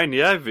 It's fine,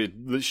 yeah.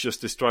 Let's just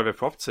destroy their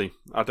property.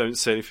 I don't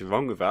see anything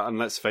wrong with that. And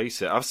let's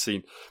face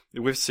it,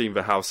 we've seen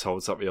the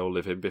households that we all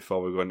live in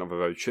before we went on the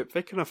road trip.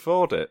 They can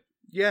afford it.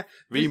 Yeah.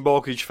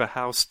 Remortgage the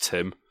house,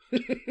 Tim.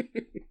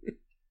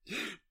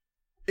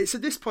 It's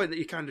at this point that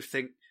you kind of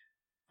think,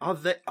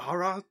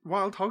 are our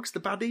Wild Hogs the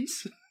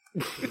baddies?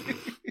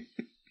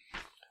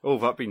 Oh,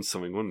 that'd been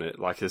something, wouldn't it?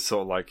 Like a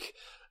sort of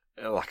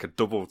like a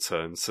double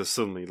turn. So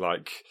suddenly,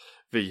 like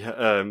the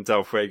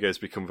Del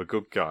Fuegos become the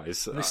good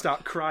guys. And they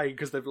start crying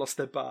because they've lost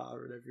their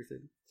bar and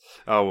everything.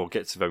 Oh, we'll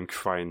get to them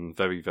crying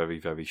very, very,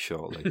 very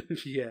shortly.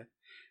 Yeah.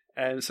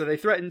 So they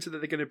threaten that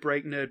they're going to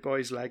break Nerd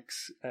Boy's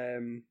legs.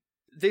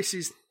 This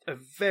is a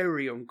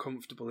very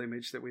uncomfortable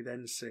image that we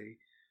then see,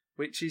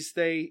 which is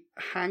they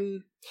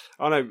hang...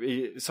 Oh no,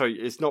 sorry,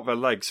 it's not their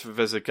legs.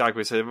 There's a gag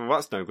where they say, well,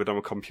 that's no good, I'm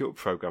a computer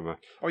programmer.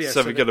 Oh, yeah,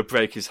 so they're going to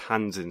break his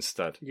hands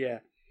instead. Yeah.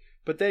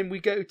 But then we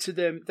go to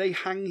them, they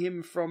hang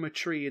him from a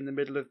tree in the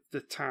middle of the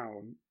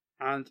town,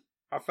 and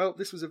I felt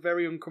this was a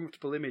very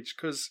uncomfortable image,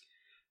 because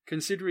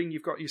considering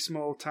you've got your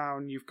small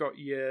town, you've got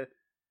your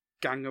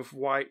gang of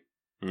white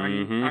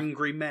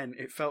angry men,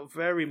 it felt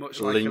very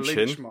much like a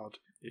lynch mob.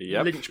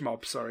 Yep. Lynch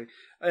mob, sorry.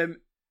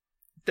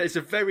 There's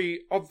a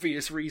very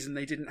obvious reason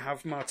they didn't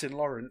have Martin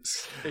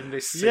Lawrence in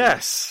this scene.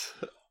 Yes.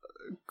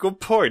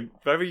 Good point.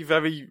 Very,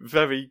 very,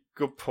 very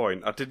good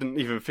point. I didn't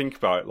even think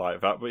about it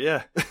like that, but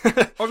yeah.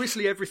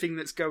 Obviously, everything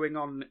that's going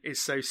on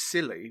is so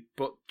silly,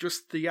 but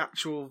just the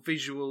actual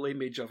visual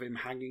image of him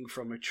hanging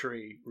from a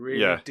tree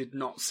really did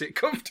not sit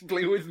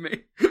comfortably with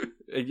me.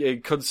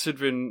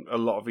 Considering a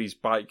lot of these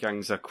bike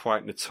gangs are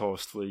quite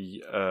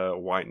notoriously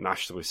white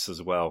nationalists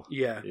as well.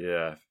 Yeah.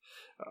 Yeah.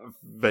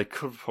 They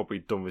could have probably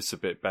done this a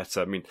bit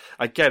better. I mean,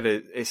 I get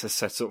it, it's a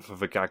setup for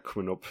the gag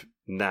coming up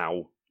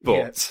now,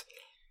 but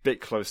a bit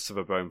close to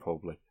the bone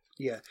probably.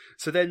 Yeah.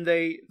 So then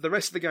the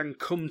rest of the gang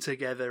come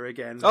together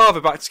again. Oh,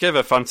 they're back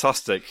together,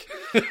 fantastic.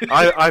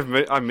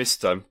 I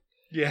missed them.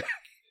 Yeah.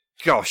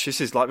 Gosh, this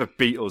is like the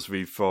Beatles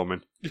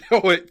reforming.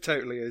 Oh, it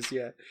totally is,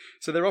 yeah.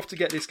 So they're off to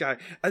get this guy.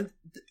 And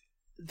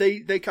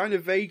they kind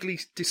of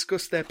vaguely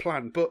discuss their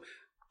plan, but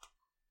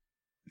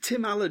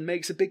Tim Allen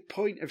makes a big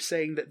point of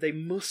saying that he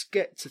must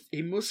get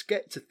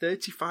to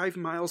 35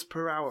 miles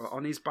per hour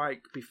on his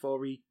bike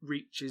before he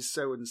reaches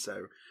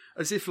so-and-so.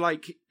 As if,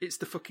 like, it's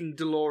the fucking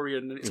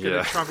DeLorean and it's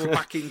going to travel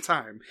back in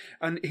time.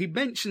 And he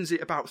mentions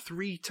it about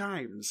 3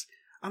 times.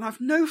 And I've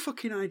no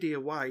fucking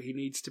idea why he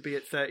needs to be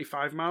at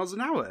 35 miles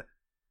an hour.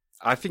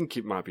 I think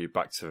it might be a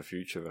Back to the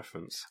Future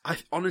reference. I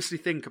honestly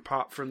think,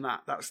 apart from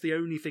that, that's the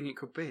only thing it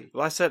could be.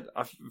 Well, I said,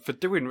 for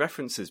doing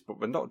references, but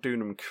we're not doing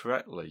them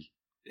correctly.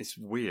 It's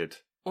weird.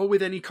 Or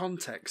with any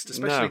context,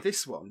 especially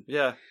this one.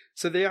 Yeah.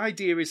 So the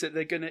idea is that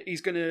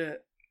he's gonna,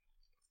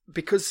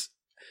 because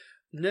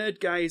Nerd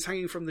Guy is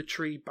hanging from the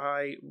tree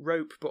by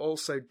rope, but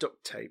also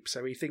duct tape.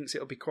 So he thinks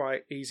it'll be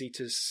quite easy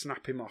to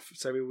snap him off.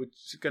 So he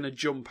was going to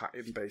jump at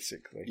him,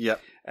 basically. Yeah.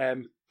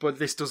 But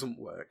this doesn't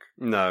work.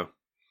 No.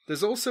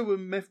 There's also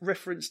a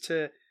reference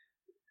to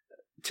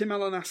Tim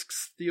Allen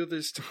asks the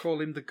others to call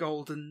him the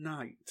Golden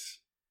Knight.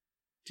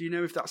 Do you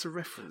know if that's a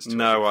reference to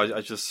No, I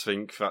just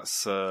think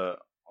that's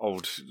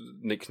old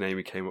nickname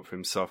he came up for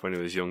himself when he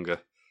was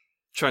younger.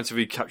 Trying to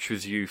recapture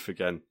his youth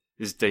again.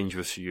 His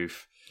dangerous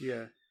youth.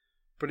 Yeah.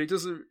 But it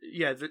doesn't...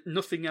 Yeah,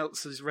 nothing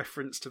else is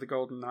referenced to the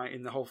Golden Knight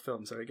in the whole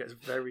film, so it gets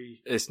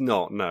very... It's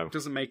not, no. It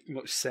doesn't make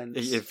much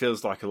sense. It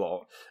feels like a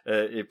lot...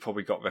 it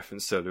probably got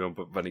referenced earlier on,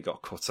 but then it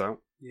got cut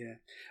out. Yeah.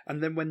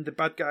 And then when the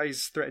bad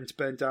guys threaten to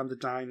burn down the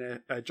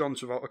diner, John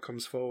Travolta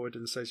comes forward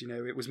and says,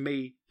 it was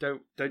me,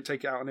 don't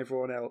take it out on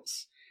everyone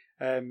else.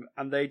 And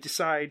they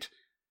decide...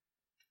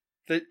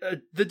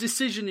 The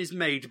decision is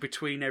made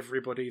between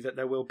everybody that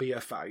there will be a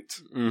fight.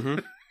 Mm-hmm.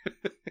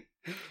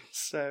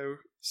 So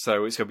it's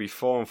going to be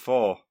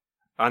 4-on-4.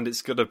 And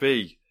it's going to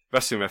be,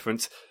 wrestling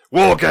reference,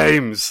 War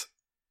Games!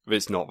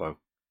 It's not, though.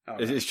 Oh,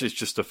 it's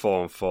just a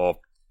 4-on-4.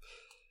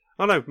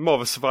 I know, more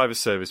of a Survivor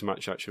Series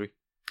match, actually.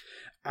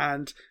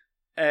 And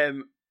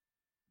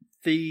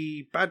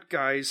the bad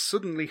guys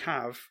suddenly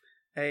have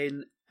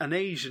an an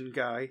Asian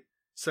guy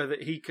so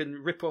that he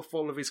can rip off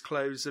all of his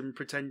clothes and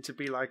pretend to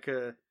be like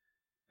a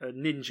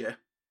ninja.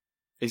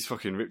 He's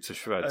fucking ripped to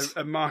shreds.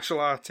 A martial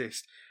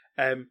artist.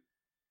 And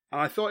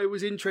I thought it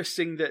was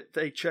interesting that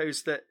they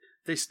chose that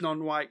this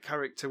non-white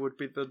character would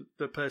be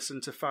the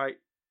person to fight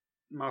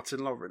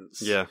Martin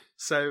Lawrence. Yeah.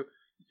 So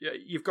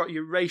you've got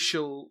your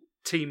racial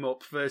team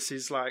up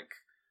versus like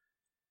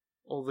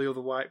all the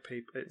other white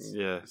people. It's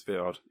a bit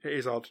odd. It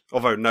is odd.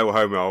 Although no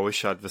homo, I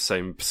wish I had the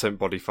same percent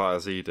body fat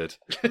as he did.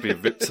 He'd be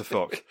ripped to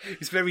fuck.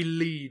 He's very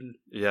lean.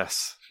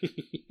 Yes.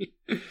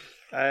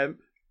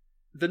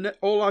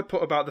 All I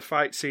put about the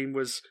fight scene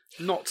was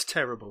not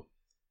terrible.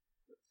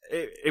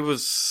 It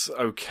was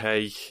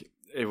okay.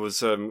 It was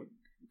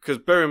because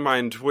bear in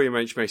mind William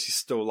H. Macy's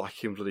still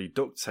lacking bloody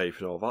duct tape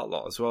and all that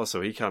lot as well,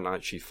 so he can't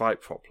actually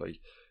fight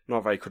properly.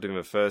 Not very good in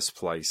the first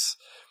place.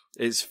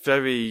 It's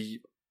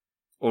very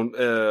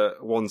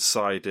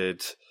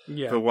one-sided.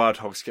 Yeah. The Wild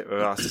Hogs get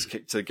their asses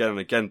kicked again and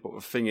again, but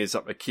the thing is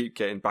that they keep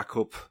getting back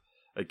up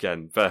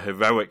again. They're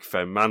heroic,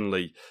 they're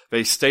manly.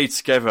 They stay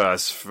together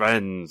as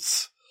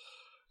friends.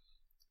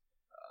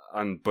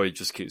 But it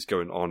just keeps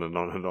going on and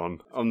on and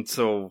on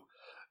until...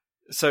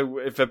 So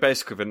if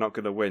they're not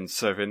going to win,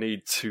 so they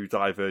need two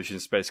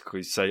diversions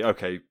basically say,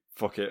 okay,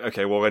 fuck it,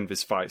 okay, we'll end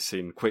this fight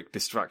scene, quick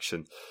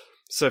distraction.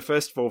 So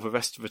first of all, the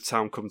rest of the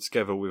town come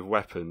together with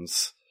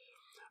weapons,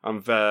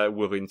 and they're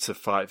willing to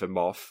fight them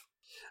off.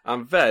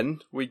 And then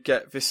we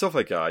get this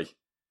other guy,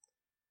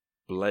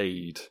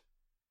 Blade.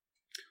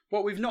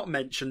 What we've not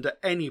mentioned at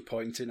any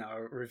point in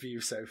our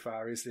review so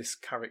far is this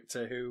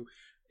character who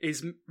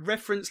is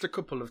referenced a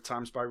couple of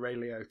times by Ray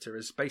Liotta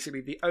as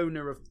basically the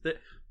owner of the...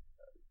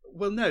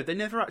 Well, no, they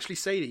never actually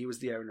say that he was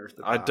the owner of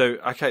the bar.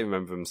 I can't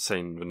remember them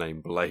saying the name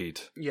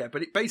Blade. Yeah,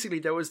 but basically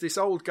there was this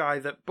old guy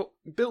that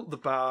built the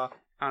bar,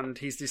 and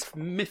he's this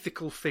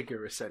mythical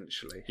figure,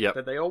 essentially,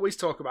 that they always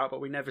talk about but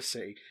we never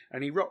see.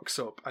 And he rocks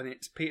up, and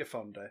it's Peter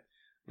Fonda.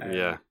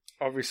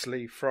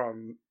 Obviously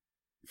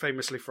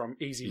famously from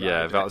Easy Rider.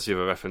 Yeah, that was the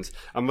other reference.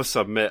 I must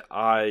admit,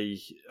 I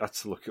had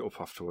to look it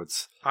up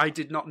afterwards. I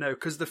did not know,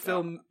 because the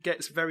film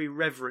gets very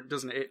reverent,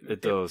 doesn't it?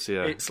 It does,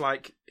 yeah. It's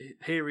like,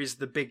 here is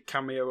the big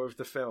cameo of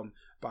the film,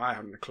 but I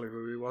hadn't a clue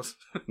who he was.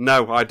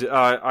 No, I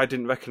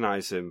didn't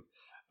recognise him.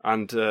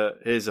 And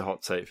here's a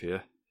hot take for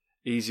you.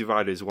 Easy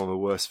Rider is one of the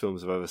worst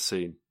films I've ever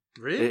seen.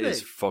 Really? It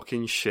is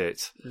fucking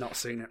shit. Not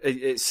seen it.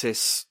 It's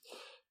this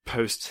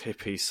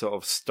post-hippie sort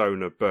of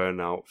stoner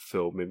burnout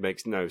film. It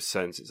makes no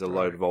sense. It's a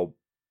load of old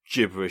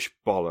gibberish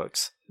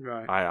bollocks.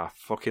 Right. I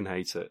fucking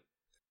hate it.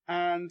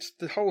 And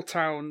the whole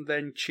town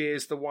then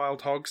cheers the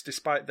Wild Hogs,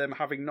 despite them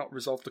having not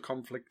resolved the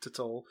conflict at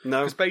all. No.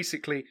 Because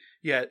basically,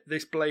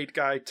 this Blade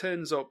guy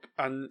turns up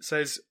and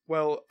says,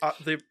 well,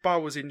 the bar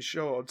was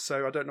insured,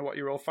 so I don't know what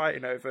you're all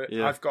fighting over.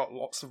 Yeah. I've got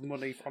lots of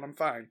money and I'm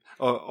fine.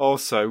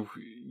 Also,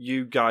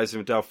 you guys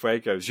in Del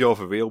Fuegos, you're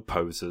the real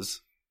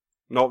posers.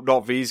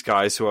 Not these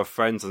guys who are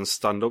friends and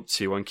stand up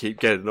to you and keep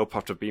getting up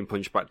after being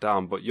punched back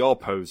down, but you're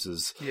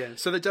posers. Yeah,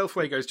 so the Del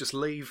Fuegos just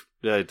leave.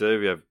 Yeah, they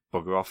do. Yeah,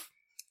 bugger off.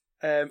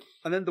 And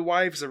then the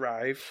wives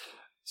arrive.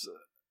 So,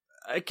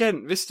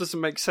 again, this doesn't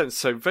make sense.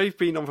 So they've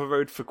been on the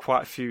road for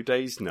quite a few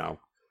days now,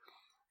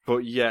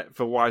 but yet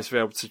the wives were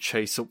able to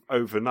chase up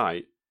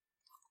overnight.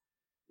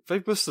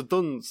 They must have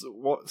done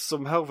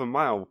some hell of a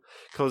mile,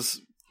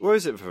 because... Where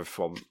is it they're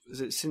from?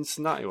 Is it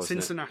Cincinnati, wasn't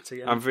it? Cincinnati,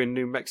 yeah. And they're in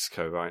New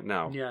Mexico right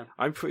now. Yeah.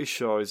 I'm pretty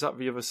sure, is that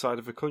the other side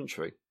of the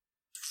country?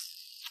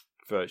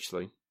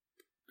 Virtually.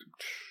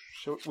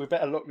 So we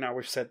better look now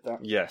we've said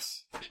that.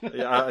 Yes.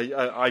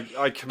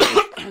 I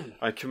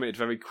committed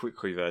very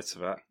quickly there to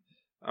that.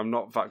 I'm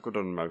not that good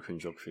on American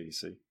geography, you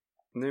see.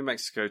 New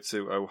Mexico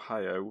to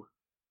Ohio.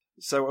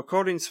 So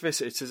according to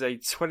this, it is a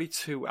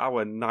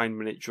 22-hour,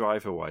 9-minute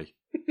drive away.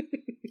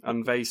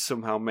 And they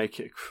somehow make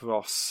it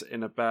across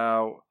in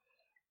about...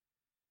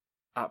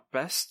 At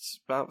best,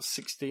 about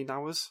 16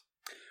 hours.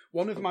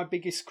 One of my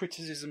biggest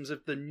criticisms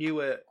of the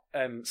newer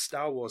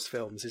Star Wars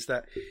films is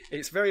that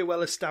it's very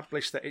well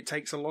established that it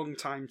takes a long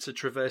time to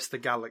traverse the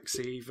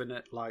galaxy, even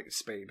at light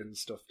speed and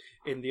stuff,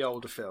 in the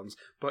older films.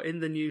 But in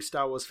the new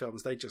Star Wars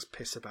films, they just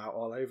piss about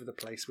all over the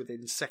place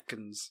within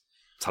seconds.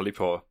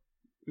 Teleporter.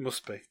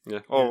 Must be. Yeah,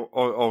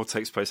 or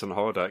takes place on the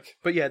holodeck.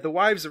 But yeah, the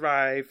wives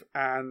arrive,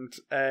 and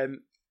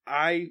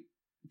I...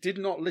 did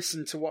not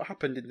listen to what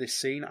happened in this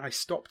scene. I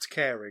stopped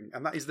caring,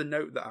 and that is the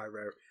note that I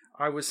wrote.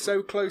 I was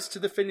so close to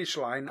the finish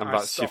line. And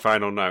that's your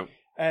final note?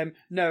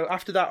 No,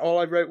 after that, all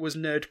I wrote was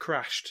nerd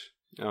crashed.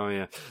 Oh,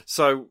 yeah.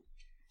 So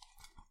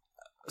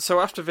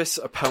after this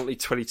apparently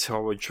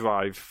 22-hour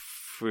drive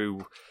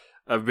through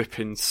a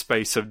ripping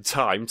space of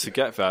time to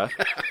get there,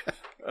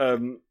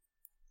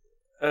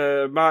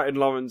 Martin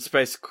Lawrence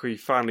basically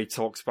finally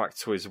talks back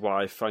to his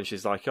wife, and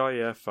she's like, oh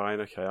yeah,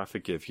 fine, okay, I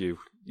forgive you.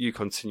 You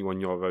continue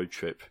on your road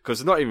trip. Because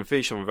they're not even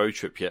finished on the road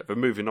trip yet. They're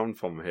moving on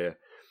from here.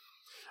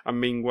 And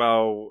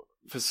meanwhile,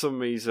 for some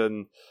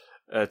reason,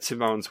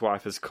 Tim Allen's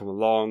wife has come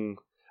along,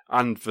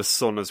 and the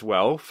son as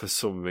well, for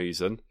some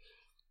reason.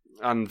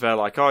 And they're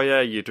like, oh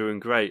yeah, you're doing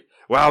great.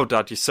 Wow,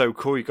 Dad, you're so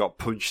cool. You got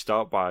punched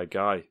out by a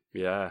guy.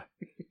 Yeah.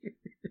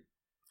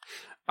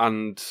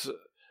 And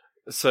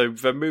so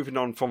they're moving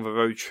on from the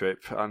road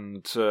trip,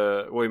 and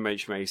William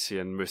H. Macy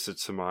and Marissa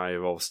Tomei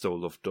are all still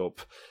loved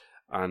up.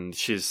 And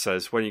she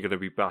says, when are you going to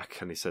be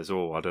back? And he says,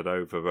 oh, I don't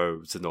know, the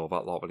roads and all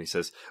that lot. And he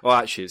says, oh,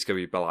 actually, it's going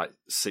to be about like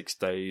 6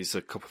 days,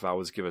 a couple of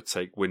hours, give or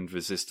take, wind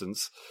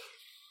resistance.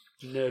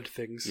 Nerd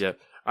things. Yeah.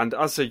 And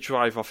as they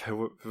drive off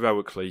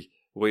heroically,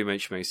 William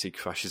H. Macy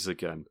crashes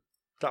again.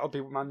 That'll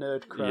be my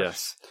nerd crash.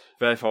 Yes.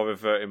 Therefore,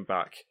 reverting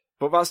back.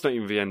 But that's not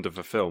even the end of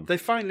the film. They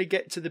finally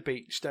get to the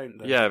beach, don't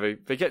they? Yeah,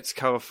 they get to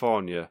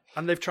California.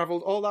 And they've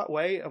travelled all that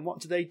way, and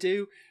what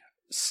do?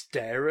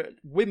 Stare at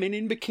women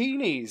in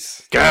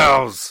bikinis.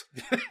 Girls!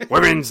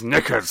 Women's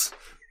knickers!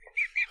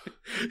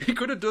 He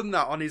could have done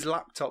that on his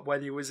laptop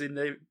when he was in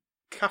the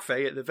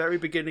cafe at the very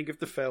beginning of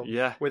the film.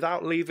 Yeah.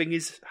 Without leaving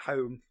his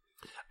home.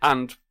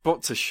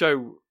 But to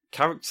show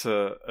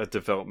character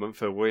development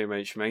for William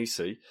H.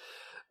 Macy,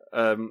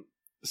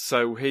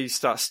 so he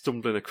starts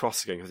stumbling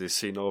across again because he's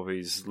seen all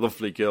these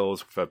lovely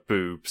girls with their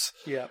boobs.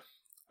 Yeah.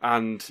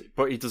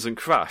 But he doesn't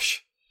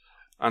crash.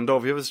 And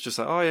all the others are just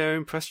like, oh yeah, I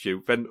impressed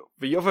you. Then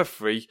the other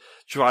three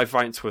drive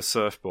right into a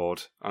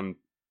surfboard and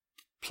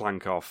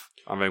plank off.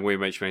 And then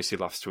William H. Macy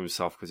laughs to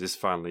himself because he's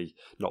finally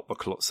not the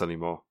klutz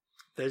anymore.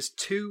 There's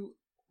two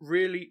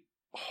really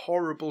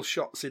horrible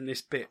shots in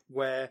this bit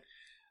where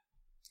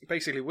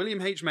basically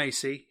William H.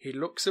 Macy, he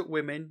looks at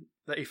women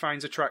that he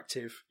finds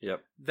attractive.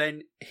 Yep.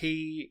 Then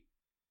he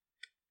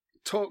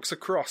talks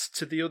across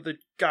to the other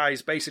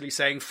guys basically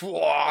saying,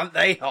 aren't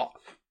they hot?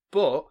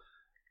 But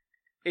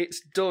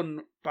it's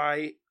done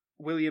by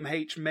William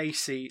H.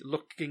 Macy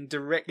looking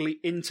directly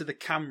into the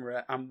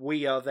camera, and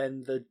we are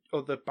then the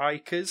other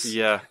bikers.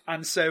 Yeah.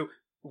 And so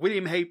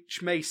William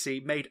H.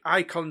 Macy made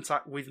eye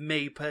contact with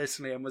me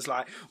personally and was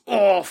like,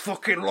 oh,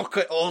 fucking look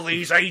at all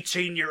these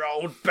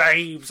 18-year-old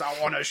babes. I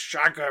want to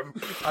shag them.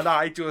 And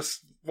I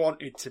just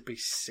wanted to be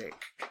sick.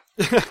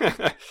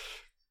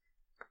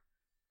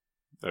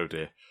 Oh,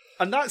 dear.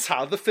 And that's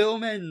how the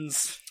film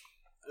ends.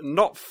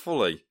 Not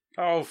fully.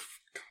 Oh,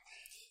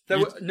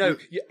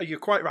 you're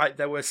quite right.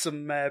 There were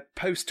some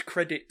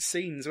post-credit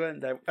scenes, weren't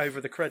there, over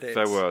the credits?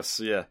 There was,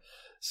 yeah.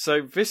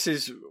 So this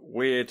is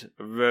weird,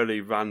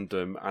 really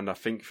random, and I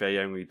think they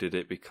only did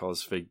it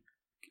because they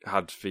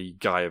had the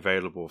guy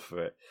available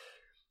for it.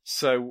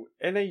 So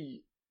in a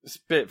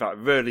bit that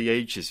really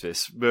ages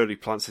this, really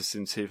plants this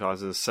in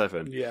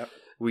 2007,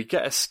 we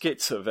get a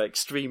skit of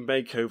Extreme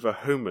Makeover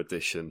Home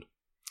Edition,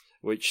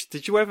 which,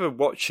 did you ever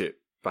watch it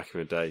back in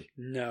the day?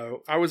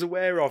 No, I was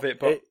aware of it,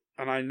 but...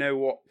 And I know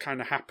what kind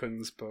of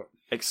happens, but...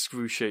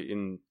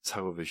 Excruciating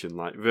television,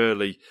 like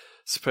really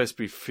supposed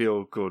to be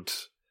feel-good,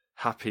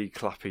 happy,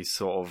 clappy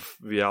sort of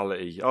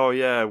reality. Oh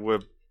yeah, we're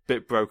a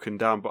bit broken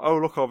down, but oh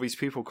look, all these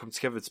people come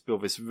together to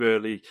build this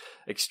really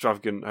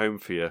extravagant home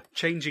for you.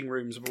 Changing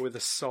rooms, but with a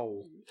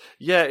soul.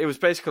 Yeah, it was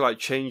basically like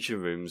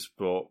changing rooms,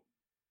 but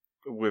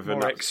with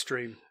more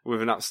extreme.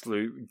 With an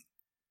absolute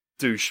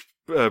douche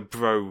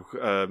bro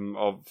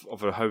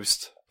of a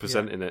host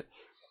presenting it.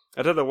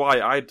 I don't know why.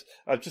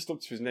 I just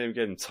looked at his name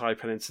again, Ty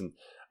Pennington.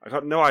 I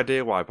got no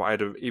idea why, but I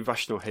had an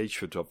irrational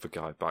hatred of the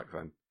guy back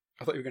then.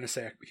 I thought you were going to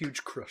say a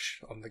huge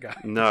crush on the guy.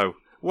 No.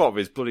 What,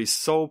 with his bloody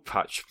soul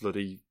patch,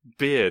 bloody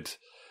beard,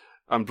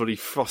 and bloody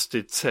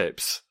frosted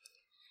tips,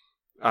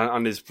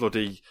 and his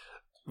bloody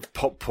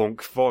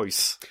pop-punk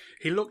voice.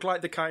 He looked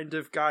like the kind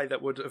of guy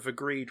that would have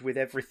agreed with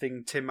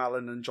everything Tim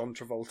Allen and John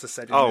Travolta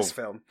said in this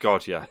film.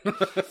 God, yeah.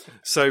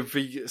 So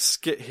the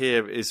skit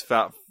here is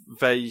that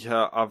they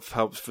have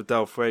helped the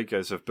Del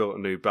Fuegos have built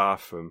a new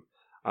bathroom,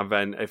 and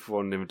then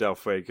everyone in the Del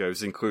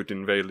Fuegos,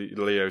 including Ray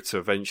Liotta,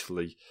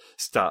 eventually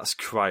starts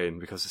crying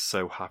because they're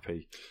so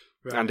happy.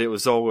 Right. And it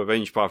was all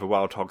arranged by the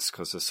Wild Hogs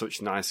because they're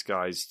such nice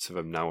guys to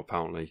them now,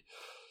 apparently,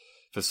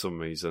 for some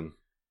reason.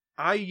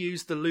 I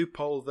used the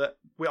loophole that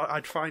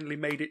I'd finally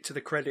made it to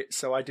the credits,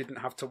 so I didn't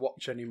have to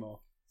watch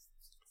anymore.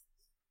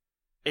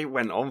 It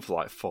went on for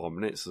like 4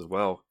 minutes as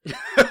well.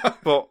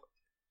 But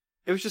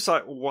it was just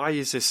like, why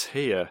is this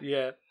here?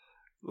 Yeah.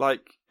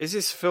 Like, is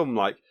this film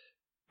like...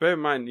 Bear in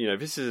mind,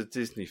 this is a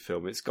Disney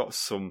film. It's got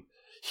some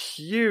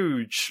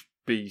huge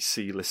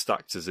BC list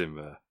actors in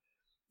there.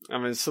 I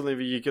mean,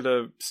 suddenly you're going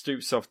to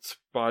stoop soft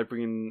by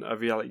bringing a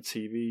reality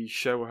TV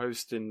show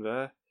host in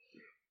there.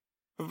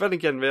 But then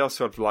again, they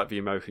also had like the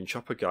American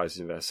Chopper guys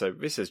in there, so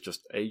this has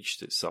just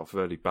aged itself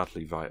really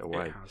badly right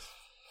away. It has.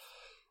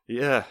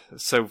 Yeah,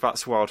 so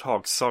that's Wild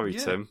Hogs. Sorry,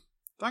 Tim.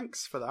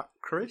 Thanks for that,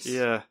 Chris.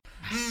 Yeah.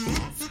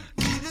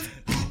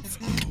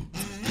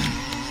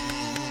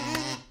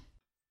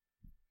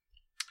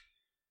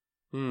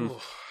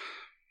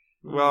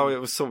 Well, it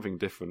was something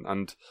different,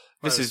 and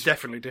this is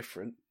definitely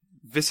different.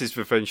 This is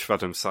Revenge for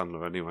Adam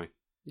Sandler, anyway.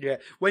 Yeah,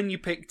 when you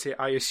picked it,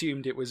 I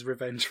assumed it was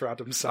Revenge for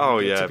Adam Sandler. Oh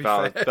yeah,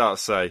 that'll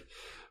say.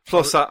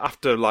 Plus,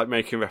 after like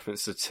making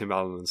reference to Tim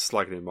Allen and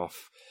slagging him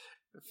off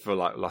for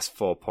like the last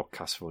 4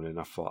 podcasts running,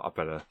 I thought I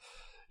better,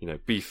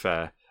 be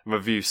fair and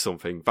review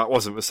something that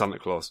wasn't the Santa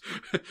Claus.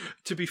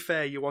 To be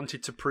fair, you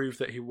wanted to prove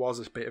that he was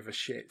a bit of a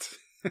shit.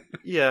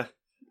 Yeah.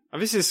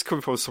 And this is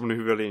coming from someone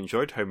who really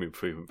enjoyed Home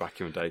Improvement back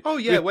in the day. Oh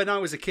yeah, when I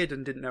was a kid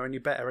and didn't know any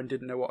better and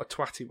didn't know what a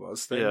twatty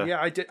was, then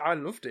I did. I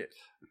loved it.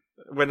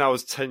 When I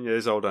was 10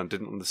 years old and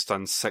didn't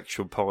understand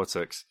sexual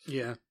politics.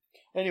 Yeah.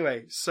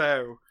 Anyway,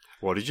 so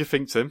what did you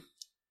think, Tim?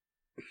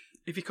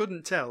 If you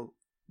couldn't tell,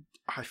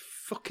 I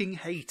fucking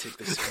hated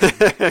this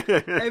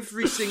film.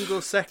 Every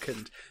single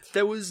second.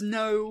 There was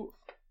no...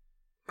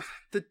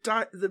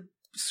 The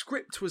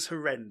script was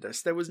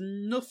horrendous. There was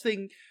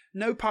nothing...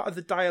 No part of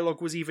the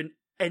dialogue was even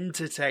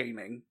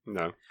entertaining.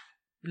 No.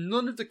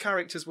 None of the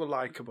characters were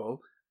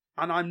likeable.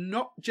 And I'm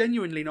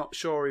genuinely not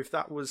sure if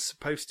that was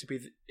supposed to be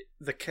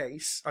the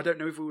case. I don't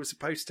know if we were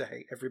supposed to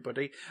hate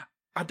everybody.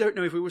 I don't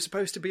know if we were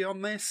supposed to be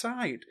on their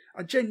side.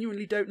 I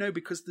genuinely don't know,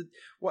 because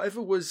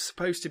whatever was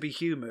supposed to be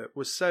humour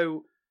was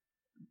so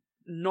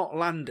not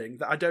landing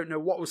that I don't know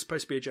what was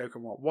supposed to be a joke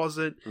and what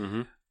wasn't.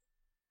 Mm-hmm.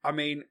 I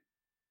mean,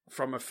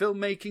 from a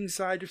filmmaking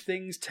side of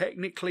things,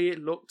 technically it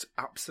looked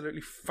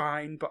absolutely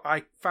fine, but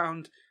I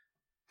found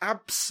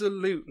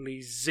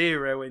absolutely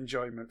zero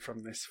enjoyment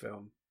from this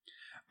film.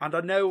 And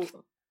I know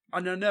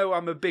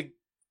I'm a big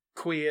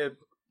queer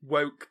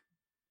woke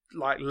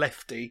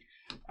lefty,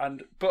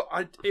 but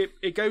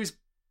it goes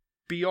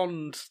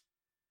beyond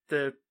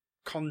the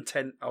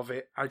content of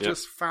it. I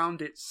just found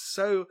it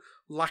so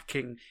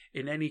lacking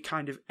in any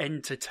kind of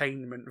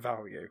entertainment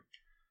value.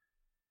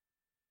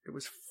 It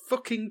was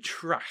fucking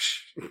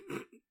trash.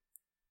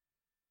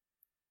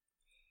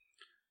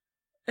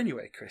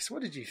 Anyway, Chris,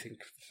 what did you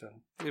think of the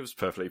film? It was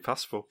perfectly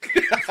passable.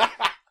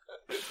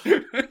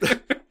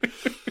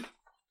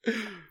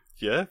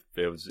 Yeah,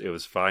 it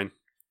was fine.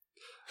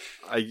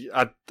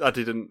 I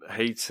didn't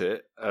hate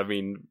it. I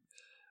mean,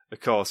 of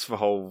course, the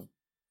whole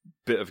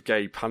bit of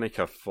gay panic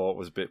I thought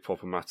was a bit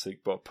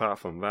problematic, but apart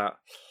from that,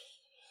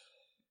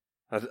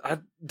 I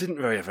didn't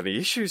really have any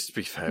issues, to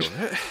be fair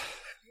with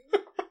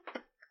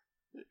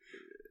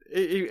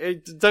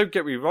it. Don't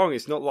get me wrong,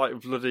 it's not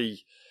like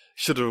bloody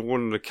should have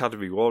won an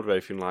Academy Award or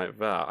anything like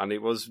that, and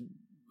it was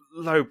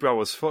lowbrow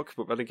as fuck,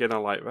 but then again, I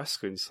like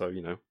wrestling, so,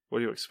 what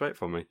do you expect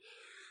from me?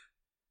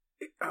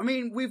 I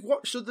mean, we've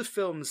watched other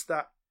films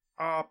that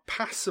are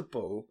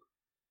passable,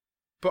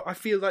 but I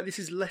feel like this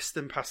is less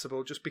than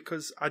passable just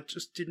because I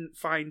just didn't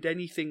find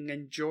anything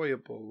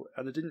enjoyable,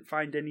 and I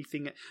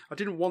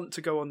didn't want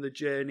to go on the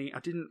journey.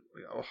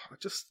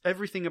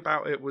 Everything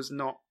about it was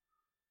not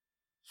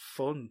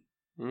fun.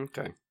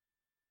 Okay.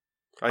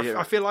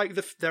 I feel like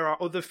there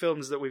are other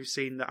films that we've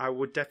seen that I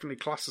would definitely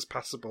class as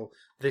passable.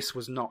 This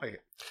was not it.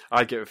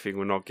 I get the thing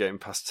we're not getting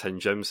past 10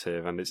 gems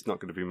here, and it's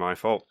not going to be my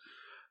fault.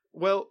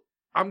 Well,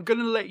 I'm going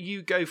to let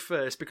you go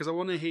first because I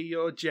want to hear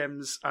your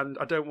gems, and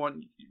I don't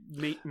want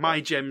my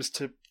gems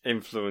to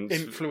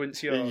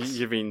influence yours.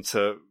 You mean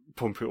to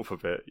pump it up a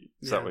bit?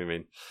 Is that what you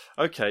mean?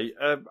 Okay,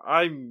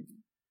 I'm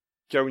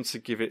going to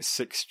give it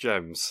 6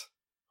 gems.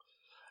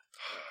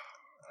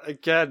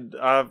 Again,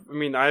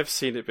 I've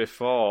seen it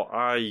before.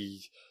 I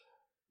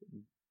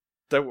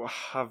don't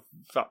have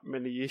that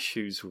many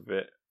issues with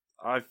it.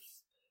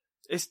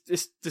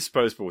 It's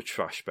disposable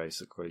trash,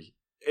 basically.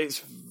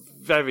 It's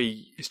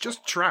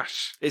just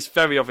trash. It's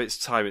very of its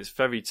time. It's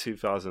very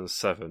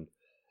 2007,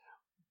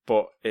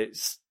 but it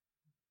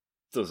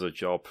does a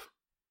job.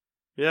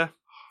 Yeah.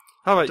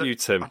 How about you,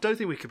 Tim? I don't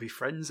think we could be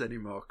friends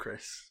anymore,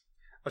 Chris.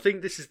 I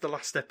think this is the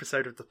last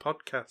episode of the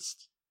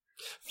podcast.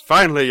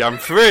 Finally, I'm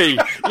free.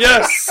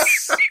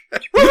 Yes.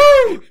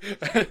 Woo!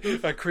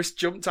 And Chris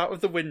jumped out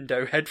of the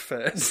window head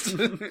first.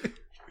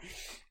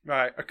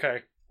 Right.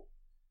 Okay.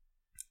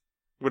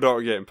 We're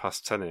not getting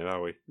past 10 here,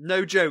 are we?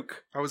 No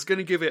joke. I was going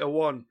to give it a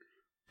 1,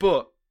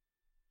 but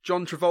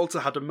John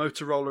Travolta had a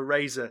Motorola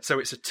Razr, so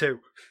it's a 2.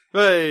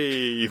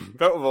 Hey,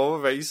 Motorola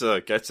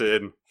Razr, get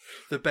in.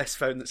 The best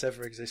phone that's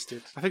ever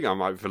existed. I think that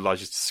might be the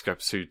largest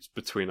discrepancy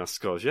between our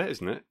scores yet,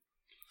 isn't it?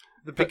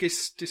 The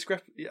biggest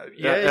discrepancy?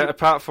 Yeah.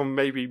 Apart from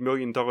maybe $1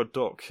 Million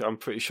Duck, I'm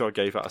pretty sure I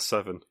gave that a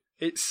 7.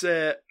 It's,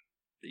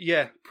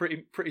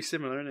 pretty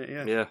similar, isn't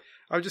it? Yeah.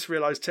 I just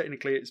realised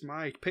technically it's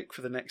my pick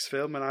for the next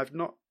film, and I've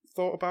not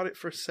thought about it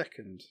for a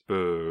second.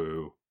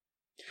 Boo.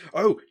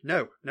 Oh,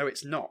 no,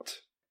 it's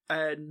not.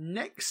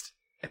 Next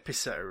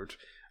episode,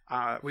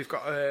 we've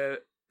got a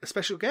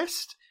special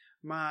guest.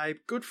 My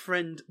good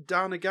friend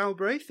Dana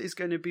Galbraith is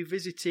going to be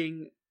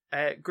visiting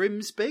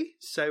Grimsby,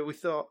 so we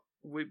thought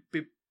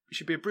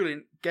should be a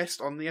brilliant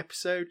guest on the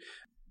episode.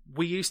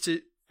 We used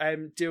to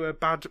do a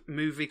bad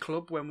movie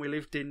club when we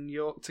lived in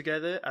York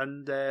together,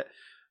 and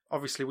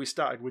obviously we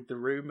started with The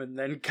Room and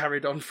then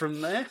carried on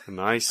from there.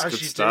 Nice, good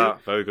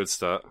start, very good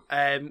start.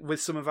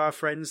 With some of our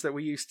friends that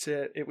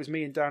it was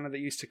me and Dana that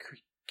used to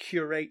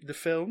curate the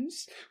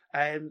films.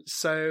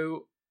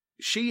 So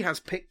she has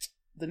picked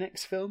the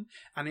next film,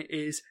 and it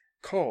is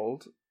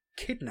called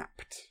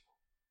Kidnapped.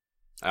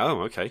 Oh,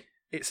 okay.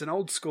 It's an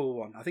old school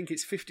one. I think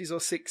it's 50s or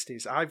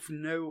 60s. I've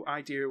no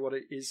idea what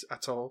it is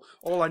at all.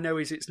 All I know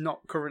is it's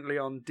not currently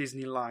on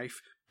Disney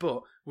Life,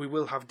 but we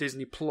will have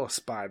Disney Plus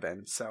by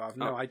then, so I've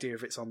no idea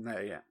if it's on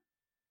there yet.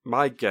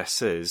 My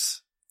guess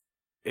is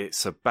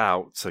it's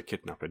about a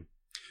kidnapping.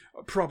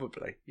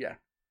 Probably, yeah.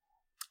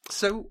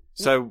 So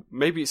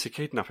maybe it's a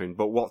kidnapping,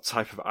 but what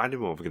type of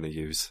animal are we going to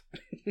use?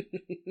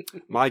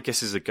 My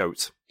guess is a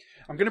goat.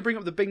 I'm going to bring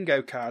up the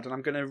bingo card and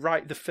I'm going to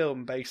write the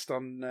film based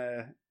on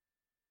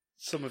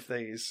some of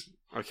these.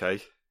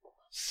 Okay.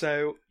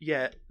 So,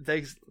 yeah,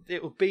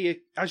 it will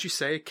be, as you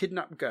say, a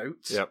kidnapped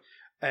goat. Yep.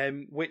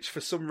 Which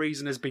for some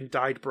reason has been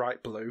dyed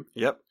bright blue.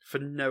 Yep. For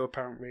no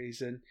apparent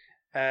reason.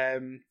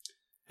 It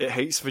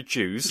hates the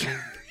Jews.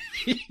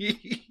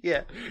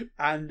 Yeah.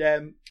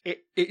 And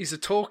it is a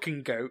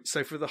talking goat,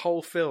 so for the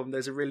whole film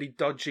there's a really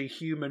dodgy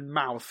human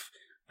mouth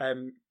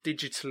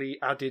digitally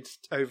added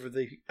over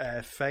the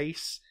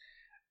face.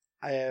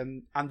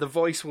 And the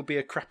voice will be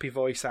a crappy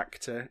voice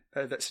actor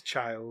that's a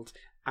child.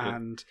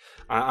 And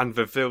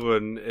the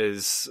villain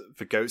is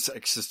the goat's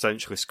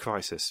existentialist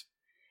crisis.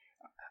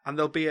 And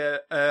there'll be a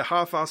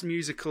half-assed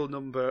musical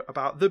number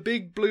about the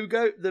big blue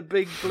goat,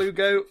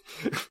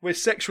 We're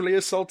sexually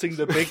assaulting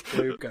the big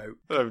blue goat.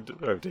 Oh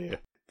dear.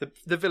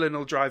 The villain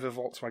will drive a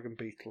Volkswagen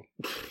Beetle.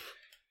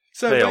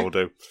 So they all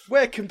do.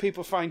 Where can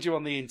people find you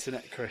on the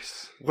internet,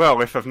 Chris?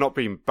 Well, if I've not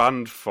been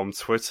banned from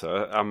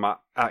Twitter, I'm at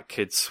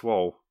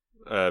KidSwole.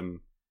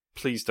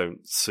 Please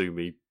don't sue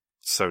me,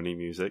 Sony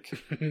Music,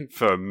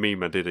 for a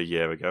meme I did a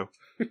year ago.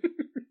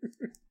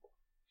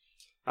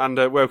 And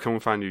where can we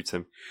find you,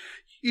 Tim?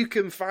 You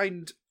can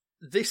find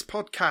this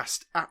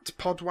podcast at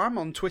Podwam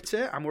on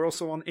Twitter, and we're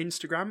also on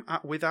Instagram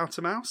at Without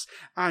a Mouse.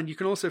 And you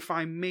can also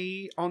find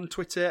me on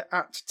Twitter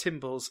at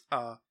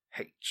TimblesRH.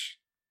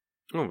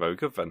 Oh, very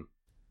good then.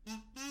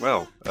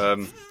 Well,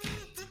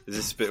 is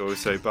this a bit where we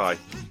say bye?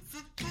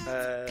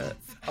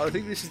 I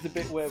think this is the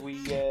bit where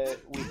we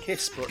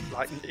kiss, but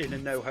like in a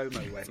no homo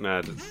way.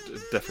 No,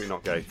 definitely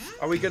not gay.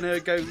 Are we going to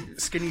go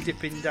skinny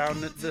dipping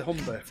down at the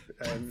Humber?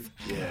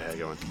 Yeah,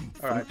 go on.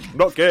 All right.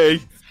 Not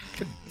gay.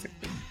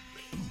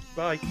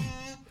 Bye.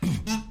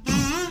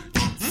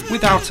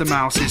 Without a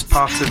Mouse is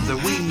part of the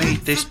We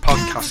Made This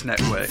podcast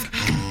network.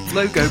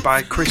 Logo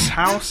by Chris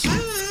House.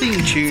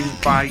 Theme tune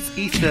by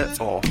Ether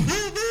Orr.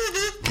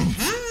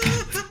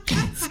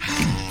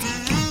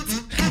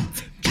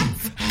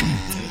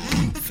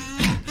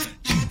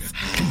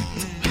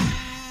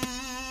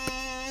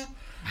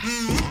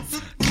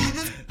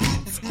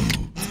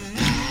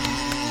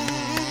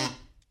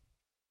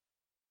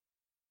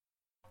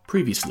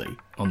 Previously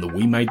on the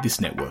We Made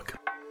This network.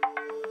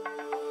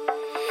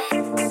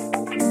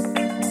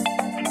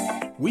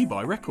 We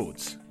buy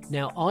records.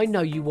 Now, I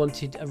know you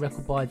wanted a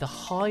record by the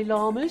High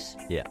Llamas.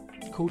 Yeah.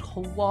 Called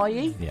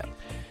Hawaii. Yeah.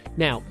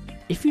 Now,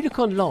 if you look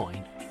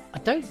online, I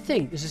don't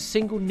think there's a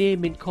single near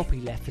mint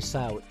copy left for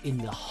sale in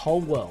the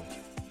whole world.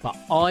 But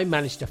I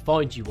managed to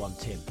find you one,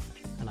 Tim.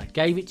 And I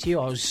gave it to you.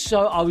 I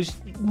was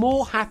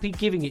more happy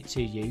giving it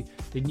to you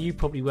than you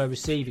probably were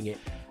receiving it.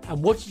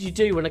 And what did you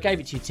do when I gave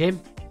it to you,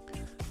 Tim?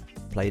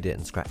 Played it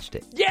and scratched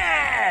it.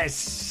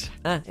 Yes!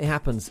 It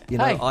happens. You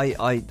know, hey,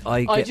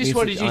 I just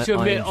wanted you to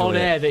admit on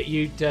air that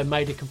you'd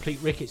made a complete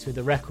rickets with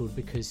the record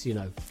because, you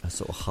know, I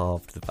sort of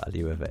halved the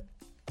value of it.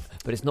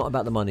 But it's not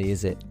about the money,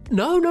 is it?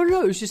 No.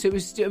 It was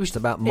It's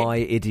about my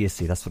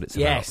idiocy. That's what it's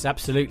about. Yes,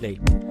 absolutely.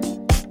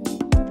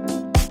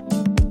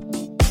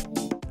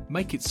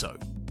 Make It So,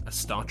 a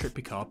Star Trek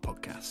Picard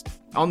podcast.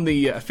 On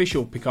the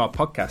official Picard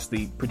podcast,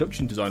 the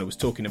production designer was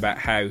talking about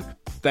how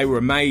they were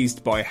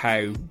amazed by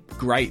how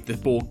great the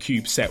Borg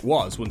cube set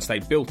was once they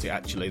built it,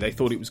 actually. They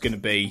thought it was going to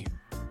be,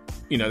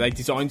 you know, they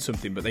designed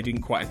something, but they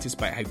didn't quite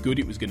anticipate how good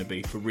it was going to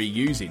be for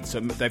reusing. So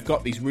they've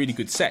got these really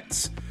good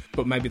sets,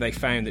 but maybe they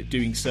found that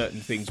doing certain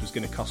things was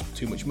going to cost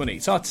too much money.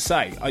 It's hard to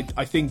say.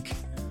 I think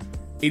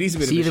it is a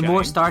bit of a shame. See, the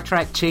more Star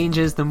Trek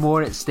changes, the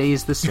more it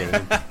stays the same.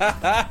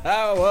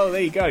 Well,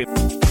 there you go.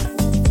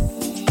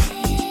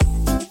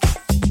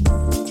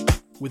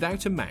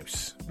 Without a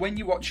Mouse. When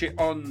you watch it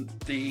on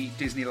the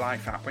Disney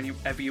Life app,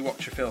 whenever you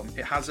watch a film,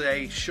 it has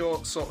a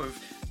short sort of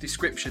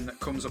description that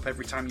comes up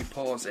every time you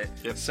pause it.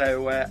 Yep.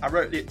 So I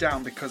wrote it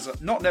down because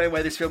not knowing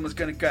where this film was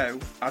going to go,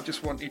 I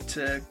just wanted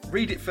to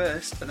read it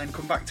first and then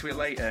come back to it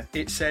later.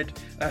 It said,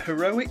 a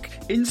heroic,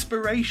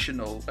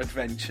 inspirational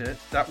adventure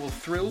that will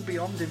thrill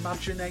beyond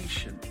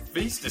imagination.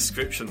 These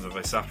descriptions of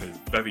this app is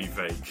very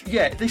vague.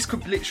 Yeah, this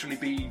could literally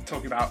be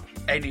talking about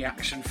any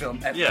action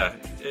film ever. Yeah,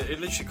 it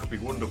literally could be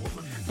Wonder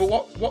Woman.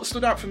 But what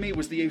stood out for me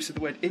was the use of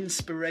the word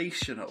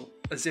inspirational,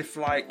 as if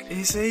like...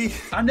 Is he?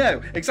 I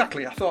know,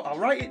 exactly. I thought I'll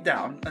write it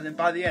down, and then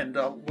by the end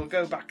we'll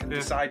go back and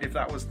decide if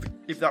that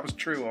was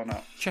true or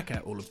not. Check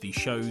out all of these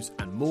shows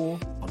and more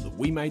on the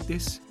We Made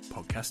This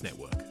podcast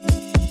network.